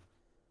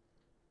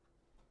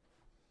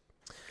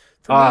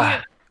 Go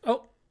ahead.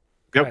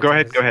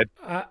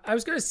 I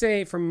was going to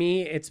say, for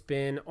me, it's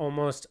been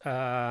almost,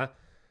 I'd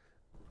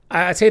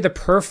say the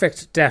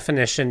perfect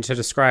definition to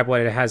describe what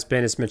it has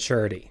been is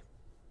maturity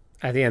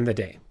at the end of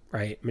the day,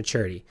 right?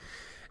 Maturity.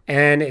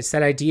 And it's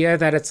that idea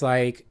that it's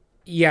like,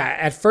 yeah,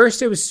 at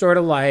first it was sort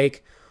of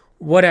like,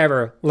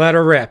 whatever, let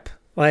her rip.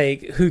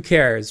 Like, who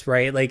cares,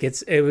 right? Like,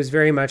 it was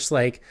very much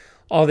like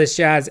all this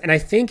jazz. And I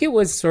think it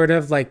was sort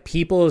of like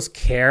people's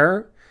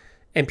care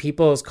and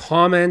people's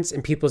comments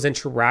and people's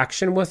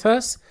interaction with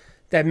us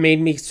that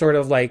made me sort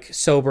of like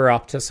sober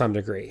up to some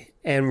degree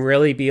and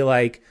really be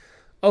like,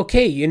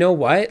 okay, you know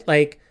what?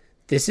 Like,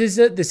 this is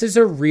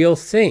a real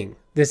thing.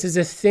 This is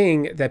a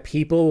thing that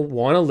people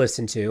want to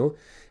listen to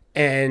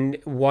and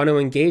want to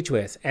engage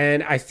with.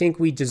 And I think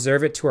we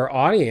deserve it to our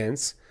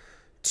audience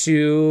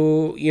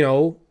to,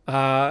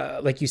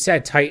 like you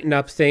said, tighten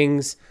up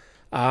things.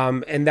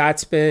 And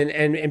that's been,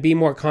 and be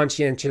more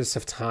conscientious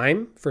of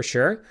time, for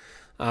sure.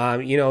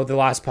 The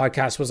last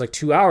podcast was like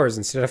 2 hours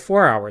instead of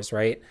 4 hours,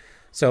 right?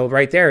 So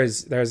right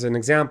there's an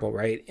example,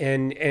 right?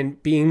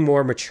 And being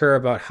more mature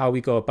about how we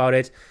go about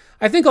it.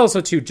 I think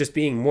also too, just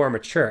being more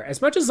mature.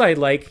 As much as I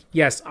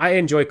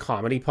enjoy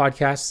comedy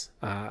podcasts.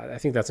 I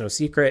think that's no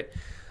secret.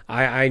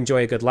 I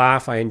enjoy a good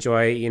laugh. I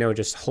enjoy,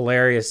 just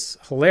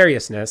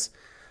hilariousness.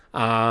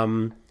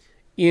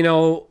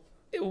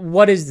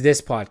 What is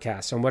this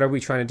podcast and what are we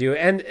trying to do?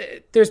 And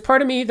there's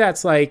part of me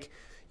that's like,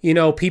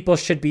 people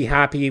should be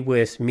happy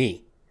with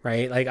me,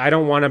 right? Like, I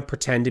don't want to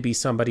pretend to be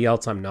somebody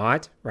else I'm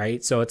not,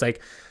 right? So it's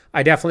like,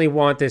 I definitely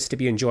want this to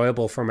be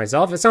enjoyable for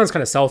myself. It sounds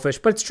kind of selfish,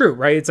 but it's true,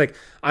 right? It's like,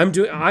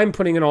 I'm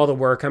putting in all the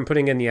work. I'm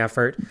putting in the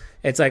effort.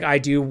 It's like, I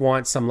do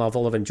want some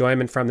level of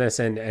enjoyment from this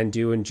and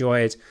do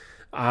enjoy it.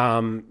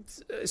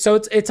 So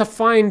it's a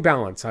fine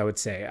balance, I would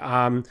say.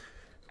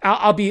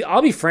 I'll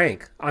be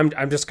frank.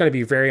 I'm just going to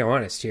be very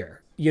honest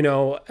here.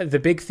 The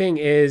big thing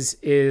is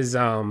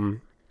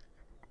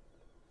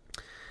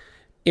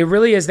it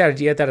really is that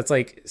idea that it's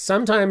like,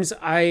 sometimes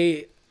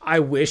I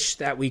wish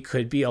that we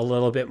could be a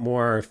little bit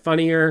more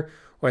funnier,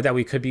 or that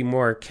we could be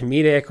more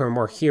comedic or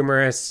more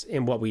humorous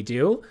in what we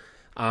do.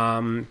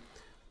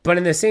 But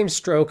in the same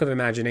stroke of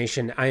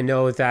imagination, I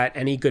know that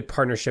any good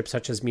partnership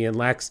such as me and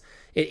Lex,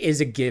 it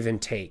is a give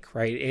and take,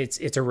 right?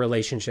 It's a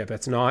relationship.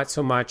 It's not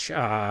so much,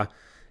 yes,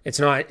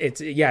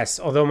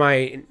 although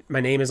my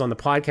name is on the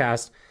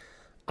podcast,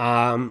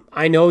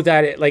 I know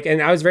that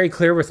and I was very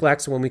clear with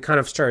Lex when we kind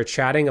of started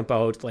chatting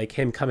about like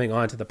him coming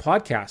on to the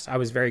podcast. I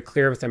was very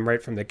clear with him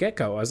right from the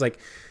get-go. I was like,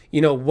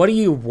 what do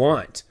you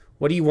want?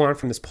 What do you want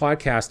from this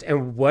podcast?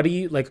 And what do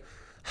you like,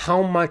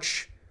 how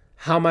much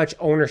how much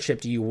ownership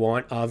do you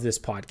want of this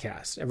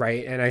podcast,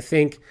 right? And I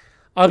think,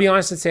 I'll be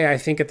honest and say, I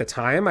think at the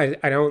time, I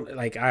don't know,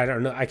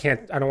 I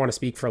don't want to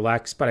speak for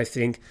Lex, but I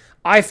think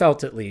I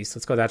felt, at least,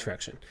 let's go that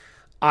direction.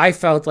 I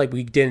felt like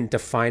we didn't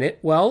define it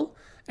well,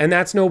 and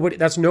that's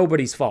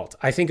nobody's fault.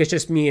 I think it's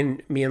just me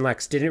and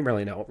Lex didn't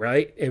really know,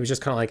 right? It was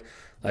just kind of like,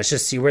 let's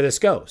just see where this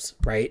goes,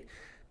 right?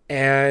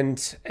 And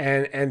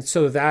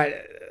so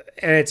that,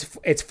 and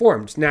it's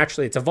formed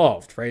naturally, it's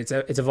evolved, right?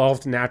 It's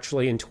evolved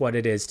naturally into what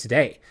it is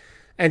today.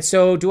 And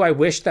so, do I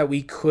wish that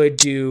we could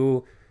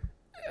do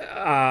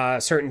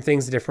certain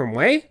things a different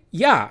way?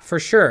 Yeah, for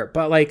sure.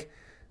 But like,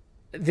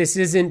 this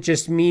isn't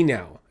just me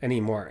now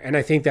anymore. And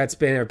I think that's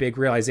been a big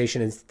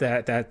realization, is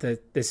that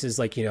this is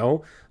like,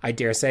 I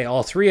dare say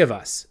all three of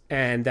us,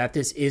 and that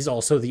this is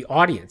also the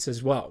audience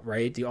as well,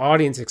 right? The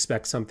audience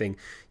expects something.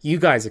 You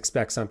guys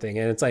expect something.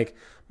 And it's like,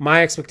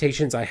 my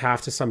expectations, I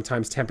have to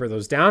sometimes temper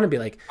those down and be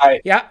like,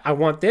 I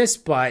want this,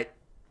 but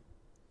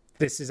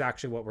this is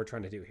actually what we're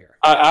trying to do here.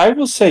 I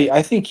will say,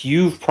 I think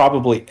you've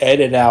probably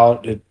edited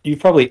out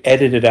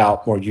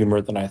more humor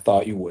than I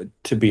thought you would,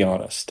 to be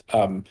honest.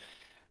 And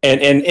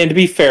to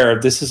be fair,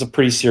 this is a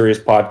pretty serious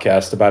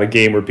podcast about a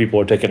game where people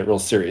are taking it real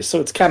serious. So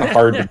it's kind of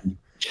hard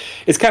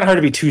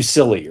to be too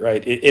silly,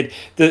 right?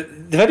 The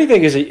funny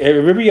thing is, I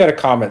remember you had a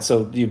comment.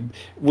 So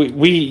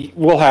we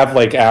will have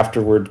like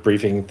afterward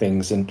briefing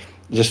things, and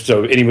just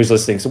so anybody's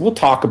listening, so we'll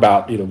talk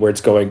about where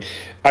it's going.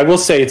 I will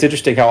say it's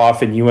interesting how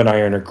often you and I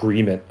are in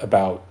agreement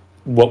about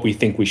what we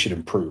think we should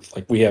improve.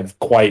 Like, we have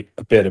quite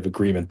a bit of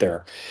agreement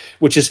there,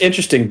 which is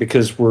interesting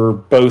because we're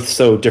both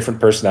so different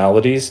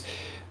personalities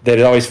that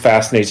it always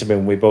fascinates me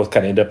when we both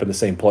kind of end up in the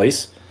same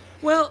place.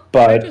 Well,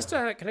 but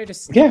can I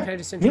just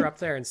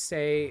interrupt there and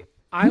say,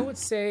 I'd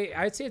say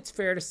it's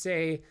fair to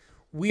say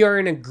we are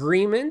in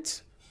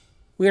agreement.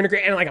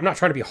 And like, I'm not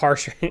trying to be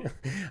harsh. I'm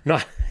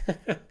not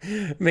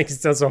makes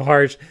it sound so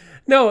harsh.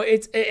 No,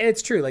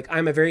 it's true. Like,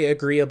 I'm a very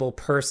agreeable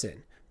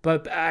person,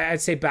 but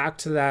I'd say back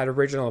to that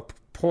original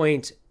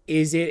point,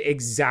 is it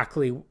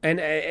exactly?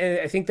 And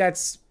I think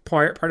that's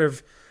part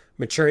of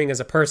maturing as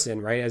a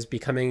person, right? As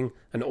becoming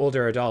an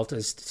older adult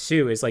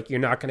is like, you're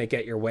not going to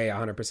get your way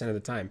 100% of the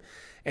time.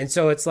 And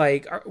so it's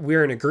like,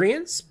 we're in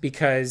agreement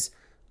because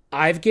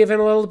I've given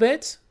a little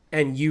bit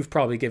and you've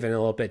probably given a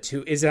little bit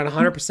too. Is it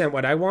 100%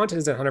 what I want?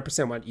 Is it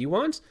 100% what you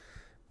want?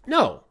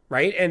 No,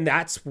 right? And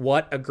that's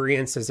what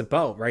agreement is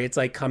about, right? It's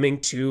like coming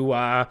to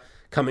a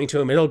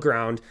middle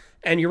ground.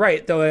 And you're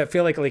right, though. I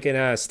feel like in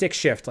a stick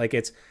shift, like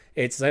it's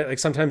like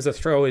sometimes the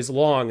throw is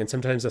long and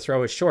sometimes the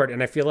throw is short.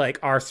 And I feel like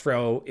our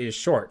throw is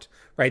short,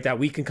 right? That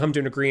we can come to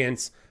an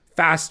agreement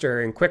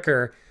faster and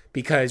quicker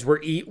because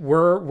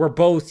we're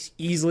both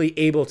easily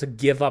able to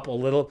give up a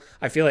little.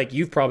 I feel like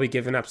you've probably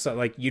given up, so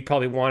like you'd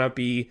probably want to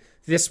be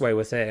this way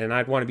with it, and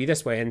I'd want to be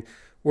this way, and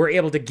we're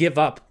able to give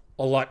up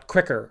a lot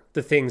quicker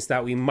the things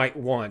that we might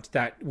want,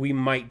 that we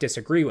might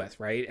disagree with,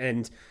 right?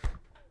 And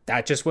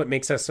that's just what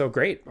makes us so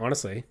great,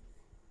 honestly.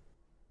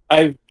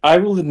 I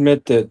will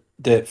admit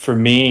that for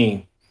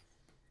me,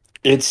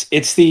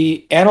 it's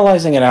the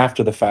analyzing it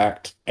after the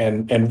fact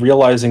and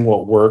realizing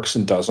what works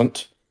and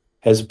doesn't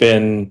has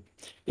been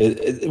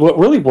what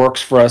really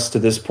works for us to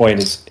this point.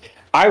 Is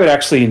I would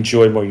actually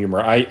enjoy more humor.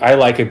 I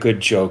like a good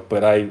joke,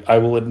 but I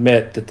will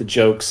admit that the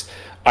jokes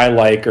I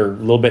like are a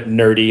little bit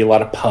nerdy, a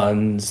lot of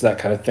puns, that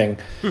kind of thing.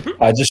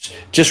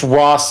 Just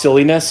raw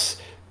silliness,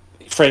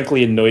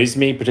 frankly, annoys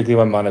me, particularly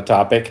when I'm on a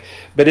topic.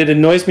 But it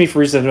annoys me for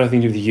reasons that have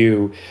nothing to do with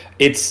you.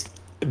 It's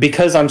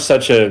because I'm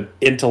such a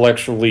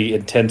intellectually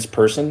intense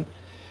person.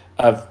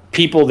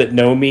 People that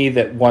know me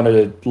that want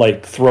to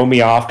like throw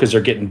me off because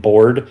they're getting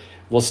bored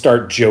will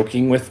start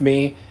joking with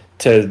me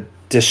to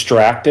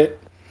distract it.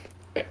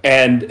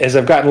 And as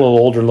I've gotten a little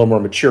older, a little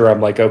more mature,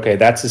 I'm like, okay,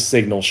 that's a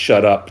signal.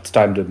 Shut up. It's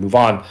time to move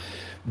on.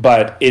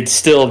 But it's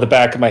still in the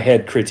back of my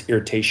head creates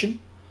irritation.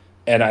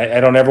 And I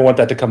don't ever want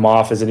that to come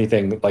off as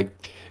anything. Like,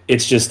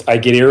 it's just, I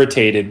get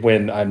irritated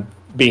when I'm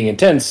being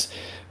intense.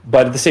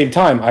 But at the same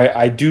time,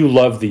 I do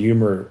love the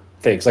humor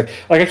things. Like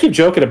I keep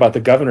joking about the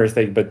governor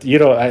thing, but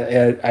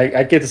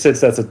I get the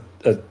sense that's a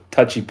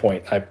touchy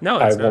point. No,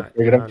 it's not.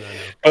 Bring it up.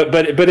 No.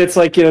 But it's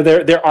like,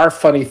 there are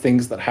funny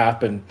things that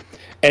happen.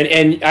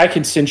 And I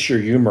can sense your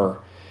humor.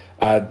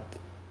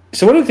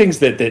 So one of the things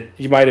that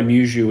you might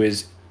amuse you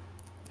is,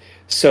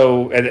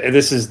 and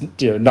this is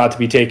not to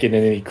be taken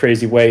in any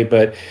crazy way,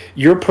 but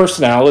your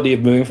personality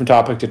of moving from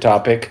topic to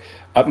topic,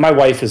 my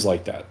wife is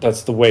like that.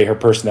 That's the way her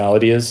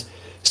personality is.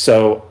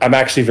 So I'm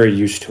actually very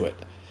used to it.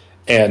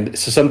 And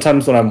so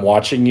sometimes when I'm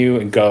watching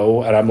you and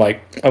go, and I'm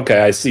like,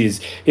 okay, I see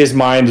his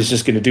mind is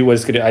just going to do what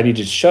it's going to do. I need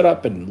to shut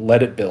up and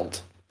let it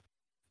build.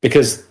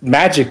 Because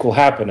magic will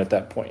happen at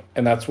that point.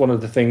 And that's one of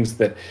the things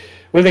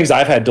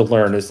I've had to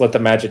learn is let the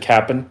magic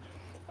happen.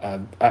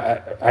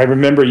 I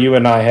remember you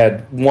and I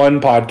had one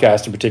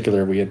podcast in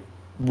particular we had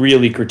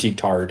really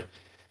critiqued hard.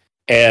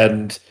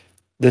 And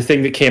the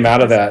thing that came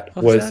out of that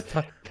was...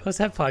 What's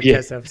that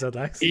podcast episode,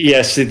 Lex?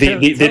 Yes, the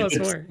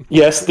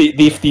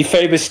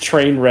famous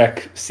train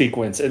wreck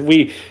sequence. And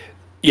we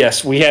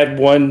had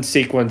one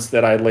sequence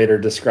that I later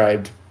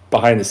described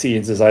behind the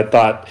scenes is I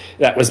thought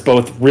that was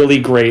both really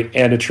great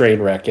and a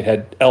train wreck. It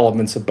had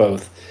elements of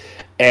both.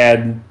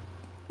 And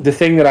the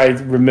thing that I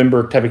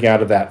remember coming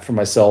out of that for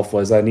myself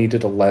was I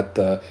needed to let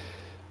the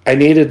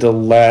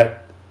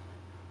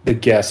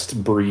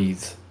guest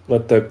breathe,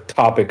 let the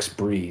topics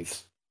breathe.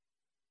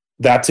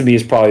 That to me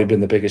has probably been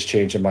the biggest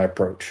change in my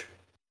approach.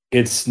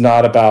 It's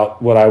not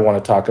about what I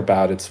want to talk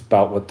about. It's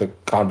about what the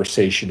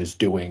conversation is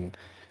doing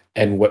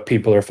and what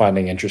people are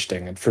finding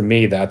interesting. And for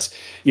me,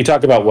 you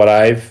talk about what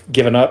I've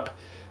given up.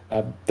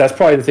 That's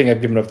probably the thing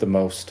I've given up the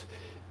most,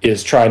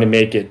 is trying to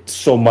make it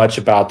so much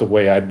about the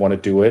way I'd want to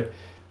do it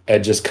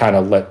and just kind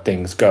of let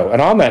things go.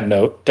 And on that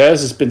note, Des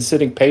has been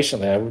sitting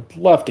patiently. I would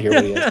love to hear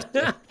what he has to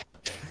say.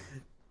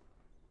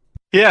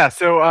 Yeah,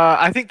 so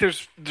I think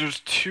there's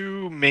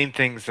two main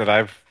things that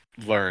I've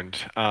learned.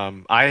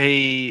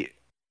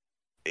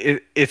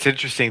 It's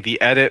interesting. The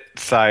edit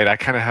side, I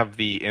kind of have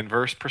the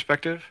inverse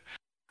perspective.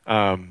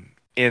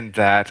 In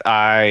that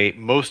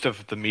most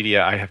of the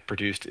media I have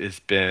produced has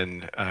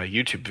been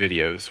YouTube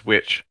videos,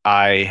 which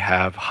I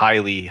have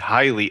highly,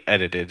 highly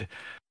edited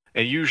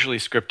and usually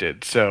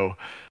scripted. So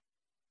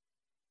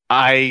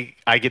I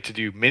get to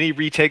do many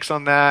retakes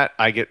on that.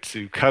 I get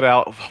to cut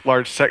out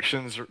large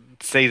sections,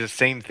 say the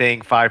same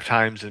thing 5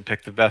 times and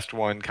pick the best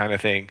one, kind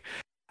of thing.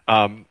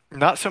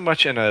 Not so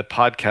much in a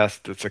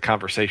podcast that's a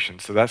conversation.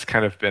 So that's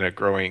kind of been a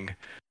growing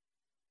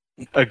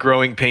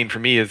pain for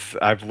me, is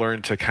I've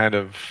learned to kind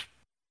of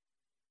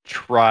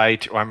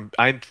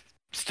I'm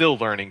still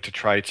learning to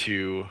try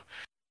to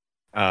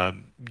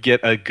get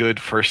a good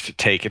first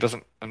take. It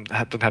doesn't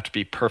have to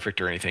be perfect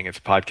or anything. It's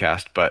a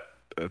podcast, but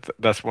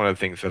that's one of the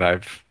things that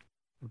I've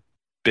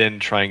been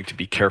trying to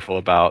be careful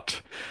about,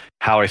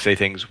 how I say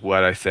things,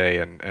 what I say,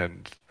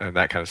 and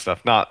that kind of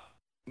stuff.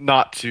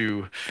 Not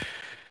to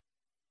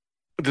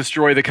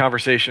destroy the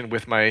conversation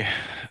with my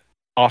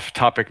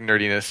off-topic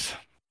nerdiness.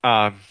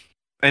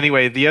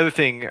 Anyway, the other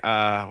thing.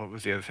 What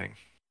was the other thing?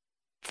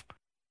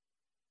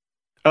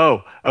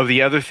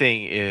 The other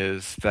thing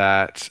is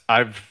that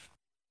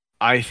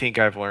I think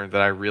I've learned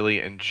that I really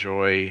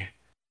enjoy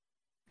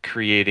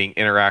creating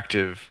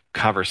interactive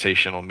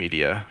conversational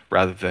media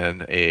rather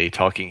than a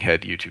talking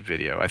head YouTube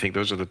video. I think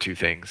those are the two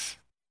things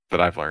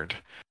that I've learned,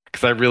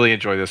 because I really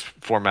enjoy this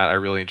format. I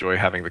really enjoy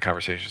having the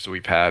conversations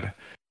we've had.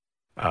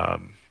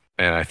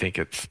 And I think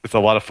it's a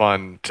lot of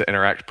fun to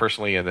interact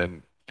personally and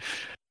then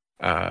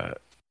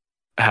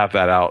have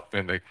that out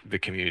in the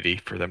community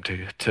for them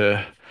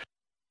to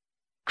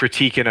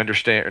critique and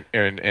understand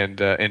and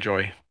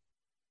enjoy.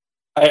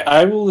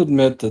 I will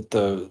admit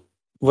that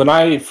when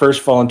I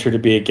first volunteered to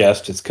be a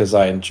guest, it's because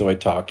I enjoy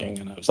talking,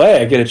 and I was like,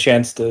 hey, I get a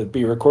chance to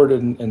be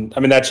recorded, and I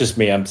mean, that's just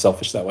me. I'm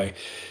selfish that way.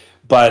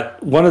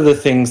 But one of the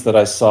things that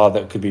I saw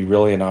that could be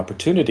really an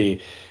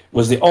opportunity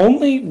was the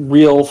only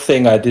real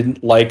thing I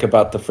didn't like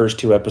about the first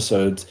 2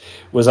 episodes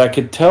was I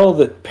could tell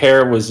that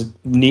Pear was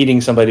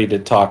needing somebody to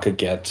talk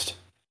against.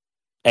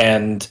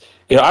 And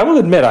I will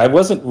admit, I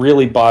wasn't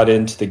really bought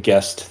into the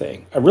guest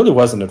thing. I really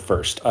wasn't at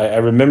first. I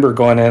remember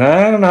going in,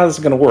 I don't know how this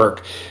is going to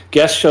work.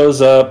 Guest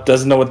shows up,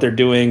 doesn't know what they're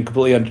doing,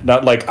 completely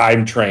not like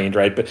I'm trained,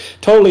 right? But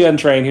totally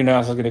untrained, who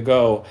knows how it's going to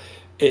go.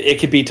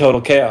 It could be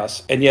total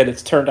chaos. And yet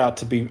it's turned out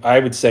to be, I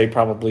would say,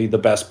 probably the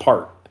best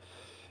part.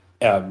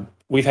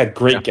 We've had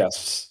great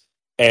guests.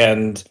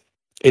 And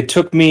it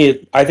took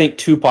me, I think,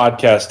 2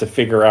 podcasts to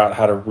figure out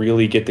how to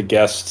really get the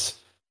guests,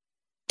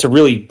 to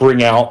really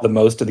bring out the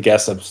most of the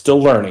guests. I'm still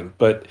learning,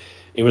 but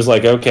it was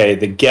like, okay,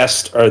 the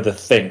guests are the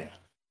thing.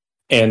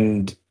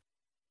 And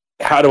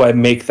how do I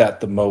make that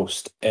the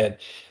most? And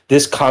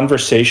this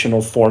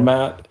conversational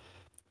format,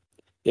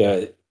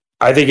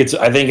 I think it's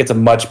a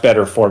much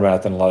better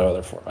format than a lot of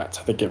other formats.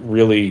 I think it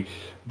really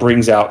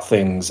brings out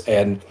things.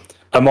 And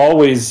I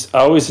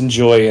always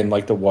enjoy in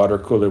like the water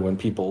cooler when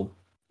people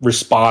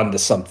respond to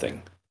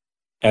something.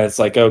 And it's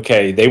like,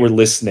 okay, they were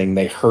listening,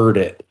 they heard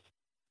it.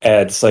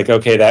 And it's like,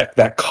 okay,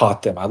 that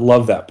caught them. I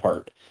love that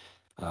part.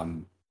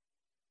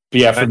 But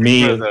yeah, for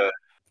me, one of the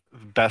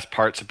best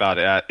parts about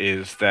it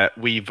is that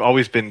we've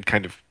always been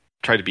kind of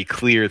try to be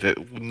clear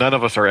that none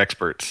of us are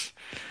experts.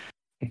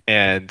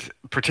 And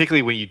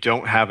particularly when you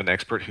don't have an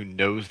expert who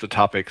knows the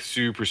topic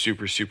super,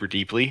 super, super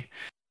deeply,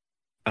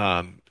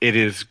 it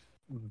is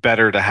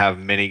better to have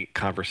many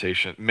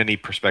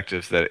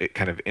perspectives that it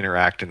kind of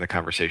interact in the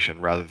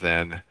conversation rather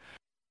than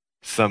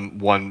some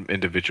one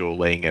individual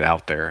laying it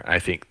out there. I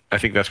think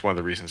that's one of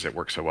the reasons it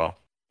works so well.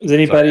 Does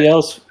anybody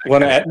else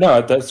want to add?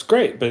 No, that's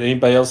great. But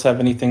anybody else have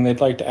anything they'd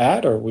like to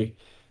add, or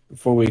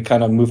before we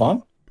kind of move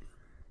on?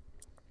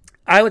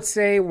 I would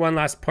say one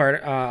last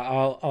part.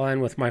 I'll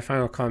end with my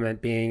final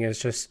comment being is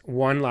just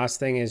one last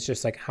thing is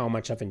just like how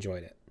much I've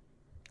enjoyed it.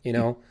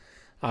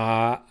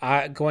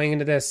 Going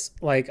into this,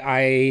 like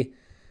the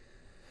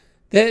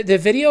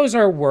videos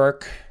are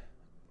work,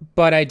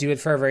 but I do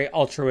it for a very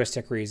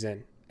altruistic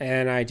reason.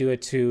 And I do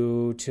it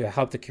to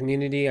help the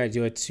community. I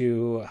do it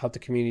to help the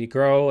community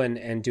grow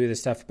and do this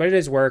stuff. But it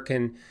is work,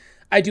 and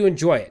I do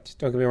enjoy it.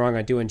 Don't get me wrong,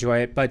 I do enjoy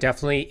it. But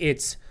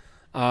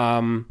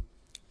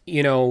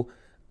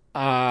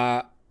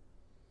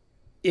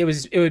it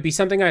would be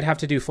something I'd have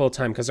to do full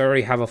time because I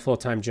already have a full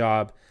time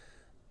job.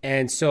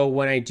 And so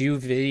when I do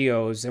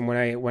videos and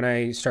when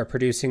I start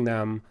producing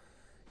them,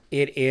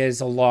 it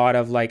is a lot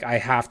of like I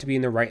have to be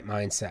in the right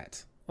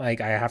mindset.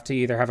 Like I have to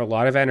either have a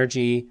lot of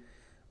energy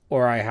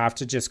or I have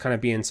to just kind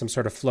of be in some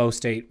sort of flow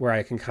state where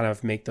I can kind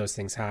of make those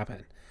things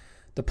happen.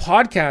 The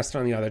podcast,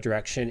 on the other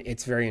direction,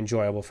 it's very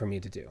enjoyable for me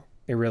to do.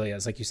 It really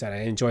is. Like you said,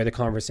 I enjoy the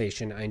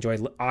conversation. I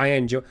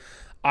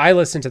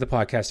listen to the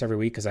podcast every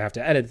week because I have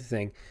to edit the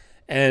thing.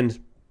 And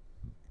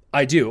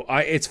I do.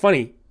 It's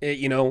funny.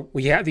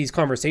 We have these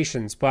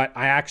conversations, but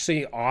I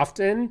actually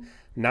often,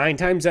 9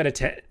 times out of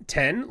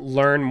 10,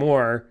 learn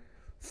more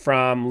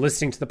from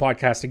listening to the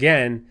podcast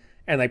again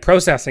and like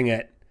processing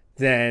it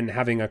than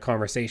having a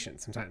conversation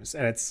sometimes.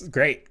 And it's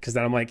great because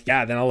then I'm like,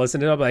 yeah, then I'll listen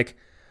to it. I'm like,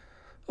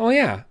 oh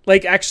yeah.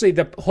 Like actually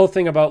the whole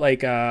thing about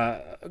like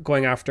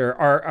going after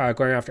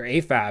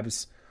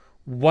AFABs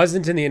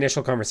wasn't in the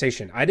initial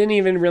conversation. I didn't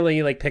even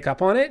really like pick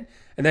up on it.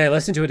 And then I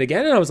listened to it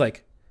again and I was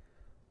like,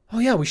 oh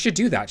yeah, we should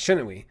do that,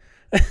 shouldn't we?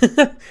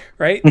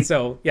 Right?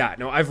 So yeah,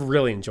 no, I've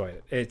really enjoyed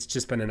it. It's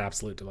just been an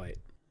absolute delight.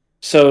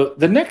 So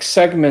the next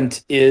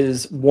segment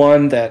is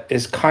one that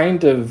is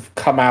kind of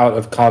come out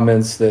of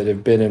comments that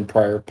have been in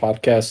prior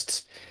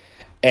podcasts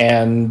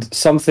and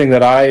something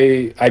that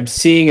I'm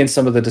seeing in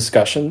some of the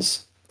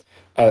discussions.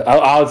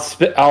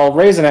 I'll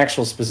raise an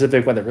actual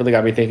specific one that really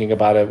got me thinking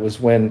about it was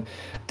when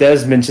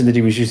Des mentioned that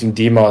he was using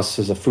DMOS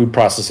as a food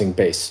processing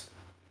base.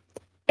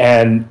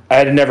 And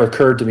it had never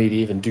occurred to me to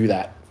even do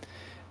that.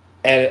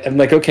 And I'm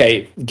like,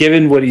 okay,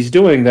 given what he's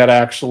doing, that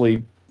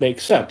actually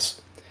makes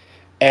sense.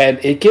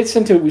 And it gets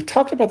into, we've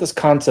talked about this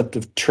concept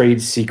of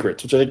trade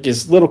secrets, which I think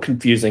is a little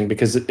confusing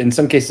because in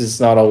some cases it's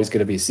not always going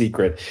to be a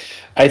secret.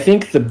 I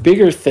think the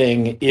bigger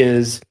thing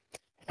is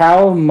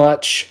how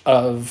much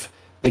of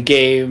the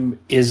game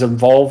is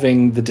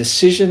involving the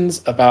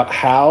decisions about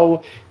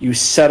how you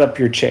set up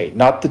your chain,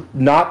 not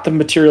the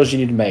materials you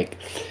need to make,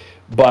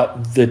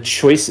 but the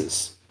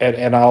choices.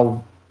 And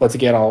I'll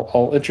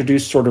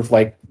introduce sort of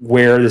like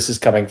where this is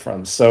coming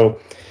from. So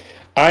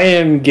I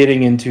am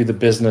getting into the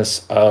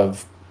business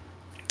of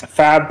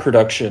fab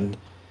production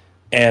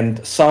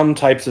and some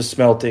types of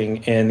smelting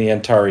in the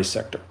Antares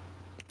sector.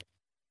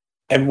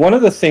 And one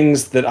of the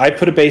things that I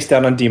put a base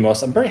down on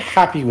Demos, I'm very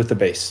happy with the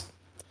base.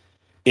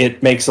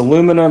 It makes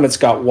aluminum, it's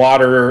got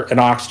water and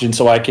oxygen,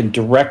 so I can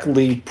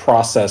directly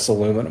process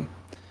aluminum.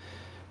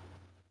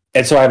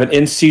 And so I have an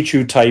in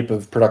situ type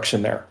of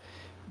production there.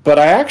 But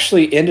I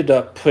actually ended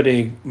up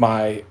putting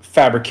my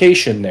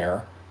fabrication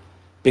there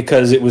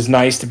because it was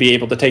nice to be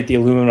able to take the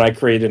aluminum I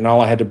created and all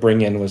I had to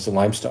bring in was the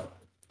limestone.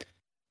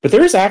 But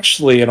there is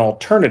actually an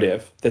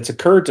alternative that's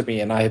occurred to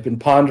me and I have been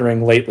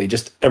pondering lately,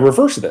 just a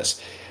reverse of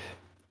this.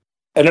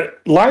 And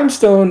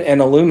limestone and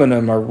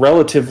aluminum are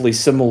relatively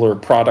similar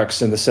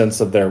products in the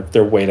sense of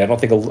their weight. I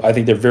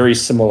think they're very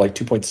similar, like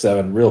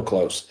 2.7, real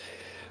close.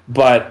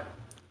 But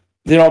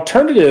the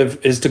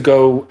alternative is to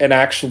go and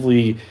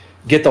actually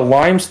get the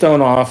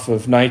limestone off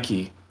of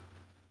Nike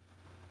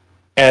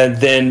and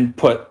then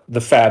put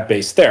the fab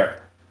base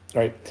there,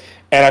 right?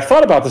 And I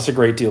thought about this a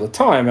great deal of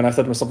time, and I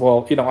thought to myself,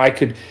 well, I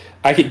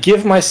could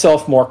give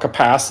myself more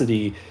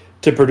capacity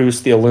to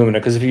produce the aluminum,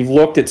 because if you've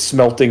looked at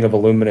smelting of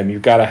aluminum,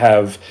 you've got to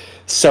have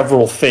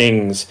several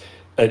things.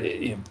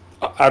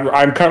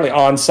 I'm currently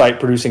on site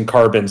producing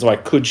carbon, so I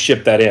could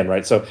ship that in,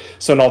 right? So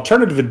an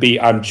alternative would be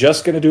I'm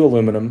just going to do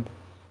aluminum,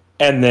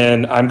 and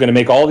then I'm going to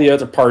make all the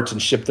other parts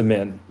and ship them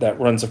in. That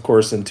runs, of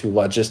course, into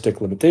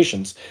logistic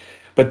limitations.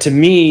 But to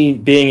me,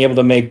 being able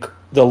to make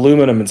the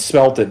aluminum and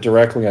smelt it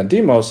directly on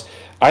Demos,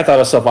 I thought to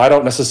myself, I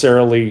don't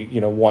necessarily,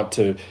 want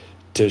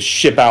to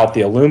ship out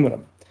the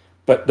aluminum.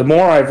 But the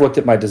more I've looked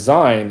at my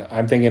design,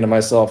 I'm thinking to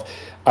myself,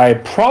 I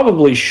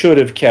probably should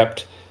have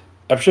put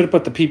the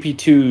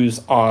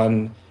PP2s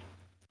on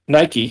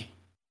Nike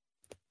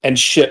and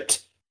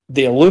shipped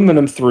the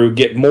aluminum through,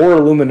 get more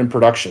aluminum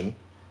production,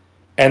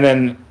 and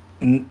then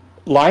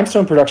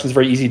limestone production is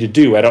very easy to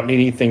do. I don't need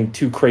anything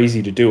too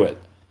crazy to do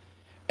it.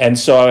 And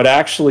so I would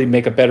actually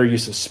make a better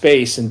use of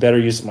space and better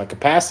use of my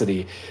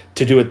capacity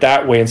to do it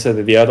that way instead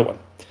of the other one.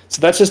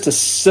 So that's just a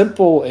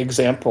simple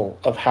example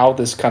of how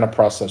this kind of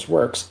process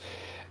works.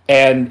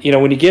 And,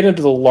 when you get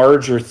into the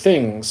larger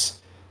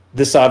things,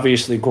 this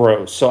obviously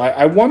grows. So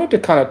I wanted to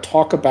kind of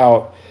talk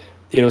about,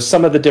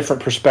 some of the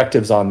different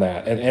perspectives on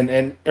that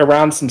and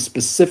around some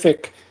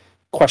specific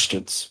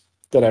questions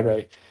that I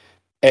write.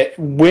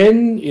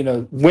 When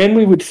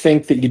we would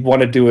think that you'd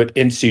want to do it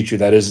in situ,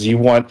 that is, you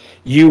want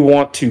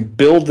to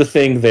build the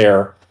thing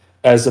there,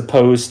 as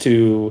opposed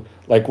to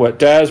like what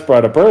Daz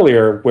brought up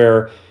earlier,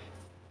 where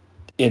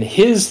in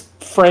his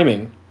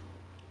framing,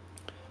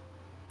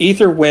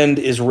 ether wind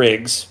is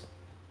rigs,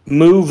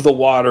 move the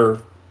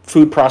water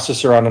food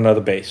processor on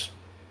another base.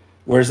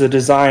 Whereas the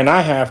design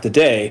I have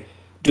today,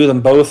 do them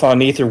both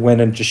on ether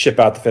wind and just ship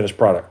out the finished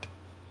product.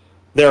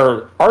 There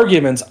are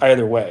arguments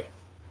either way.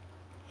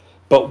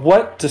 But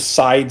what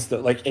decides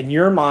that, like in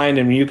your mind,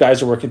 and when you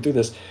guys are working through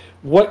this,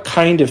 what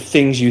kind of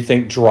things you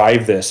think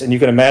drive this? And you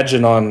can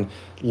imagine on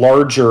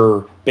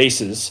larger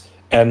bases,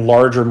 and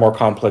larger, more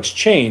complex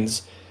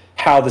chains,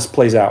 how this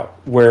plays out.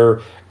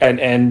 Where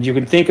and you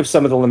can think of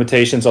some of the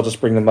limitations. I'll just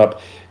bring them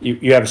up.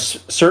 You have a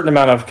certain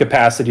amount of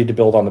capacity to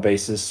build on the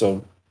basis.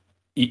 So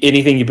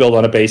anything you build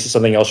on a base is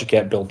something else you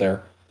can't build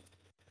there.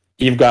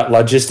 You've got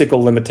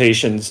logistical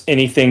limitations.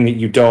 Anything that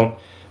you don't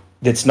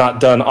that's not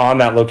done on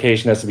that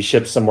location has to be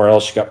shipped somewhere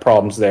else. You got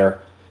problems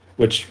there,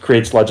 which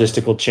creates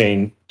logistical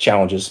chain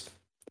challenges.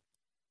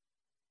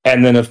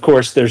 And then, of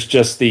course, there's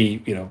just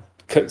the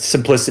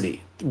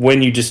simplicity.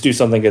 When you just do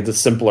something that's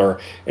simpler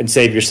and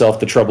save yourself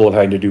the trouble of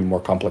having to do more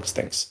complex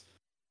things.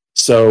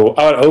 So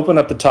I would open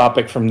up the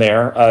topic from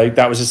there.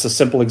 That was just a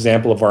simple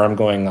example of where I'm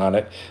going on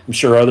it. I'm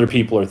sure other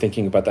people are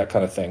thinking about that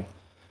kind of thing.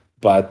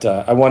 But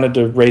I wanted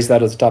to raise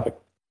that as a topic.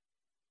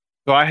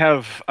 So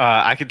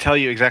I can tell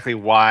you exactly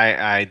why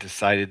I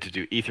decided to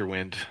do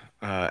Aetherwind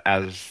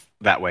as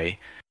that way.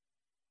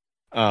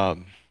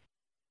 And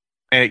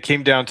it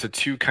came down to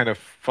two kind of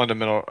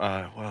fundamental,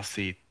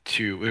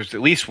 there's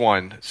at least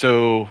one.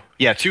 So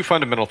yeah, two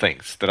fundamental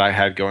things that I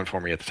had going for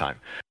me at the time.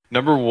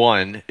 Number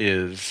one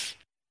is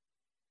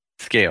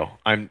scale.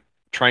 I'm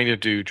trying to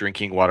do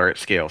drinking water at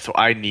scale. So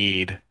I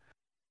need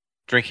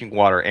drinking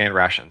water and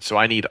rations. So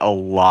I need a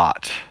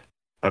lot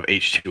of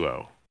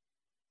H2O.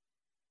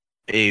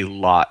 A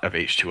lot of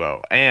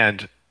H2O.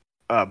 And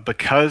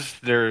because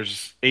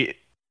there's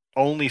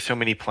only so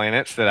many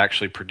planets that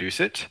actually produce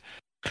it,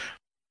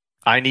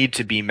 I need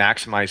to be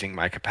maximizing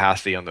my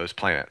capacity on those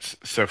planets.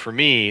 So for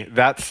me,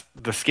 that's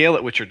the scale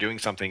at which you're doing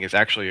something is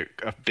actually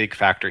a big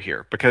factor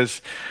here.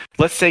 Because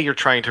let's say you're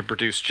trying to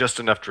produce just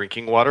enough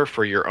drinking water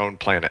for your own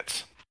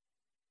planets.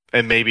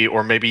 And maybe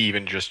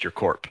even just your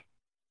corp.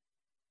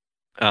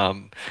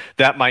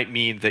 That might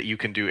mean that you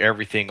can do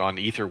everything on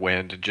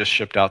Aetherwind and just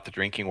shipped out the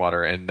drinking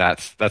water, and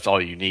that's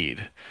all you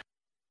need.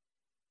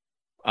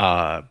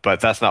 But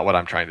that's not what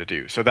I'm trying to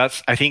do. So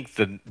I think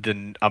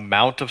the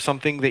amount of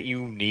something that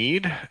you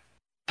need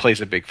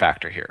plays a big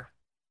factor here.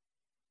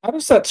 How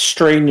does that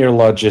strain your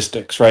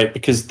logistics, right?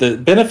 Because the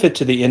benefit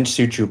to the in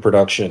situ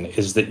production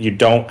is that you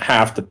don't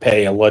have to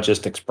pay a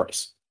logistics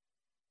price.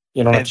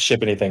 You don't have to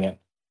ship anything in.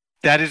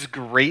 That is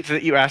great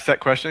that you asked that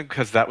question,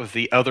 because that was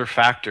the other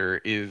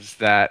factor, is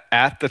that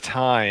at the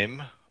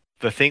time,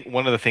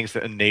 one of the things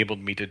that enabled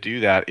me to do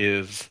that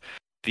is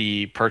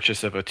the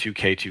purchase of a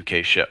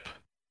 2K ship.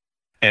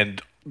 And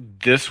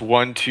this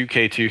one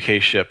 2K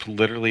ship,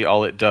 literally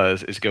all it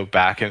does is go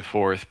back and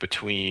forth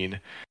between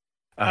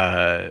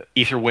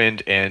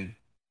Aetherwind and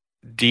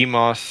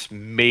Deimos,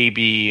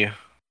 maybe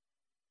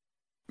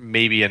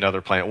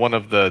another planet. One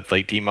of the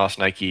like Deimos,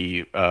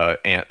 Nike,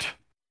 Ant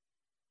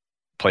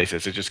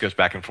places. It just goes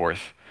back and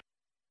forth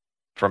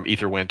from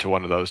Aetherwind to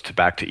one of those to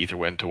back to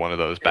Aetherwind to one of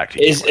those back to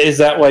Aetherwind. Is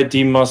that why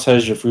Deimos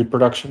has your food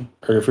production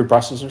or your food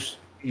processors?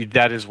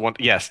 That is one.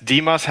 Yes,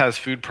 Deimos has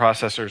food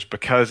processors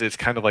because it's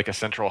kind of like a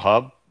central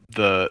hub.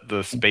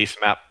 The space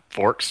map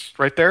forks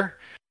right there,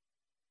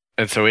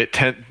 and so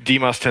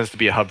Deimos tends to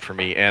be a hub for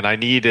me. And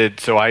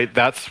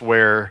that's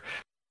where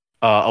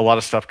a lot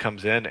of stuff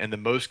comes in. And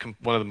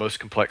one of the most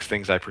complex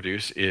things I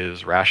produce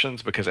is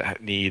rations, because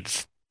it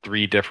needs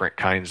 3 different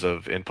kinds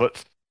of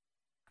inputs,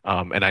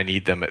 and I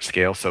need them at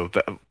scale. So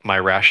my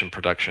ration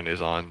production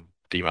is on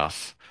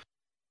Deimos.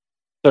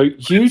 So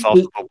it's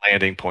also the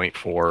landing point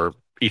for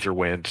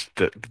Aetherwind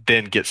that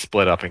then gets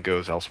split up and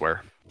goes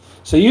elsewhere.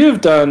 So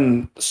you've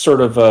done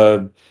sort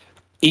of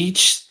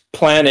each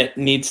planet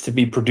needs to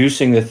be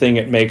producing the thing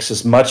it makes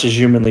as much as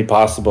humanly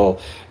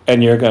possible,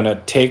 and you're going to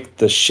take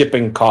the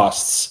shipping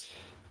costs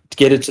to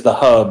get it to the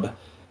hub,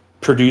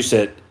 produce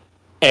it,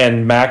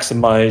 and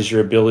maximize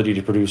your ability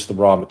to produce the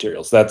raw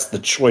materials. That's the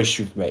choice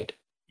you've made.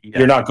 Yeah.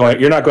 You're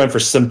not going for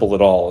simple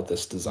at all at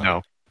this design.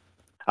 No.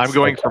 I'm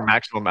going for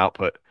maximum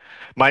output.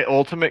 My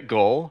ultimate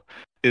goal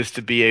is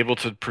to be able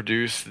to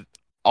produce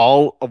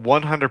all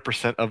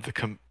 100% of the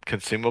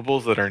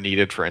consumables that are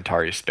needed for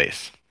Antari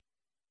space.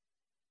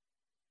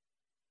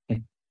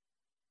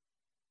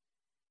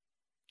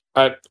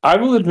 I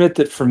will admit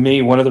that for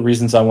me, one of the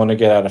reasons I want to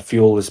get out of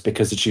fuel is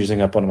because it's using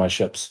up one of my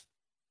ships.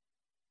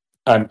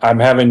 I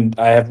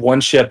have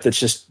one ship that's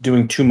just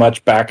doing too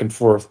much back and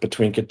forth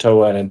between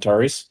Katoa and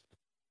Antares,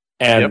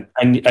 and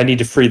yep. I need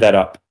to free that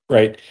up.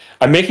 Right,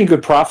 I'm making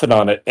good profit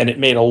on it, and it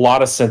made a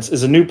lot of sense.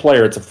 As a new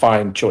player, it's a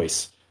fine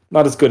choice.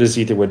 Not as good as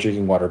Aetherwind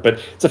drinking water, but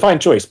it's a fine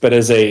choice. But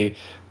as a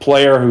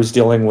player who's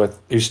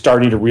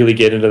starting to really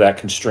get into that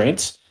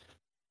constraints,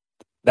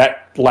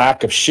 that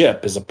lack of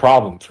ship is a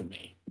problem for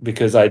me,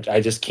 because I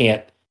just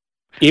can't,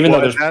 even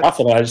though there's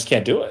profit, I just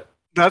can't do it.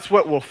 That's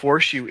what will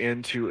force you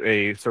into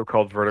a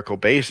so-called vertical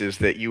base, is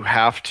that you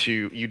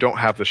don't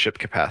have the ship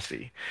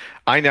capacity.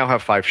 I now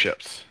have 5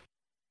 ships.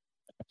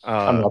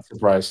 I'm not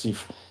surprised.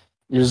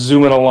 You're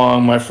zooming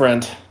along, my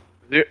friend.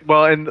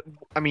 Well, and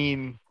I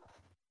mean,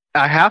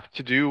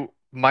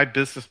 my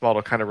business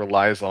model kind of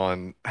relies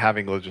on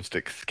having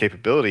logistics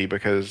capability,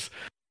 because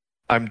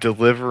I'm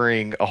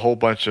delivering a whole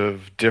bunch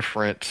of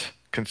different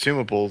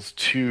consumables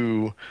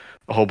to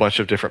a whole bunch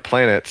of different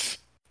planets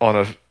on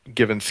a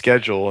given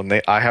schedule,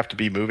 and I have to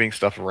be moving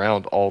stuff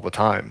around all the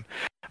time.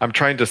 I'm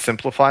trying to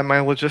simplify my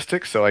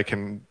logistics so I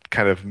can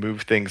kind of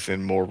move things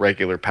in more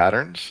regular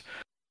patterns,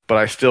 but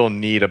I still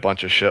need a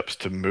bunch of ships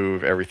to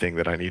move everything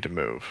that I need to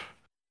move.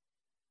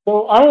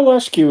 Well, I will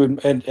ask you,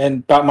 and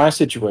about my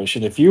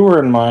situation. If you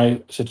were in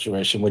my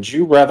situation, would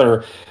you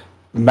rather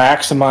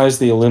maximize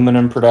the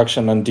aluminum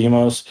production on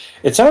Demos?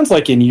 It sounds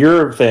like in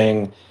your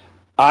thing,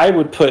 I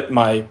would put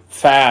my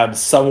fabs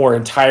somewhere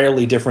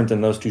entirely different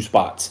than those two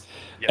spots.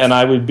 Yes. And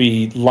I would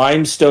be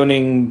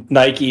limestoning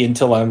Nike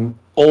until I'm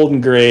old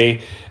and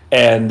gray,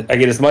 and I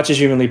get as much as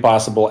humanly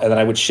possible, and then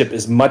I would ship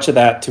as much of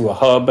that to a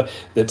hub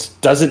that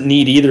doesn't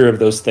need either of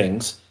those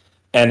things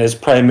and is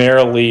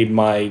primarily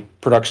my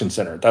production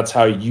center. That's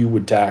how you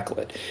would tackle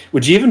it.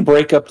 Would you even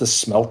break up the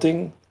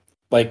smelting,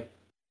 like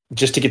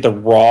just to get the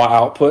raw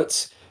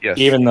outputs? Yes.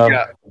 Even though,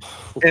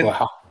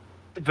 wow.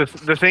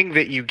 The thing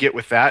that you get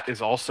with that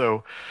is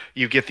also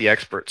you get the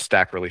expert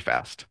stack really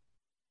fast.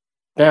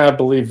 Yeah, I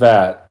believe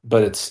that,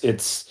 but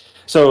it's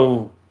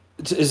so.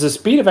 Is the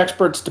speed of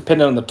experts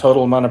dependent on the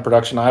total amount of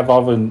production? I've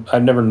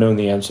never known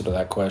the answer to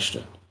that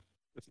question.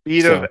 The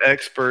speed of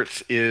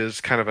experts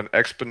is kind of an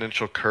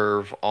exponential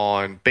curve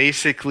on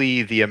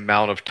basically the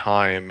amount of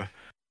time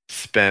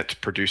spent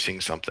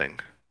producing something.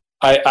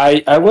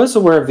 I was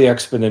aware of the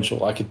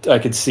exponential. I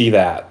could see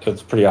that.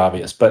 It's pretty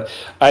obvious, but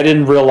I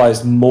didn't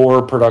realize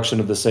more production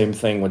of the same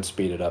thing would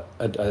speed it up.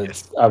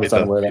 I was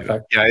unaware of that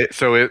fact. Yeah,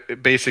 so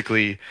it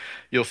basically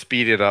you'll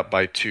speed it up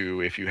by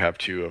 2 if you have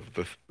 2 of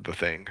the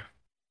thing.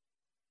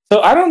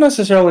 So I don't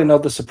necessarily know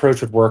this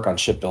approach would work on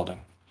shipbuilding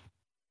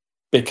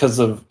because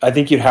I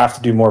think you'd have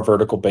to do more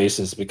vertical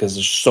bases because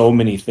there's so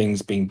many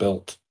things being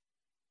built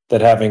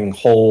that having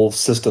whole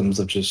systems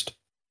of just.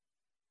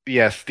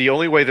 Yes, the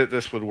only way that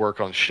this would work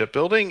on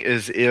shipbuilding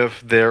is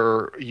if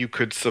you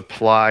could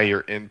supply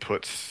your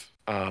inputs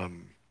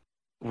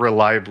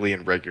reliably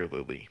and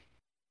regularly.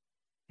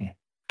 Yeah.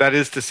 That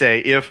is to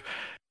say, if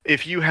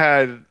you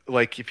had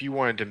if you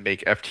wanted to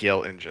make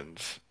FTL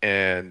engines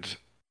and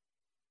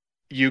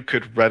you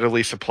could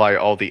readily supply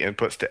all the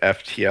inputs to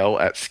FTL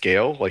at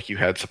scale, like you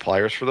had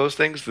suppliers for those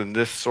things, then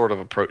this sort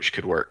of approach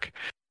could work.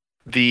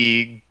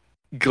 The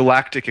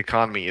galactic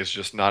economy is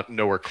just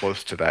nowhere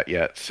close to that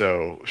yet.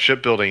 So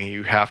shipbuilding,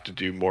 you have to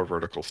do more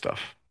vertical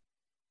stuff.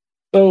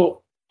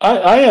 So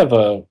I have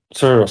a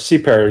sort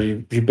of Pear.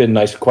 You've been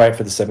nice and quiet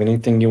for this.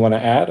 Anything you want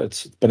to add?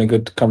 It's been a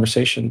good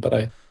conversation,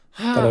 but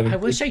I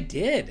wish I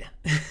did.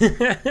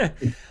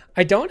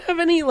 I don't have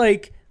any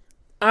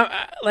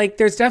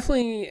there's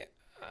definitely.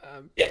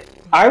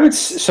 I would.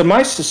 So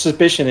my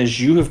suspicion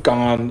is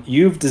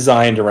you've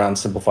designed around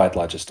simplified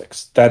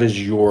logistics. That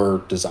is your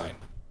design.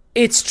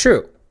 It's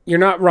true. You're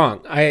not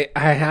wrong. I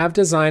have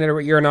designed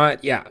it. You're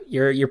not. Yeah,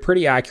 you're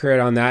pretty accurate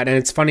on that. And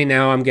it's funny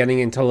now I'm getting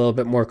into a little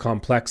bit more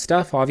complex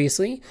stuff,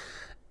 obviously.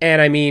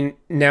 And I mean,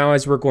 now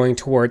as we're going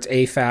towards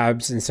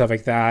AFABs and stuff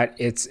like that,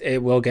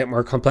 it will get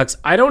more complex.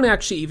 I don't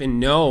actually even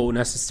know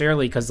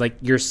necessarily because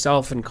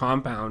yourself and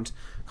Compound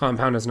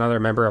is another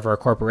member of our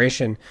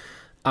corporation,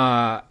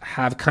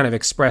 have kind of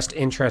expressed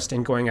interest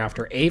in going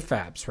after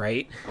AFABs,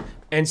 right?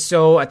 And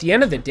so at the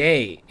end of the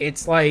day,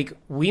 it's like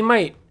we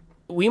might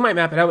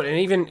map it out, and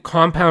even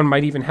Compound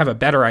might even have a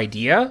better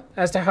idea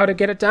as to how to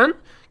get it done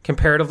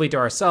comparatively to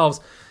ourselves.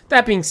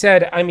 That being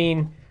said, I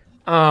mean,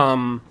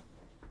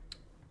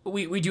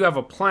 we do have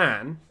a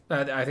plan.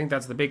 I think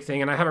that's the big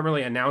thing, and I haven't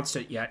really announced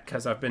it yet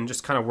because I've been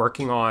just kind of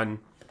working on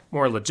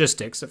more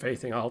logistics, if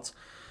anything else.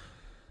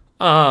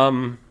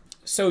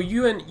 So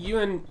you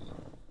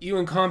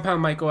and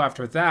Compound might go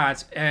after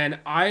that, and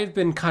I've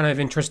been kind of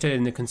interested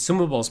in the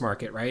consumables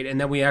market, right?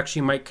 And then we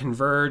actually might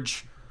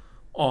converge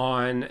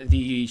on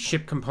the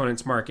ship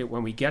components market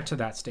when we get to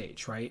that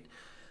stage, right?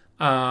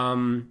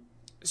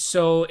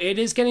 So it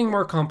is getting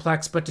more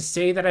complex, but to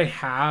say that I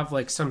have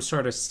some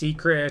sort of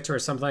secret or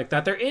something like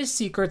that, there is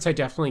secrets I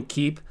definitely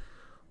keep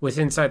with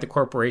inside the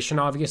corporation,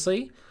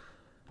 obviously.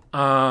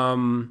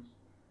 But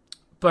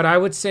I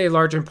would say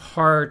large in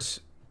part,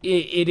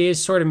 it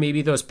is sort of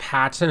maybe those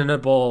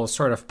patentable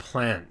sort of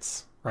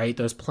plans, right?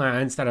 Those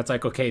plans that it's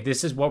like, okay,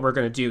 this is what we're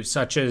going to do,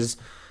 such as,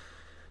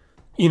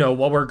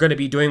 what we're going to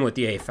be doing with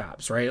the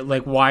AFABs, right?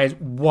 Like,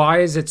 why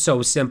is it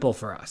so simple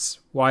for us?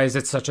 Why is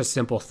it such a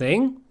simple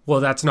thing? Well,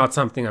 that's not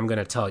something I'm going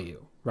to tell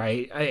you,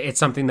 right? It's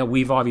something that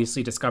we've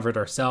obviously discovered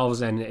ourselves,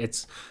 and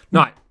it's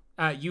not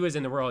you as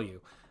in the royal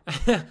you.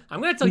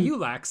 I'm going to tell you,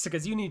 Lex,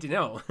 because you need to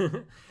know.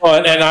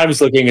 Well, and I was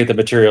looking at the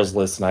materials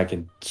list, and I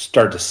can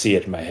start to see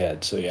it in my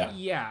head. So yeah.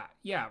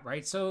 Yeah,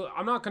 right. So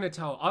I'm not going to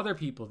tell other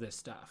people this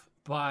stuff,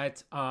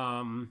 but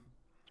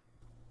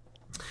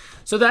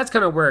so that's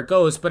kind of where it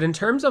goes. But in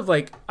terms of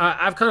I've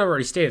kind of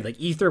already stated,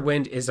 Ether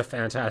Wind is a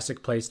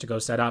fantastic place to go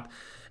set up,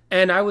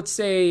 and I would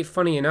say,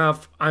 funny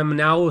enough, I'm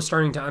now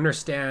starting to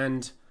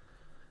understand.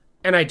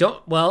 And I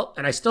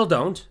still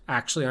don't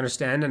actually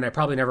understand, and I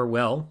probably never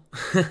will,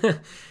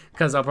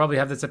 because I'll probably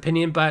have this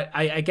opinion, but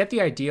I get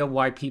the idea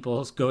why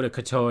people go to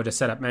Katoa to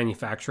set up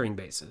manufacturing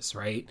bases,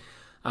 right?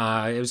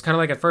 It was kind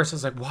of at first, I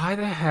was like, why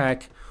the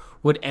heck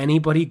would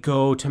anybody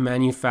go to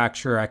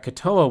manufacture at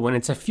Katoa when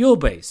it's a fuel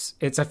base?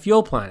 It's a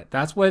fuel planet.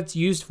 That's what it's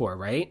used for,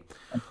 right?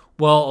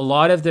 Well, a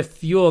lot of the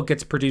fuel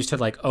gets produced at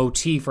like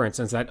OT, for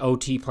instance, that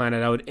OT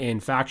planet out in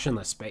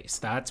factionless space.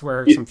 That's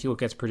where some fuel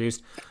gets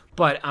produced.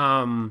 But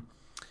I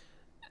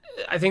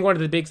think one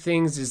of the big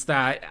things is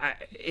that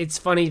it's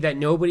funny that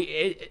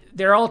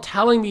they're all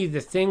telling me the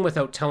thing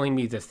without telling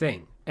me the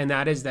thing. And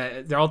that is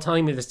that they're all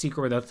telling me the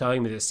secret without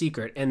telling me the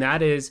secret. And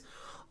that is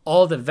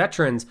all the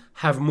veterans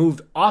have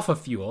moved off of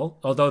fuel,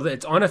 although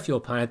it's on a fuel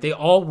planet. They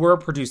all were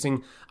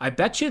producing. I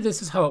bet you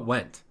this is how it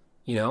went.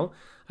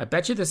 I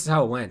bet you this is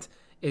how it went.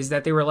 Is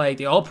that they were like,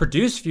 they all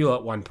produced fuel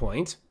at one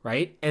point,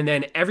 right? And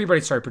then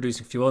everybody started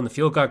producing fuel and the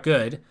fuel got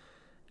good.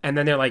 And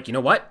then they're like, you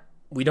know what?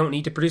 We don't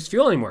need to produce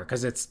fuel anymore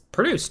because it's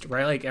produced,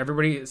 right? Like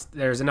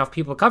there's enough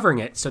people covering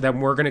it. So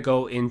then we're going to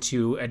go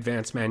into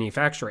advanced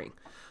manufacturing.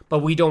 But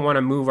we don't want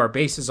to move our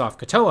bases off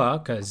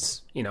Katoa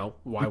because,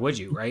 why would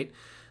you, right?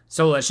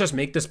 So let's just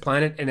make this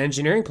planet an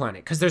engineering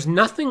planet because there's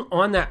nothing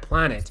on that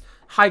planet.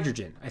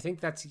 Hydrogen. I think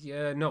that's,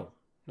 no.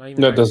 Not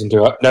even no, it doesn't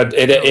do it. No,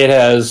 it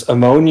has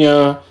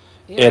ammonia.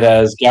 Yeah. It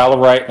has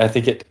galerite. I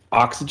think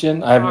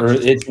oxygen.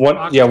 It's one.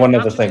 Oxygen. Yeah, one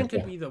of the things.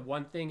 Oxygen could be the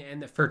one thing,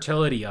 and the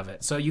fertility of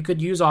it. So you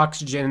could use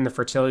oxygen and the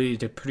fertility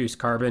to produce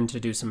carbon to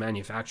do some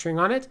manufacturing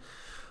on it.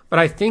 But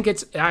I think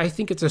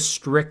it's a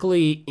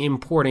strictly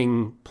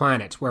importing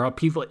planet where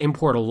people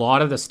import a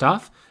lot of the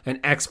stuff and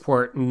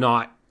export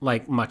not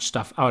like much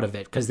stuff out of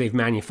it because they've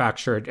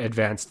manufactured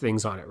advanced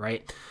things on it,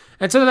 right?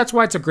 And so that's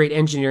why it's a great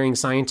engineering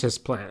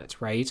scientist planet,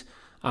 right?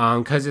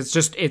 Because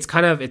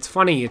it's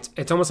funny.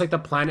 It's almost like the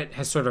planet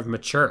has sort of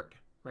matured,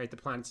 right? The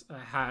planet's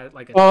had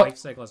like its life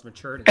cycle has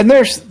matured. And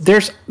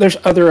there's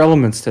other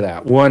elements to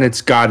that. One,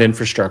 it's got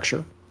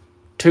infrastructure.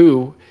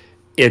 Two,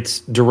 it's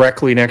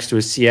directly next to a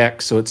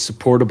CX, so it's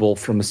supportable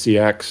from a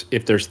CX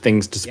if there's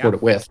things to support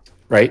it with,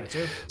 right?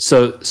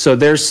 So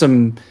there's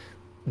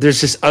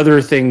just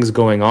other things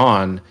going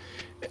on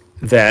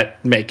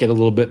that make it a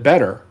little bit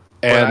better.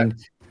 And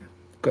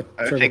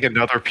I think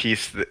another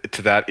piece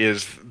to that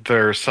is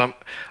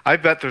I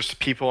bet there's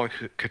people on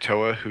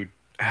Katoa who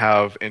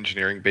have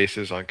engineering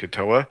bases on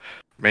Katoa,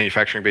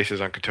 manufacturing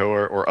bases on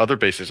Katoa, or other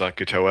bases on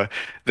Katoa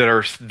that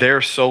are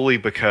there solely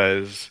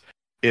because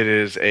it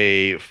is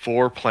a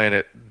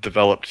 4-planet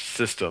developed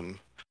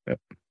system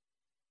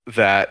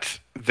that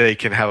they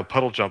can have a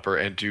puddle jumper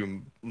and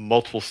do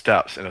multiple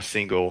steps in a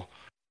single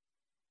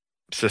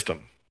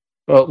system.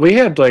 Well, we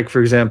had, like, for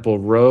example,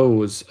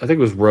 I think it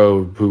was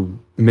Ro who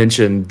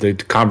mentioned the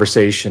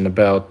conversation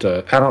about,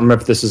 I don't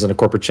remember if this is in a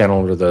corporate channel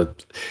or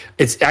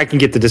I can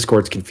get the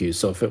Discords confused.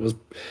 So if it was,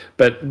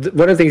 but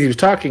one of the things he was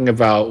talking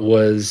about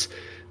was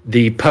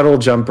the puddle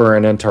jumper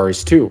in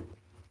Antares 2.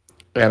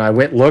 And I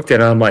went and looked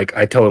at it and I'm like,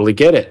 I totally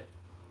get it,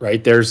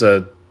 right? There's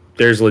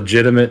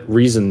legitimate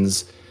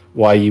reasons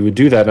why you would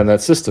do that in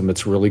that system.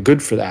 It's really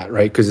good for that,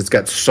 right? Because it's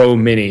got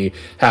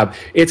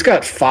it's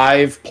got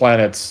 5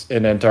 planets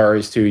in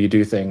Antares 2 you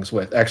do things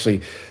with.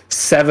 Actually,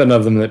 7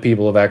 of them that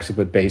people have actually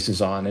put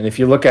bases on. And if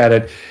you look at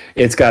it,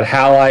 it's got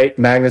halite,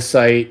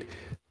 magnesite,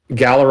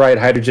 galerite,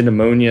 hydrogen,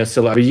 ammonia,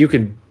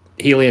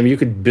 helium. You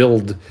could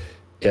build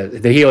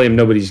the helium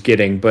nobody's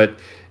getting, but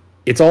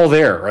it's all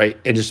there, right?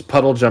 And just a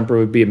puddle jumper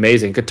would be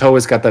amazing.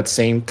 Katoa's got that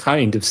same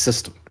kind of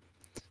system.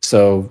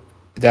 So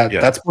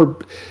that's where...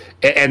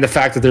 And the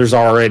fact that there's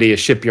already a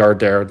shipyard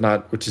there,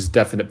 which is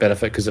definite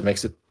benefit because it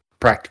makes it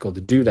practical to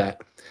do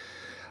that.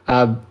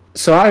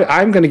 So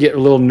I'm going to get a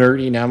little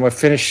nerdy now. I'm going to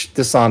finish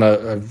this on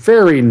a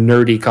very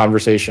nerdy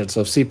conversation.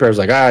 So if CPAR's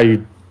like,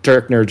 you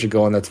Turk nerds are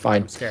going, that's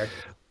fine. I'm scared.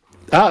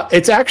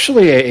 It's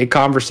actually a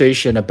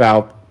conversation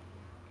about,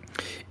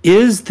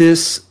 is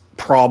this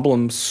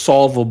problem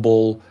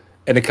solvable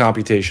in a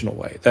computational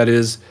way? That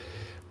is,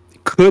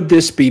 could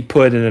this be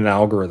put in an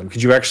algorithm?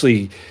 Could you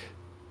actually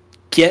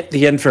get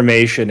the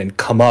information and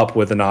come up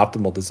with an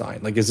optimal design?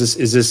 Like, is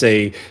this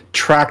a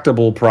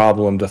tractable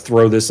problem to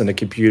throw this in a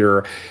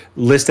computer,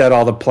 list out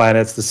all the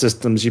planets, the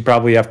systems? You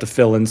probably have to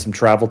fill in some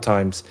travel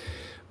times.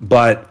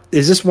 But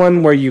is this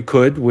one where you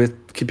could,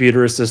 with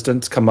computer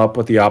assistance, come up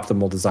with the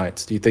optimal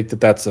designs? Do you think that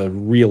that's a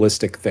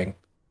realistic thing?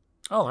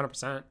 Oh,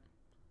 100%.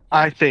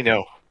 I say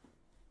no.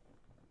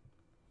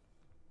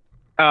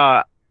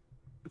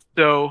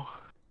 So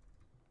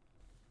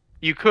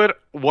you could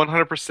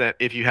 100%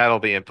 if you had all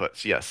the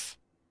inputs, yes.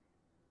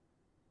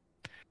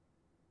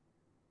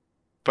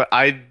 But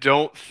I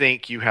don't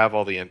think you have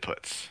all the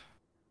inputs.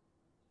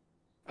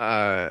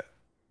 And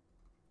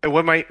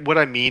what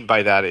I mean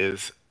by that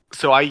is,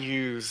 so I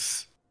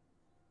use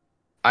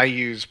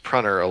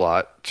Prunner a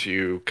lot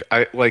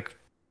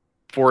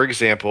for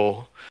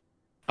example,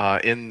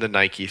 in the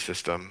Nike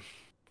system,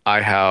 I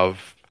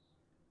have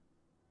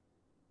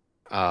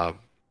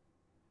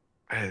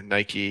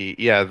Nike,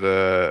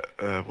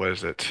 what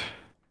is it?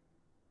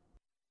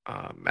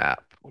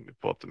 Map. Let me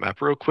pull up the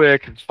map real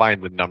quick and find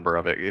the number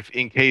of it,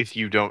 in case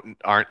you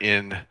aren't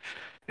in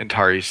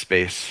Antares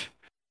space,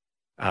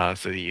 so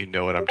that you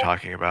know what I'm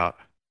talking about.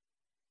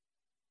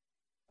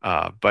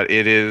 But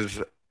it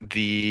is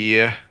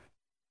the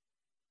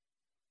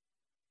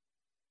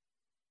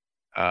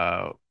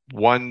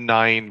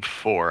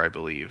 194, I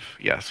believe.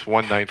 Yes,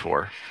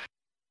 194.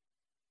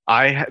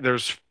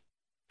 There's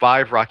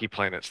 5 rocky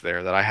planets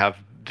there that I have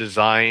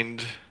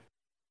designed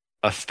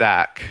a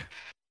stack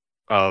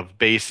of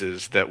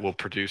bases that will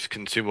produce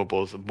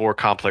consumables, more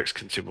complex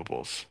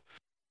consumables.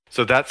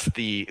 So that's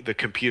the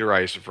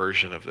computerized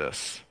version of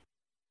this.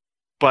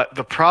 But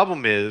the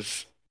problem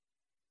is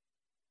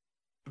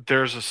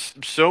there's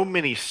so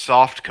many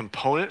soft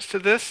components to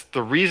this.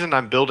 The reason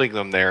I'm building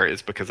them there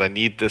is because I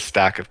need this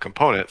stack of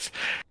components,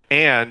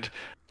 and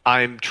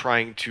I'm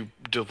trying to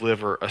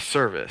deliver a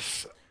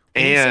service.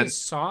 When you say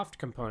soft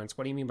components,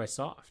 what do you mean by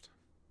soft?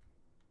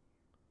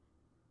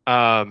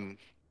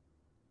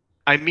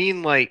 I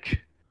mean,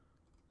 like,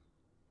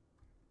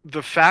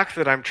 the fact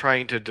that I'm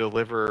trying to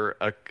deliver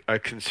a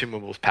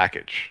consumables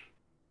package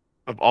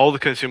of all the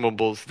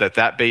consumables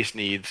that base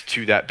needs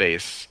to that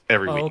base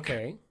every week.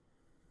 Okay.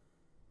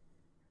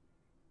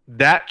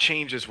 That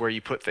changes where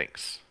you put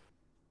things.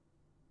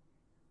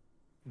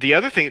 The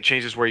other thing that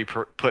changes where you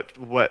put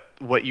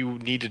what you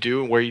need to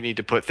do and where you need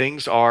to put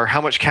things are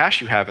how much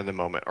cash you have in the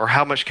moment, or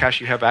how much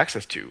cash you have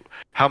access to,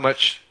 how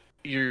much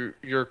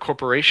your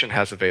corporation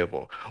has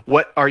available.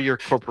 What are your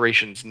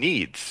corporation's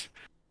needs?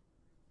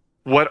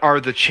 What are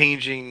the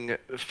changing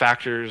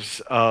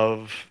factors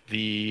of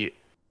the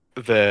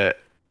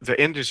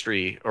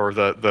industry or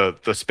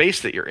the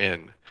space that you're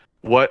in?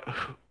 What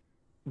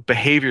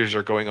behaviors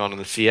are going on in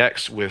the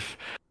CX with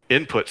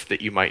inputs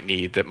that you might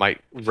need that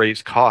might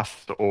raise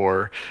costs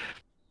or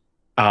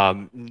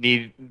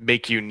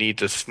make you need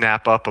to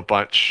snap up a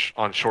bunch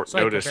on short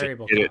notice. Like the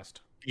variable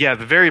cost. Yeah,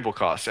 the variable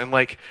cost. And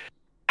like,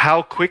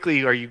 how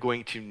quickly are you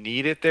going to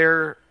need it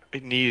there?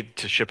 Need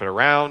to ship it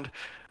around?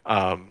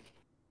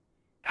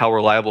 How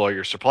reliable are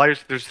your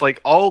suppliers? There's like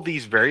all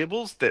these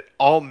variables that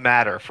all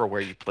matter for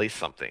where you place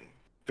something.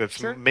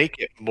 That's make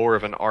it more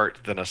of an art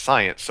than a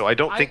science. So I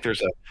don't think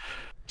there's a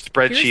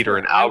spreadsheet or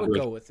an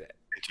algorithm. I would go with it.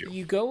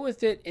 You go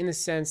with it in the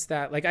sense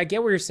that, like, I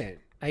get what you're saying.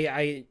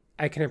 I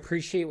can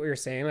appreciate what you're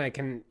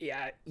saying.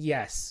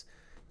 Yes,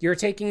 you're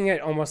taking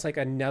it almost like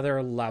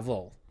another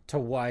level to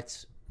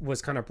what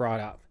was kind of brought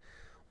up.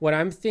 What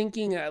I'm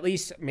thinking, at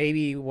least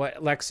maybe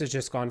what Lex has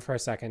just gone for a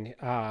second.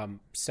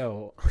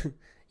 So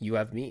you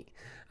have me.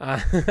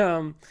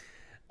 What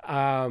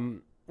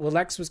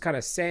Lex was kind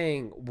of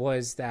saying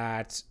was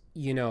that,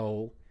 you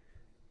know,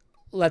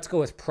 let's go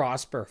with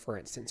Prosper, for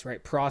instance,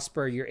 right?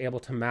 Prosper, you're able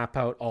to map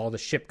out all the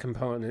ship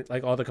component,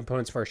 like all the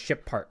components for a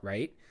ship part,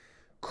 right?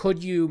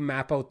 Could you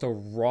map out the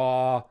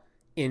raw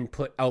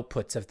input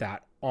outputs of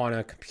that on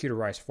a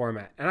computerized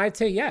format? And I'd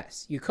say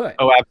yes, you could.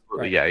 Oh,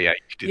 absolutely. Right? Yeah, you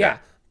could do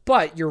that.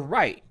 But you're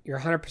right. You're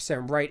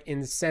 100% right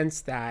in the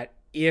sense that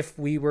if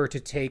we were to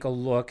take a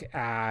look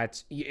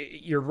at,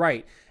 you're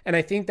right. And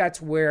I think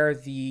that's where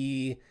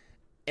the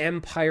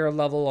empire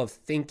level of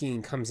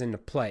thinking comes into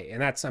play.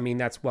 And that's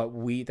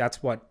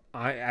what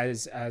I,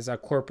 as a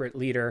corporate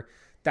leader,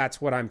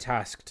 that's what I'm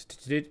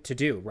tasked to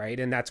do, right?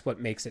 And that's what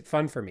makes it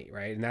fun for me,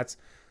 right? And it's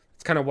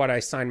kind of what I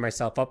signed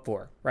myself up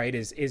for, right?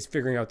 Is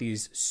figuring out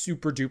these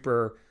super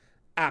duper,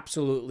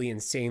 absolutely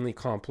insanely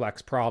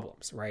complex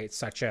problems, right?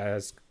 Such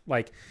as,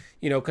 like,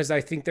 you know, because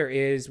I think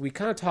we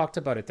kind of talked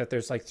about it, that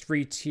there's like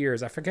 3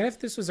 tiers. I forget if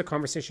this was a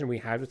conversation we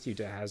had with you,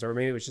 Daz, or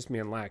maybe it was just me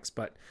and Lex,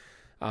 but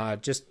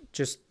just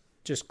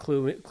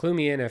clue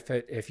me in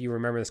if you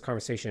remember this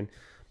conversation.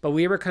 But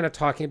we were kind of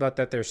talking about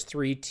that there's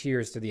 3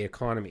 tiers to the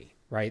economy,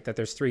 right? That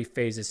there's 3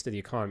 phases to the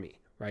economy,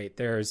 right?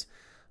 There's,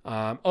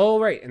 and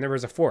there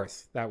was a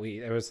fourth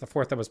it was the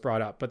fourth that was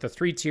brought up. But the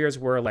 3 tiers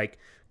were like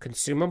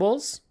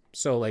consumables,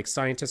 so like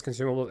scientists,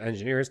 consumables,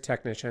 engineers,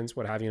 technicians,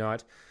 what have you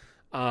not.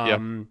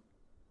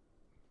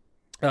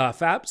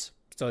 Fabs,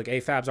 so like A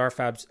fabs, R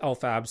fabs, L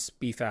fabs,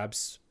 B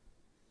fabs,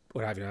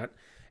 what have you not.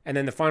 And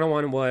then the final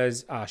one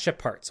was ship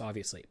parts,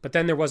 obviously. But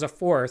then there was a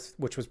fourth,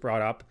 which was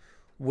brought up,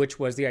 which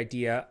was the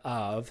idea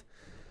of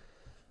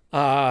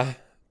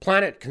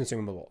planet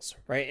consumables,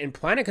 right? And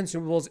planet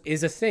consumables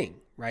is a thing,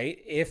 right?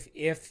 If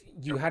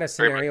you had a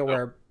scenario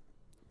where,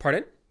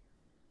 pardon?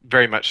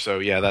 Very much so.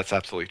 Yeah, that's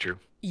absolutely true.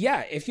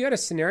 Yeah, if you had a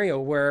scenario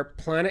where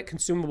planet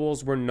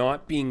consumables were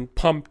not being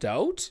pumped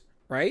out,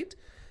 right?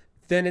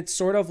 Then it's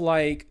sort of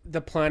like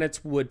the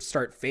planets would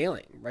start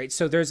failing, right?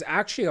 So there's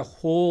actually a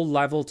whole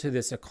level to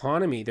this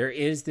economy. There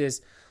is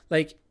this,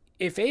 like,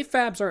 if B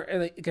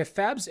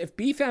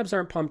fabs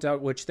aren't pumped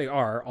out, which they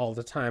are all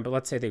the time, but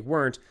let's say they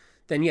weren't,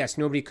 then yes,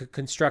 nobody could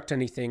construct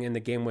anything and the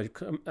game would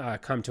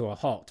come to a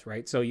halt,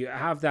 right? So you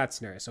have that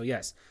scenario. So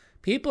yes,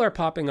 people are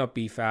popping up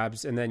B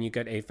fabs, and then you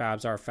get A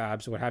fabs, R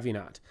fabs, what have you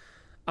not.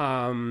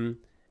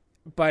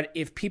 But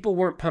if people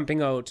weren't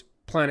pumping out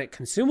planet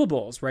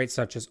consumables, right,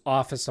 such as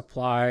office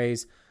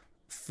supplies,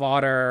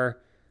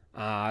 fodder,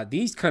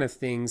 these kind of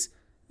things,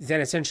 then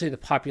essentially the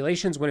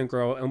populations wouldn't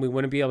grow and we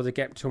wouldn't be able to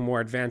get to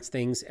more advanced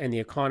things, and the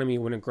economy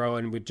wouldn't grow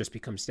and would just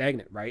become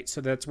stagnant, right?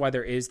 So that's why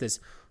there is this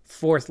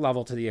fourth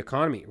level to the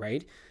economy,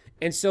 right?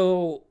 And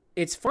so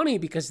it's funny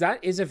because that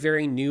is a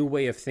very new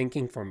way of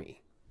thinking for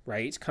me,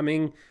 right?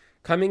 Coming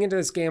into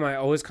this game, I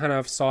always kind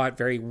of saw it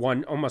very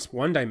almost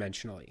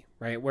one-dimensionally,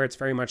 right? Where it's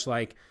very much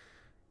like,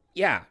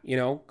 yeah, you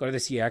know, go to the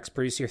CX,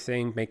 produce your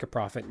thing, make a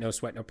profit, no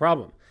sweat, no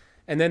problem.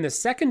 And then the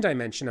second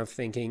dimension of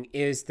thinking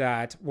is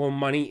that, well,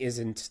 money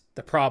isn't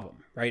the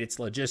problem, right? It's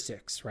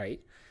logistics,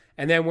 right?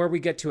 And then where we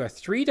get to a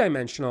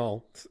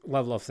three-dimensional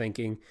level of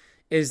thinking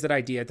is that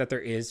idea that there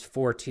is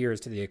 4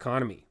 tiers to the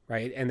economy,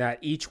 right? And that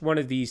each one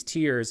of these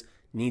tiers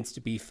needs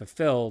to be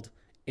fulfilled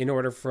in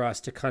order for us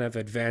to kind of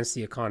advance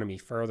the economy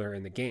further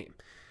in the game.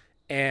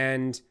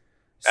 And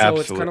so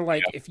Absolutely. It's kind of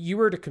like if you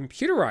were to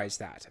computerize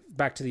that,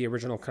 back to the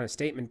original kind of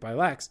statement by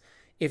Lex,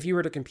 if you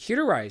were to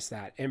computerize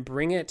that and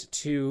bring it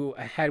to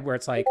a head where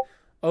it's like,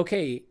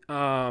 okay,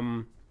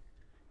 computerize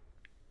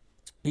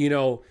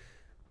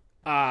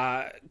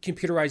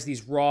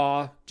these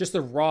just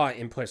the raw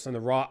inputs and the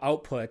raw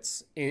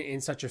outputs in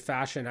such a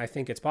fashion, I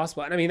think it's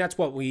possible. And I mean, that's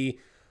what in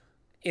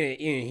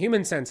a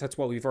human sense, that's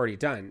what we've already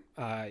done.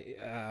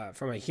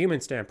 From a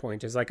human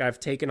standpoint, is like I've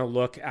taken a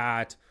look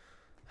at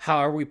how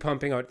are we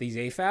pumping out these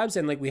AFABs,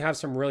 and like we have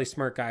some really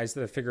smart guys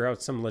that figure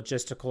out some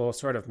logistical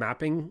sort of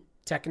mapping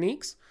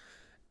techniques.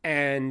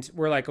 And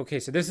we're like, okay,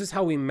 so this is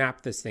how we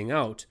map this thing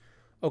out.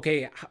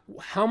 Okay,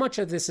 how much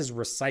of this is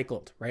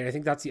recycled, right? I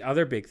think that's the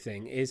other big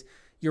thing is,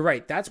 you're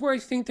right. That's where I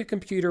think the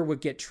computer would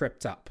get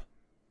tripped up.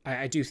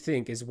 I do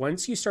think is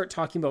once you start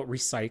talking about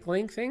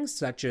recycling things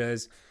such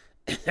as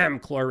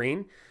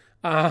chlorine.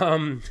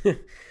 And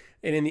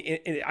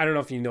I don't know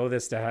if you know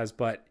this, Daz,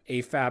 but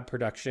AFAB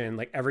production,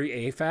 like every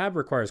AFAB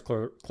requires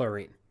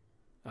chlorine.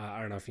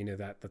 I don't know if you knew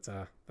that. That's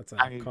a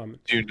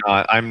comment. Do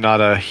not. I'm not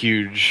a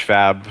huge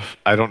fab.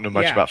 I don't know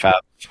much about fab.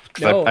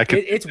 No,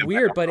 it's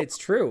weird, but it's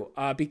true.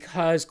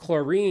 Because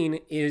chlorine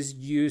is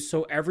used,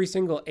 so every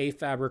single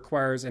AFAB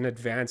requires an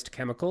advanced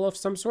chemical of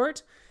some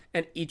sort,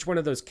 and each one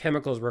of those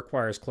chemicals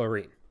requires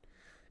chlorine.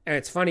 And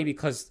it's funny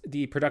because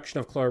the production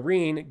of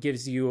chlorine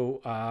gives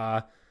you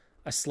a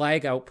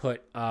slag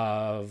output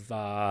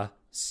of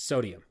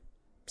sodium.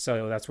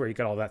 So that's where you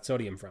get all that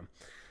sodium from.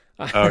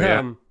 Oh,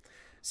 yeah.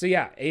 So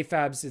yeah,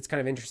 AFABs, it's kind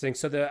of interesting.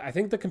 So I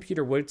think the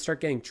computer would start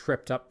getting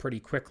tripped up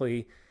pretty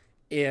quickly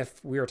if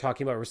we were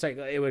talking about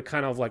recycle. It would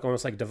kind of like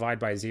almost like divide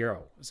by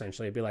zero,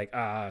 essentially. It'd be like,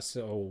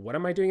 so what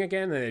am I doing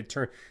again? And it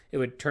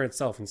would turn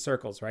itself in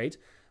circles, right?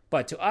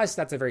 But to us,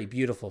 that's a very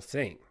beautiful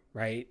thing,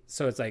 right?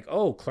 So it's like,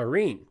 oh,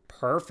 chlorine,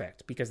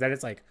 perfect. Because then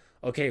it's like,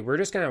 okay, we're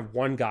just gonna have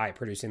one guy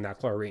producing that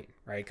chlorine,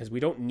 right? Because we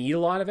don't need a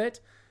lot of it,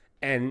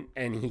 and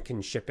he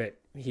can ship it.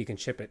 He can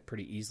ship it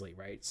pretty easily,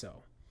 right?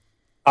 So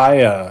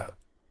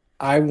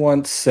I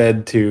once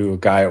said to a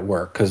guy at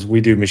work, because we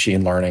do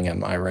machine learning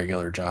in my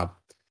regular job,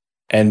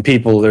 and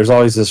there's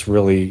always this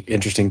really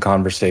interesting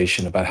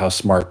conversation about how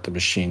smart the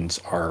machines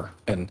are.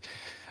 And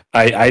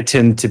I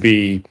tend to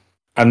be,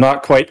 I'm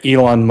not quite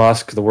Elon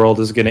Musk, the world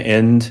is going to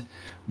end,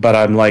 but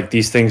I'm like,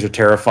 these things are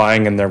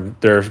terrifying and they're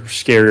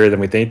scarier than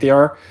we think they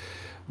are.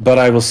 But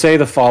I will say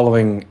the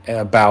following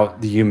about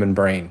the human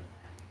brain.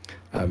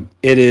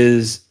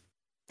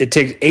 It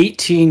takes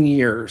 18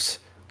 years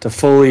to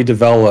fully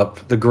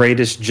develop the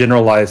greatest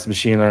generalized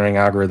machine learning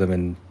algorithm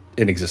in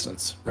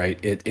existence, right?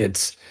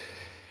 It's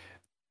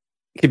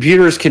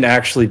computers can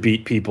actually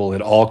beat people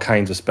in all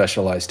kinds of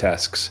specialized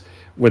tasks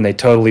when they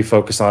totally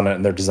focus on it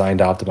and they're designed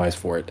to optimize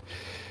for it.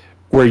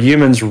 Where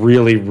humans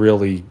really,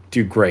 really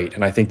do great,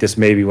 and I think this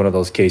may be one of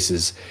those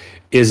cases,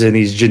 is in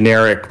these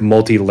generic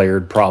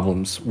multi-layered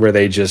problems where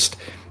they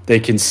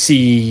can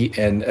see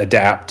and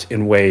adapt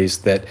in ways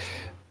that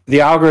the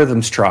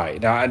algorithms try.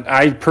 Now,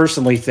 I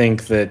personally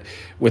think that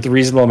with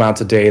reasonable amounts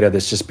of data,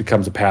 this just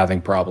becomes a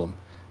pathing problem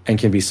and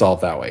can be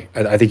solved that way.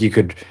 I think you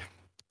could,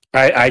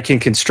 I can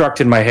construct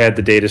in my head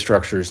the data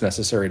structures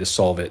necessary to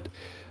solve it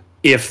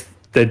if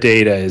the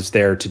data is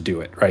there to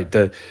do it, right?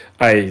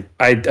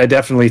 I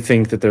definitely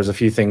think that there's a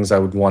few things I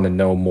would want to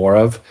know more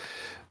of,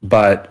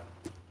 but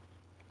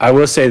I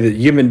will say that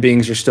human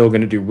beings are still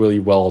going to do really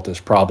well at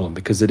this problem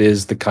because it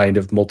is the kind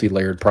of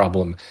multi-layered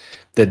problem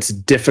that's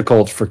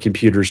difficult for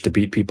computers to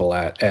beat people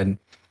at.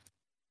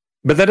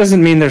 But that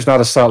doesn't mean there's not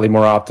a slightly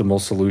more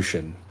optimal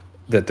solution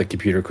that the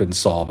computer couldn't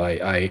solve.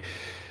 I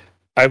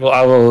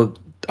will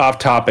off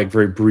topic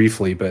very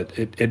briefly, but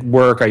at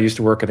work, I used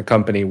to work at a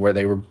company where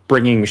they were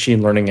bringing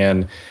machine learning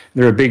in.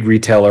 They're a big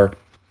retailer,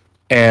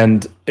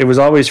 and it was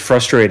always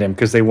frustrating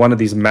because they wanted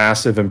these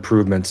massive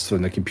improvements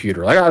in the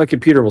computer. Like, the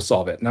computer will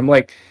solve it. And I'm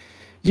like,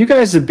 you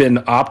guys have been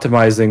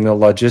optimizing the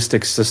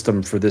logistics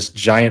system for this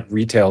giant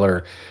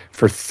retailer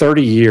for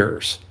 30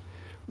 years.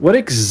 What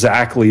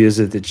exactly is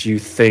it that you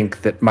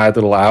think that my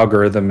little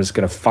algorithm is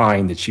going to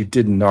find that you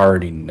didn't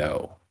already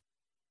know?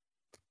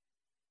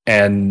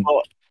 And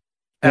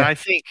I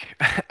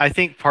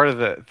think part of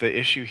the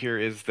issue here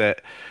is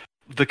that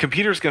the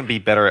computer is going to be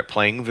better at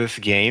playing this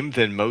game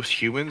than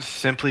most humans,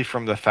 simply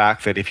from the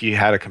fact that if you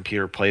had a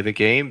computer play the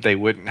game, they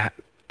wouldn't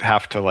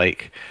have to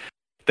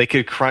they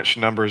could crunch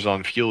numbers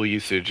on fuel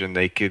usage, and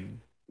they could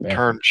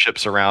turn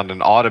ships around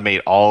and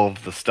automate all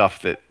of the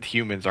stuff that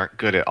humans aren't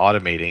good at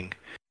automating.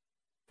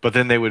 But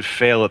then they would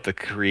fail at the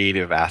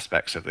creative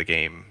aspects of the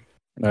game.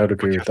 I would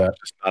agree with that.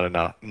 There's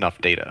not enough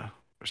data.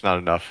 There's not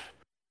enough.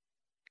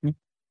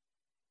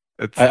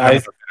 It's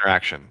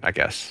interaction, I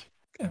guess.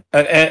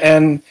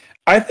 And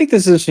I think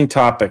this is an interesting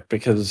topic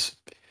because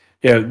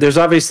there's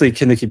obviously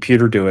can the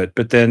computer do it,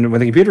 but then when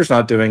the computer's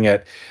not doing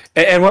it,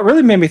 and what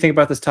really made me think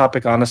about this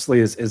topic honestly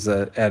is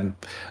and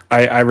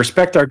I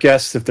respect our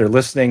guests if they're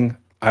listening.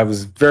 I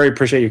was very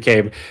appreciate you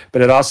came,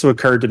 but it also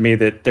occurred to me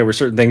that there were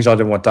certain things I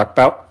didn't want to talk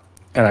about,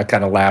 and I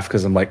kind of laughed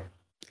because I'm like,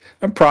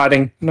 I'm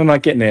prodding and I'm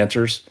not getting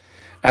answers.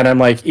 And I'm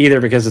like,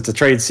 either because it's a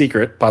trade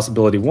secret,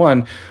 possibility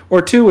one,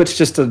 or two, it's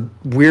just a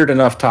weird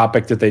enough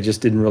topic that they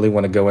just didn't really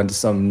want to go into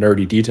some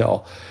nerdy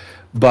detail.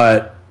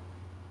 But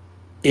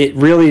it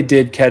really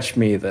did catch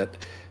me that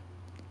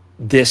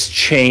this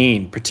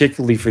chain,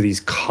 particularly for these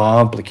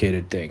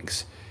complicated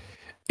things,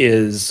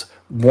 is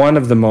one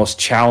of the most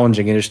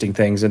challenging, interesting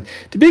things. And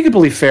to be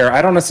completely fair,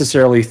 I don't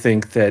necessarily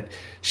think that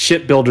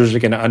shipbuilders are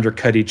going to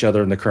undercut each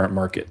other in the current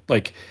market.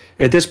 Like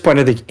at this point,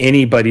 I think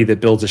anybody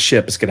that builds a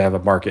ship is going to have a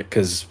market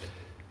because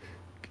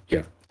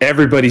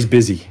everybody's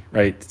busy,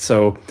 right?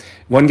 So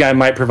one guy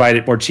might provide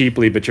it more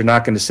cheaply, but you're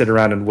not going to sit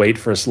around and wait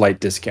for a slight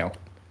discount.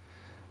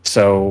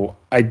 So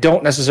I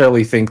don't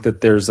necessarily think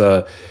that there's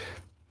like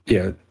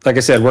I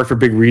said, worked for a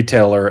big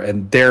retailer,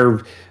 and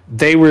their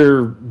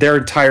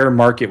entire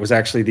market was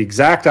actually the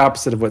exact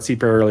opposite of what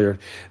CPAR earlier.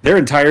 Their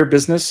entire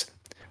business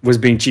was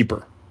being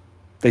cheaper.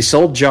 They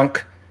sold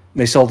junk,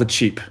 and they sold it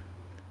cheap,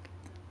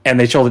 and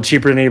they sold it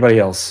cheaper than anybody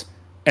else,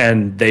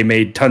 and they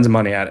made tons of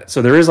money at it.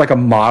 So there is like a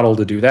model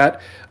to do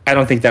that. I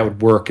don't think that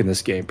would work in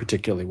this game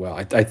particularly well.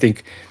 I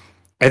think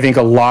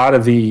a lot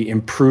of the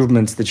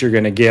improvements that you're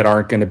going to get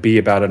aren't going to be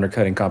about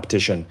undercutting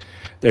competition.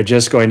 They're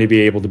just going to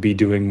be able to be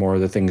doing more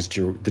of the things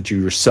that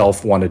you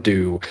yourself want to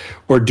do,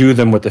 or do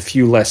them with a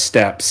few less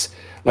steps.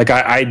 Like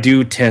I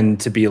do tend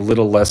to be a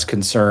little less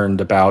concerned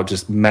about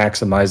just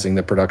maximizing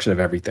the production of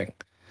everything.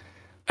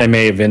 I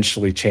may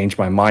eventually change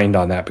my mind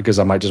on that because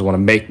I might just want to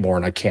make more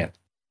and I can't.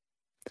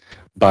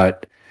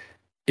 But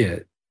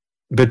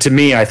to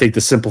me, I think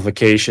the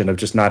simplification of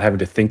just not having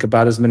to think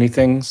about as many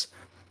things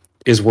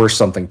is worth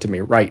something to me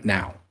right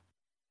now.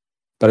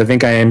 But I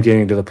think I am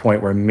getting to the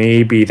point where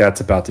maybe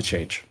that's about to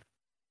change.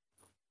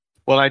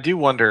 Well, I do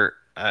wonder.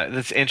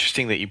 It's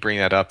interesting that you bring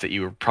that up. That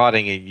you were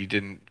prodding and you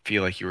didn't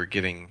feel like you were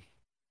getting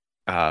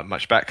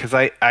much back. Because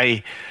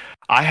I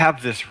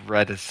have this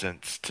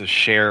reticence to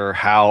share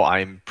how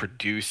I'm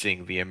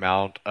producing the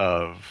amount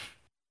of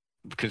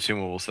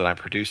consumables that I'm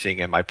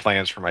producing and my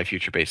plans for my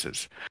future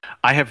bases.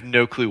 I have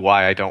no clue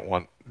why I don't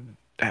want.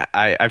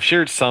 I've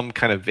shared some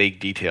kind of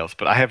vague details,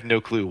 but I have no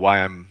clue why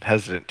I'm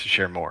hesitant to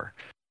share more.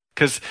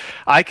 Because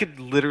I could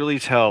literally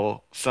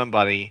tell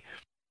everybody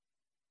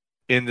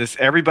in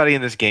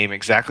this game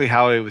exactly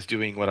how I was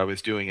doing what I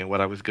was doing and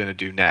what I was going to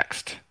do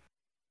next.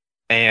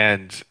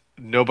 And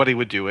nobody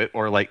would do it,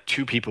 or like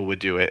two people would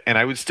do it, and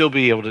I would still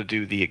be able to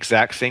do the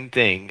exact same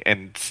thing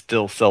and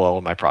still sell all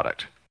of my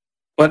product.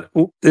 But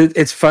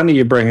it's funny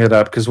you bring it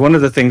up, because one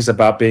of the things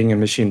about being in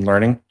machine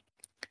learning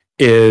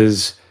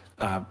is,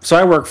 so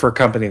I work for a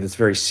company that's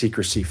very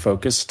secrecy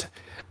focused,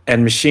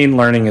 and machine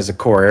learning is a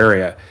core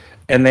area.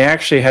 And they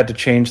actually had to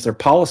change their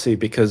policy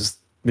because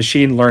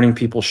machine learning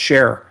people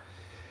share.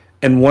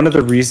 And one of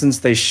the reasons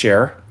they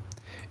share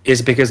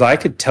is because I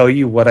could tell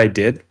you what I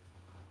did.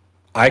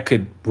 I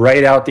could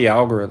write out the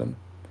algorithm,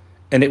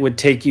 and it would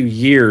take you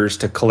years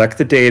to collect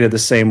the data the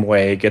same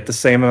way, get the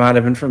same amount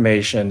of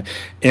information,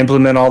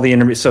 implement all the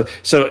intermediate.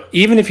 So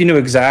even if you knew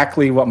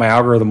exactly what my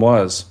algorithm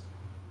was,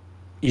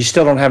 you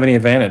still don't have any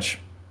advantage.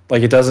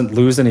 Like, it doesn't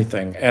lose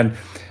anything. And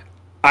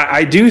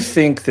I do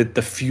think that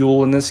the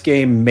fuel in this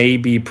game may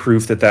be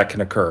proof that that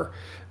can occur.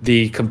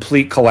 The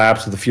complete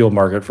collapse of the fuel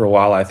market for a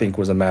while, I think,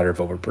 was a matter of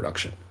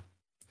overproduction.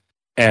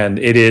 And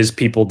it is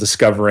people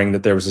discovering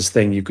that there was this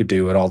thing you could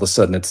do, and all of a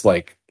sudden it's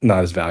like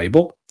not as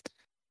valuable.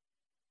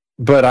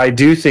 But I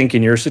do think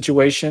in your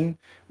situation,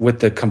 with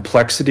the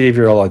complexity of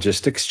your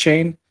logistics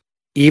chain,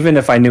 even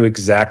if I knew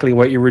exactly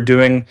what you were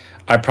doing,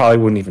 I probably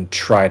wouldn't even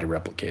try to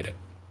replicate it.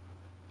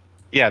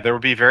 Yeah, there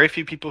would be very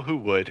few people who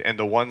would, and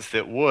the ones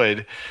that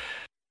would,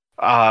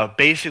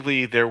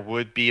 basically there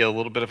would be a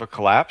little bit of a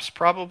collapse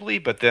probably,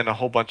 but then a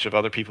whole bunch of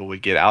other people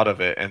would get out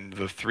of it, and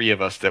the three of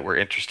us that were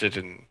interested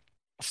in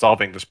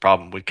solving this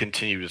problem would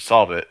continue to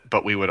solve it,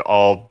 but we would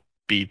all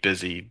be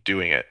busy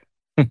doing it.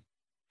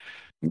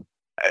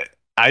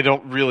 I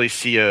don't really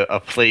see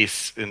a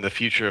place in the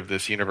future of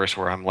this universe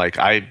where I'm like,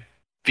 I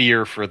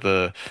fear for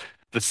the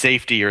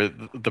safety or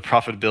the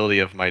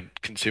profitability of my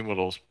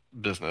consumables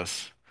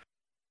business.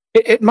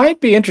 It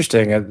might be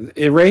interesting.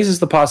 It raises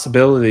the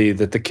possibility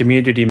that the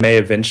community may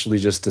eventually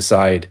just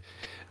decide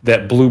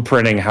that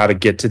blueprinting how to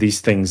get to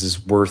these things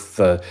is worth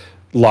the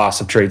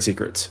loss of trade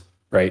secrets,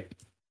 right?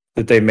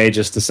 That they may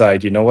just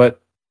decide, you know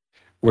what,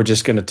 we're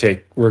going to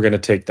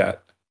take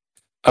that.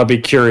 I'll be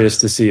curious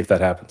to see if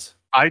that happens.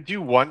 I do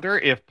wonder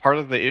if part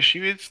of the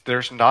issue is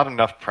there's not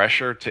enough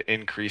pressure to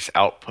increase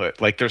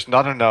output. Like, there's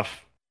not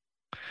enough,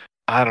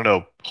 I don't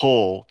know,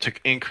 pull to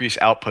increase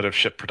output of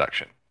ship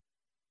production.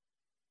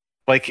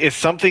 Like, it's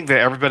something that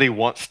everybody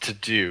wants to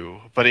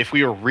do, but if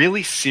we were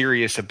really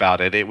serious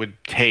about it, it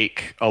would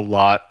take a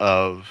lot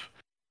of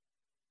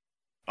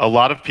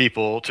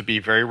people to be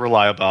very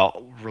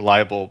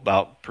reliable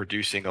about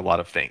producing a lot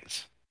of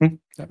things.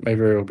 That may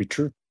very well be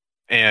true.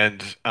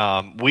 And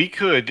we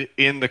could,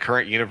 in the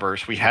current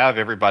universe, we have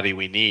everybody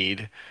we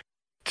need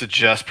to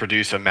just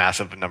produce a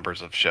massive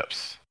numbers of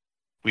ships.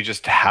 We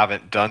just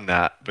haven't done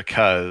that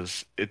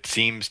because it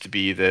seems to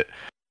be that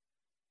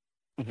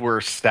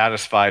we're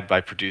satisfied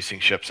by producing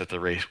ships at the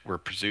rate we're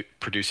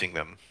producing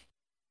them.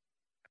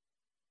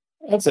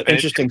 That's an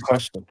interesting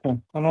question. I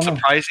don't know.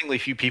 Surprisingly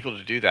few people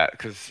to do that,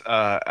 because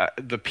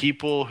the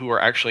people who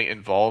are actually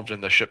involved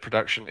in the ship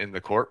production in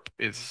the corp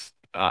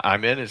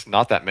I'm in is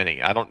not that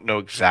many. I don't know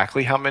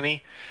exactly how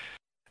many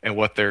and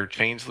what their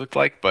chains look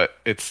like, but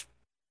it's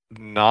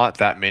not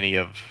that many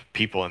of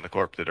people in the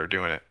corp that are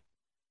doing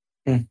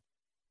it.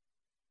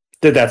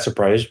 Did that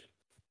surprise you?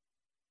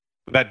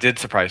 That did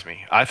surprise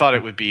me. I thought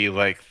it would be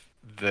like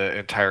the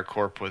entire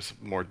corp was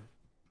more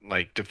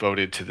like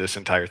devoted to this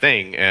entire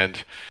thing,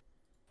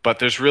 but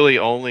there's really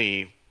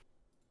only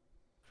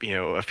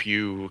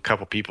a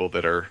couple people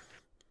that are.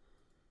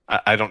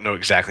 I don't know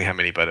exactly how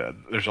many, but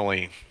there's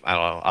only, I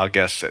don't know, I'll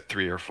guess at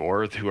 3 or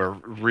 4 who are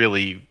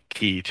really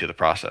key to the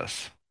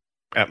process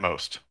at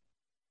most.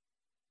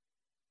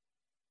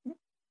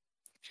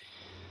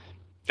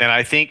 And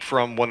I think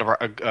from one of our,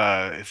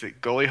 is it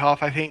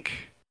Golihoff, I think?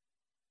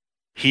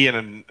 He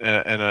and 2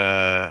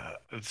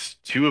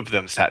 of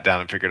them sat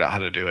down and figured out how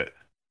to do it.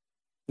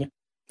 Yeah,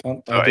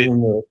 I didn't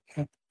know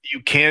it. You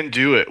can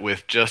do it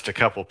with just a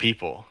couple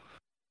people,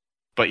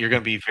 but you're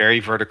going to be very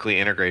vertically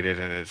integrated,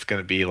 and it's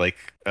going to be like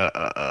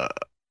a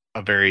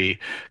very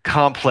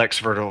complex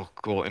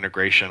vertical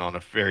integration on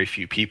a very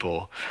few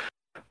people.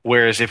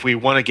 Whereas if we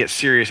want to get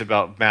serious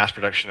about mass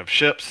production of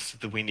ships,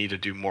 then we need to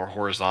do more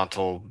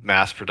horizontal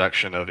mass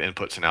production of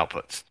inputs and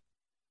outputs.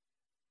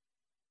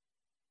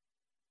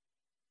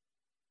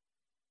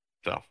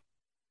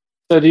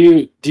 So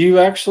do you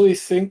actually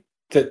think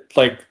that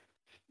like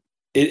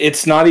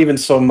it's not even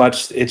so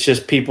much, it's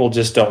just people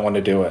just don't want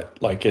to do it.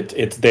 Like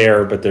it's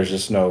there, but there's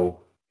just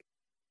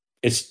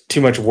it's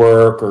too much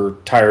work or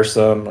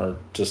tiresome or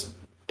just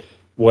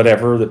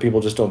whatever, that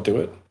people just don't do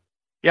it?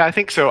 Yeah, I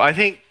think so. I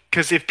think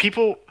because if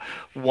people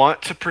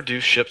want to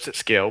produce ships at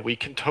scale, we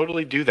can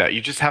totally do that. You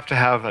just have to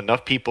have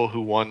enough people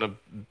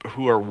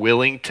who are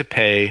willing to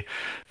pay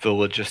the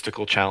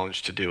logistical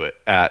challenge to do it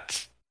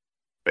at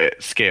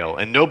scale,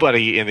 and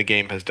nobody in the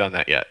game has done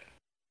that yet.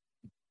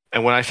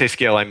 And when I say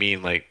scale, I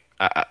mean like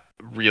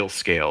real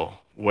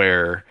scale,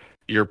 where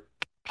you're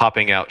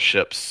popping out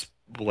ships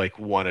like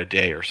 1 a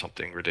day or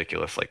something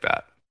ridiculous like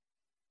that.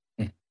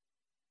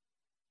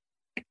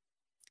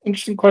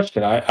 Interesting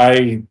question.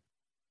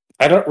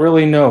 I don't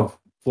really know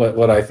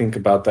what I think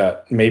about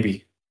that.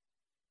 Maybe,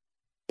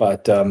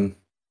 but I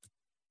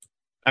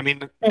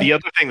mean, the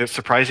other thing that's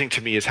surprising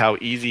to me is how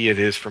easy it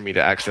is for me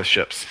to access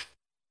ships.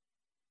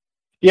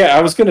 Yeah,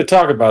 I was going to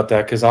talk about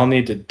that because I'll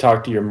need to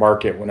talk to your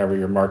market whenever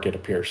your market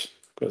appears,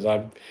 because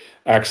I'm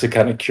actually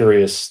kind of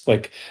curious.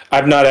 Like,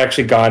 I've not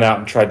actually gone out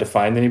and tried to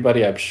find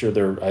anybody. I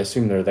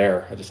assume they're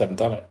there. I just haven't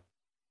done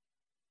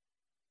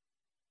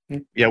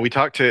it. Yeah, we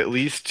talked to at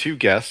least 2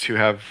 guests who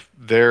have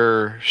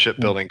their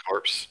shipbuilding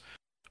corps.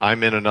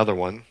 I'm in another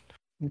one.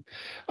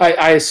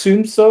 I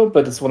assume so,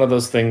 but it's one of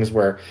those things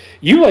where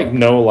you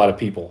know a lot of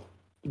people.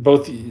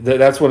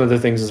 That's one of the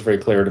things that's very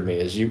clear to me,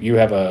 is you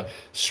have a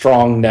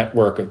strong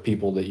network of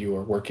people that you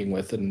are working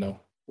with and know,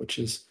 which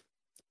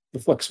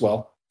reflects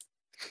well.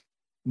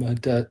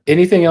 But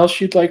anything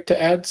else you'd like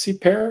to add,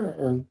 Pear?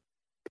 Or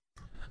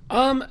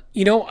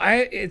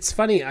it's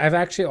funny. I've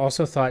actually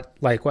also thought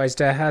likewise,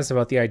 Dahaz,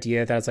 about the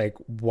idea that it's like,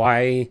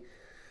 why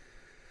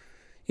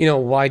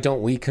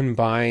don't we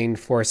combine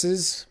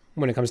forces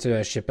when it comes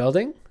to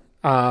shipbuilding?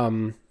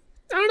 I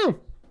don't know.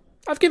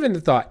 I've given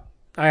it thought.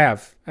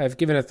 I've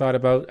given a thought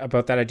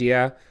about that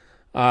idea.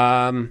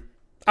 I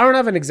don't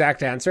have an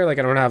exact answer. Like,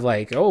 I don't have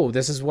oh,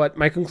 this is what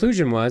my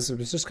conclusion was. It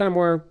was just kind of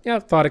more,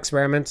 thought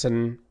experiments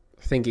and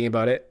thinking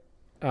about it.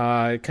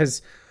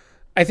 Because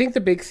I think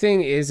the big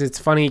thing is, it's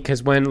funny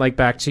because when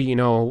back to,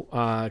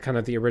 kind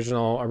of the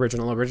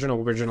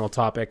original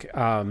topic,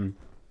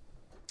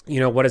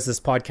 what has this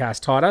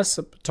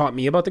podcast taught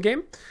me about the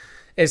game?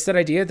 It's that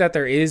idea that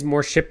there is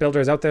more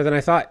shipbuilders out there than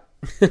I thought.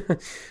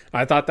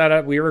 I thought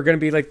that we were going to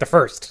be the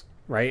first,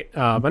 right?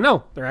 But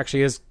no, there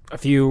actually is a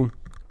few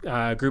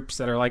groups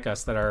that are like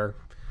us that are a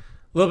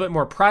little bit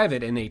more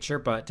private in nature,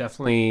 but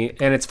definitely.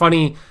 And it's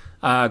funny,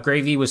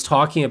 Gravy was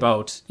talking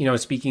about,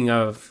 speaking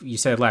of, you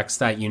said, Lex,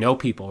 that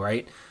people,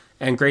 right?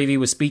 And Gravy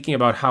was speaking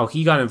about how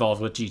he got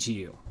involved with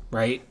GTU,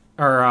 right?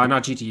 Or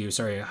not GTU,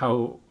 sorry.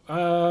 How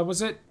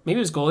was it? Maybe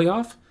it was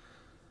Goliath?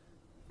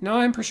 No,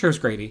 I'm pretty sure it was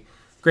Gravy.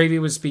 Gravy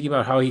was speaking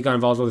about how he got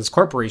involved with his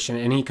corporation,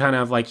 and he kind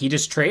of he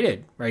just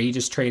traded, right? He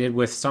just traded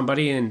with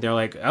somebody, and they're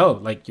like,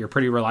 oh, you're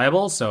pretty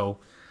reliable. So,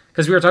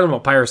 because we were talking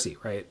about piracy,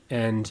 right?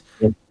 And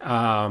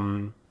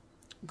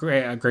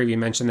Gravy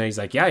mentioned that he's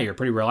like, yeah, you're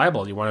pretty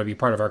reliable. You want to be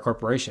part of our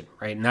corporation,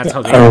 right? And that's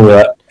how they do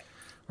it,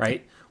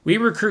 right? We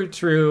recruit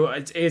through.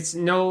 It's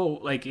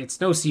no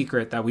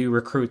secret that we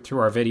recruit through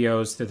our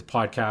videos, through the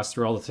podcast,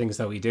 through all the things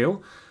that we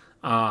do.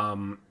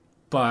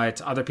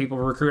 but other people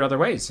recruit other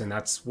ways, and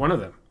that's one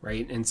of them,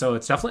 right? And so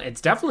it's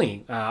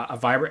definitely a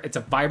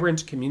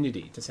vibrant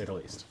community, to say the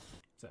least.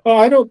 So. Well,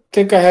 I don't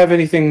think I have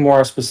anything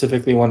more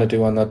specifically want to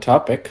do on that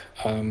topic.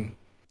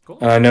 Cool.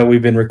 And I know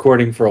we've been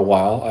recording for a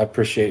while. I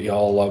appreciate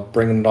y'all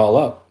bringing it all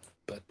up,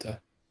 but it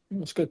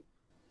was good.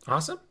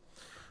 Awesome.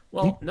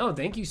 Well, no,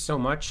 thank you so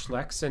much,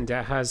 Lex and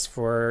Dahaz,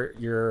 for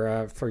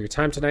your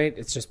time tonight.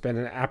 It's just been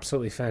an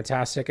absolutely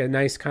fantastic, a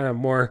nice kind of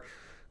more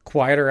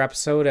quieter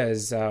episode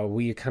as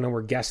we kind of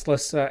were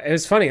guestless. It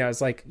was funny. I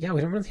was like, yeah, we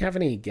don't really have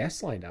any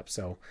guests lined up,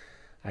 so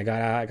I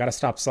gotta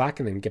stop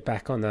slacking and get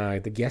back on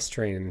the guest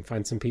train and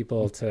find some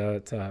people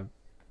to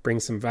bring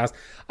some vast.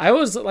 I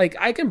always like,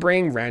 I can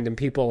bring random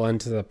people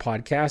onto the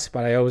podcast,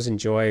 but I always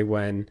enjoy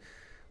when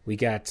we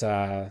get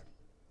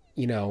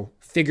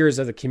figures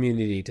of the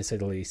community, to say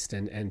the least,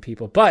 and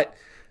people. But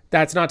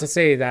that's not to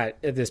say that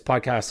this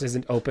podcast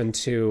isn't open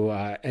to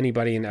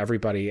anybody and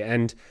everybody.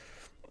 And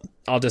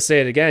I'll just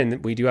say it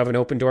again, we do have an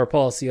open door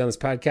policy on this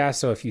podcast.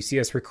 So if you see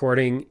us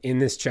recording in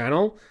this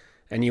channel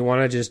and you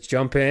want to just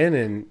jump in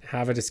and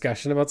have a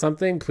discussion about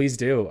something, please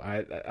do.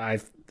 I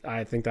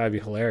think that would be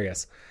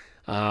hilarious.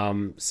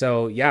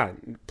 So yeah,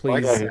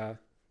 please.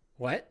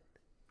 What?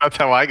 That's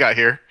how I got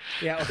here.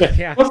 Yeah.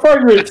 Yeah. So far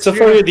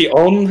you're the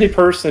only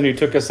person who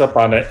took us up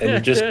on it,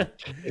 and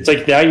it's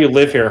like now you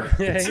live here.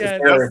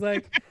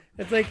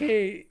 It's like,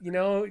 hey,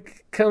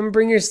 come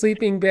bring your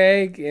sleeping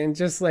bag and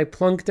just like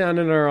plunk down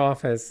in our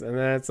office. And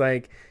then it's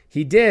like,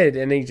 he did,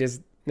 and he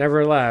just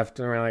never left.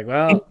 And we're like,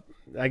 well,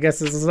 I guess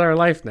this is our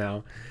life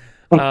now.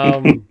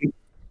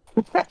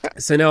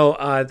 So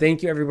no,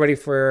 thank you everybody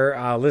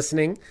for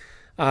listening.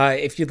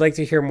 If you'd like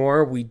to hear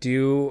more, we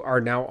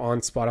are now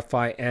on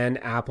Spotify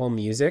and Apple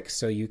Music.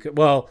 So you could,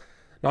 well,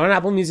 not on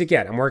Apple Music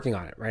yet. I'm working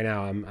on it right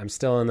now. I'm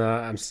still in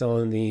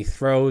the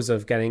throes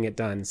of getting it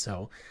done.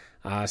 So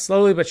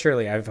slowly but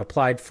surely, I've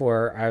applied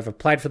for the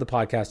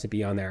podcast to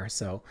be on there.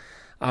 So,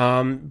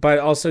 but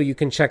also you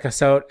can check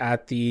us out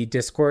at the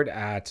Discord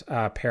at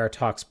Pear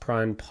Talks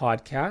Prun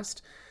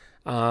Podcast.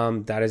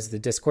 That is the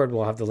Discord.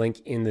 We'll have the link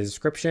in the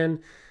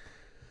description.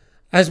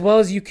 As well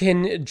as you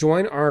can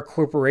join our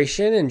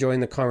corporation and join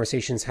the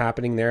conversations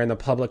happening there in the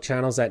public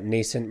channels at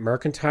Nascent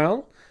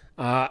Mercantile.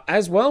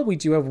 As well, we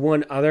do have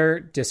one other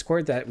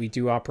Discord that we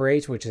do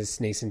operate, which is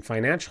Nascent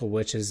Financial,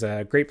 which is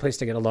a great place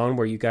to get a loan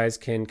where you guys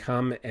can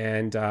come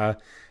and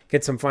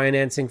get some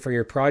financing for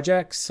your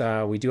projects.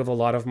 We do have a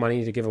lot of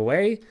money to give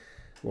away.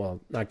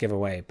 Well, not give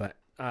away, but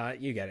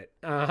you get it.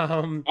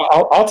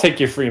 I'll take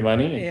your free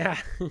money. Yeah.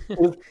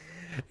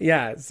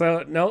 Yeah,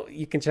 so no,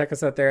 you can check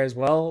us out there as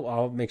well.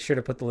 I'll make sure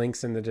to put the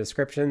links in the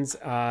descriptions.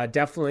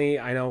 Definitely,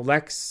 I know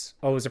Lex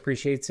always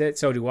appreciates it.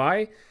 So do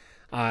I.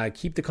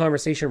 Keep the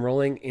conversation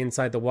rolling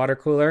inside the water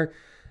cooler.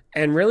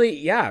 And really,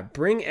 yeah,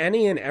 bring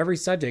any and every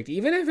subject,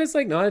 even if it's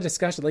like not a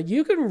discussion. Like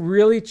you can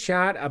really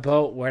chat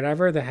about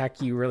whatever the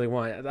heck you really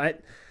want.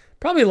 I'd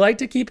probably like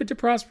to keep it to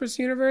Prosperous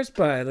Universe,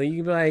 but you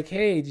can be like,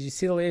 hey, did you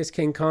see the latest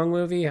King Kong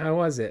movie? How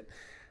was it?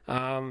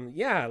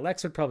 Yeah,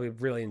 Lex would probably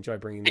really enjoy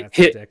bringing that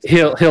subject.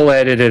 He'll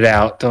edit it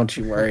out. Don't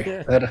you worry.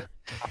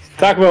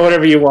 Talk about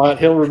whatever you want.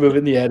 He'll remove it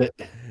in the edit.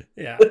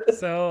 Yeah.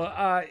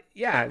 So,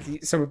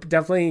 so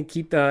definitely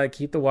keep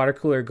the water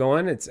cooler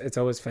going. It's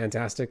always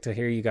fantastic to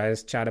hear you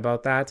guys chat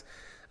about that.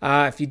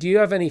 If you do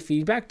have any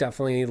feedback,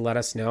 definitely let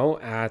us know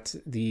at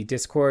the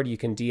Discord. You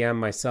can DM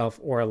myself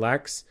or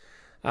Lex.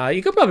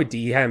 You could probably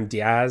DM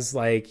Diaz.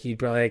 Like he'd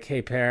be like,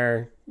 "Hey,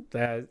 Pear,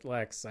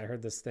 Lex, I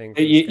heard this thing."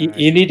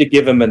 You need to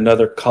give him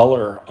another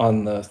color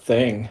on the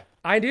thing.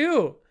 I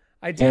do.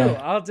 Yeah.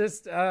 I'll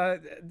just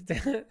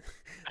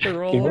the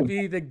role will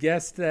be the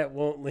guest that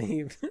won't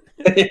leave.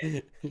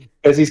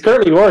 Because he's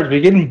currently orange,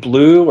 but getting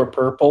blue or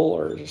purple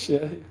or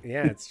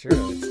yeah, it's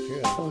true.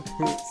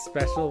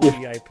 Special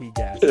VIP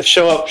guest.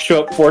 Show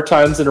up 4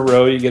 times in a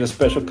row. You get a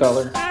special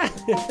color.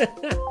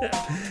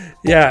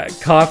 Yeah,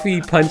 coffee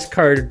punch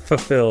card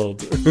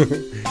fulfilled.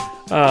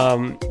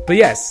 But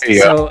yes,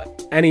 so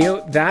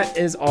anyway, that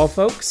is all,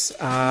 folks.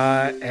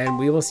 And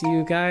we will see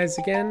you guys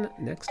again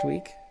next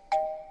week.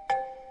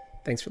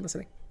 Thanks for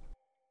listening.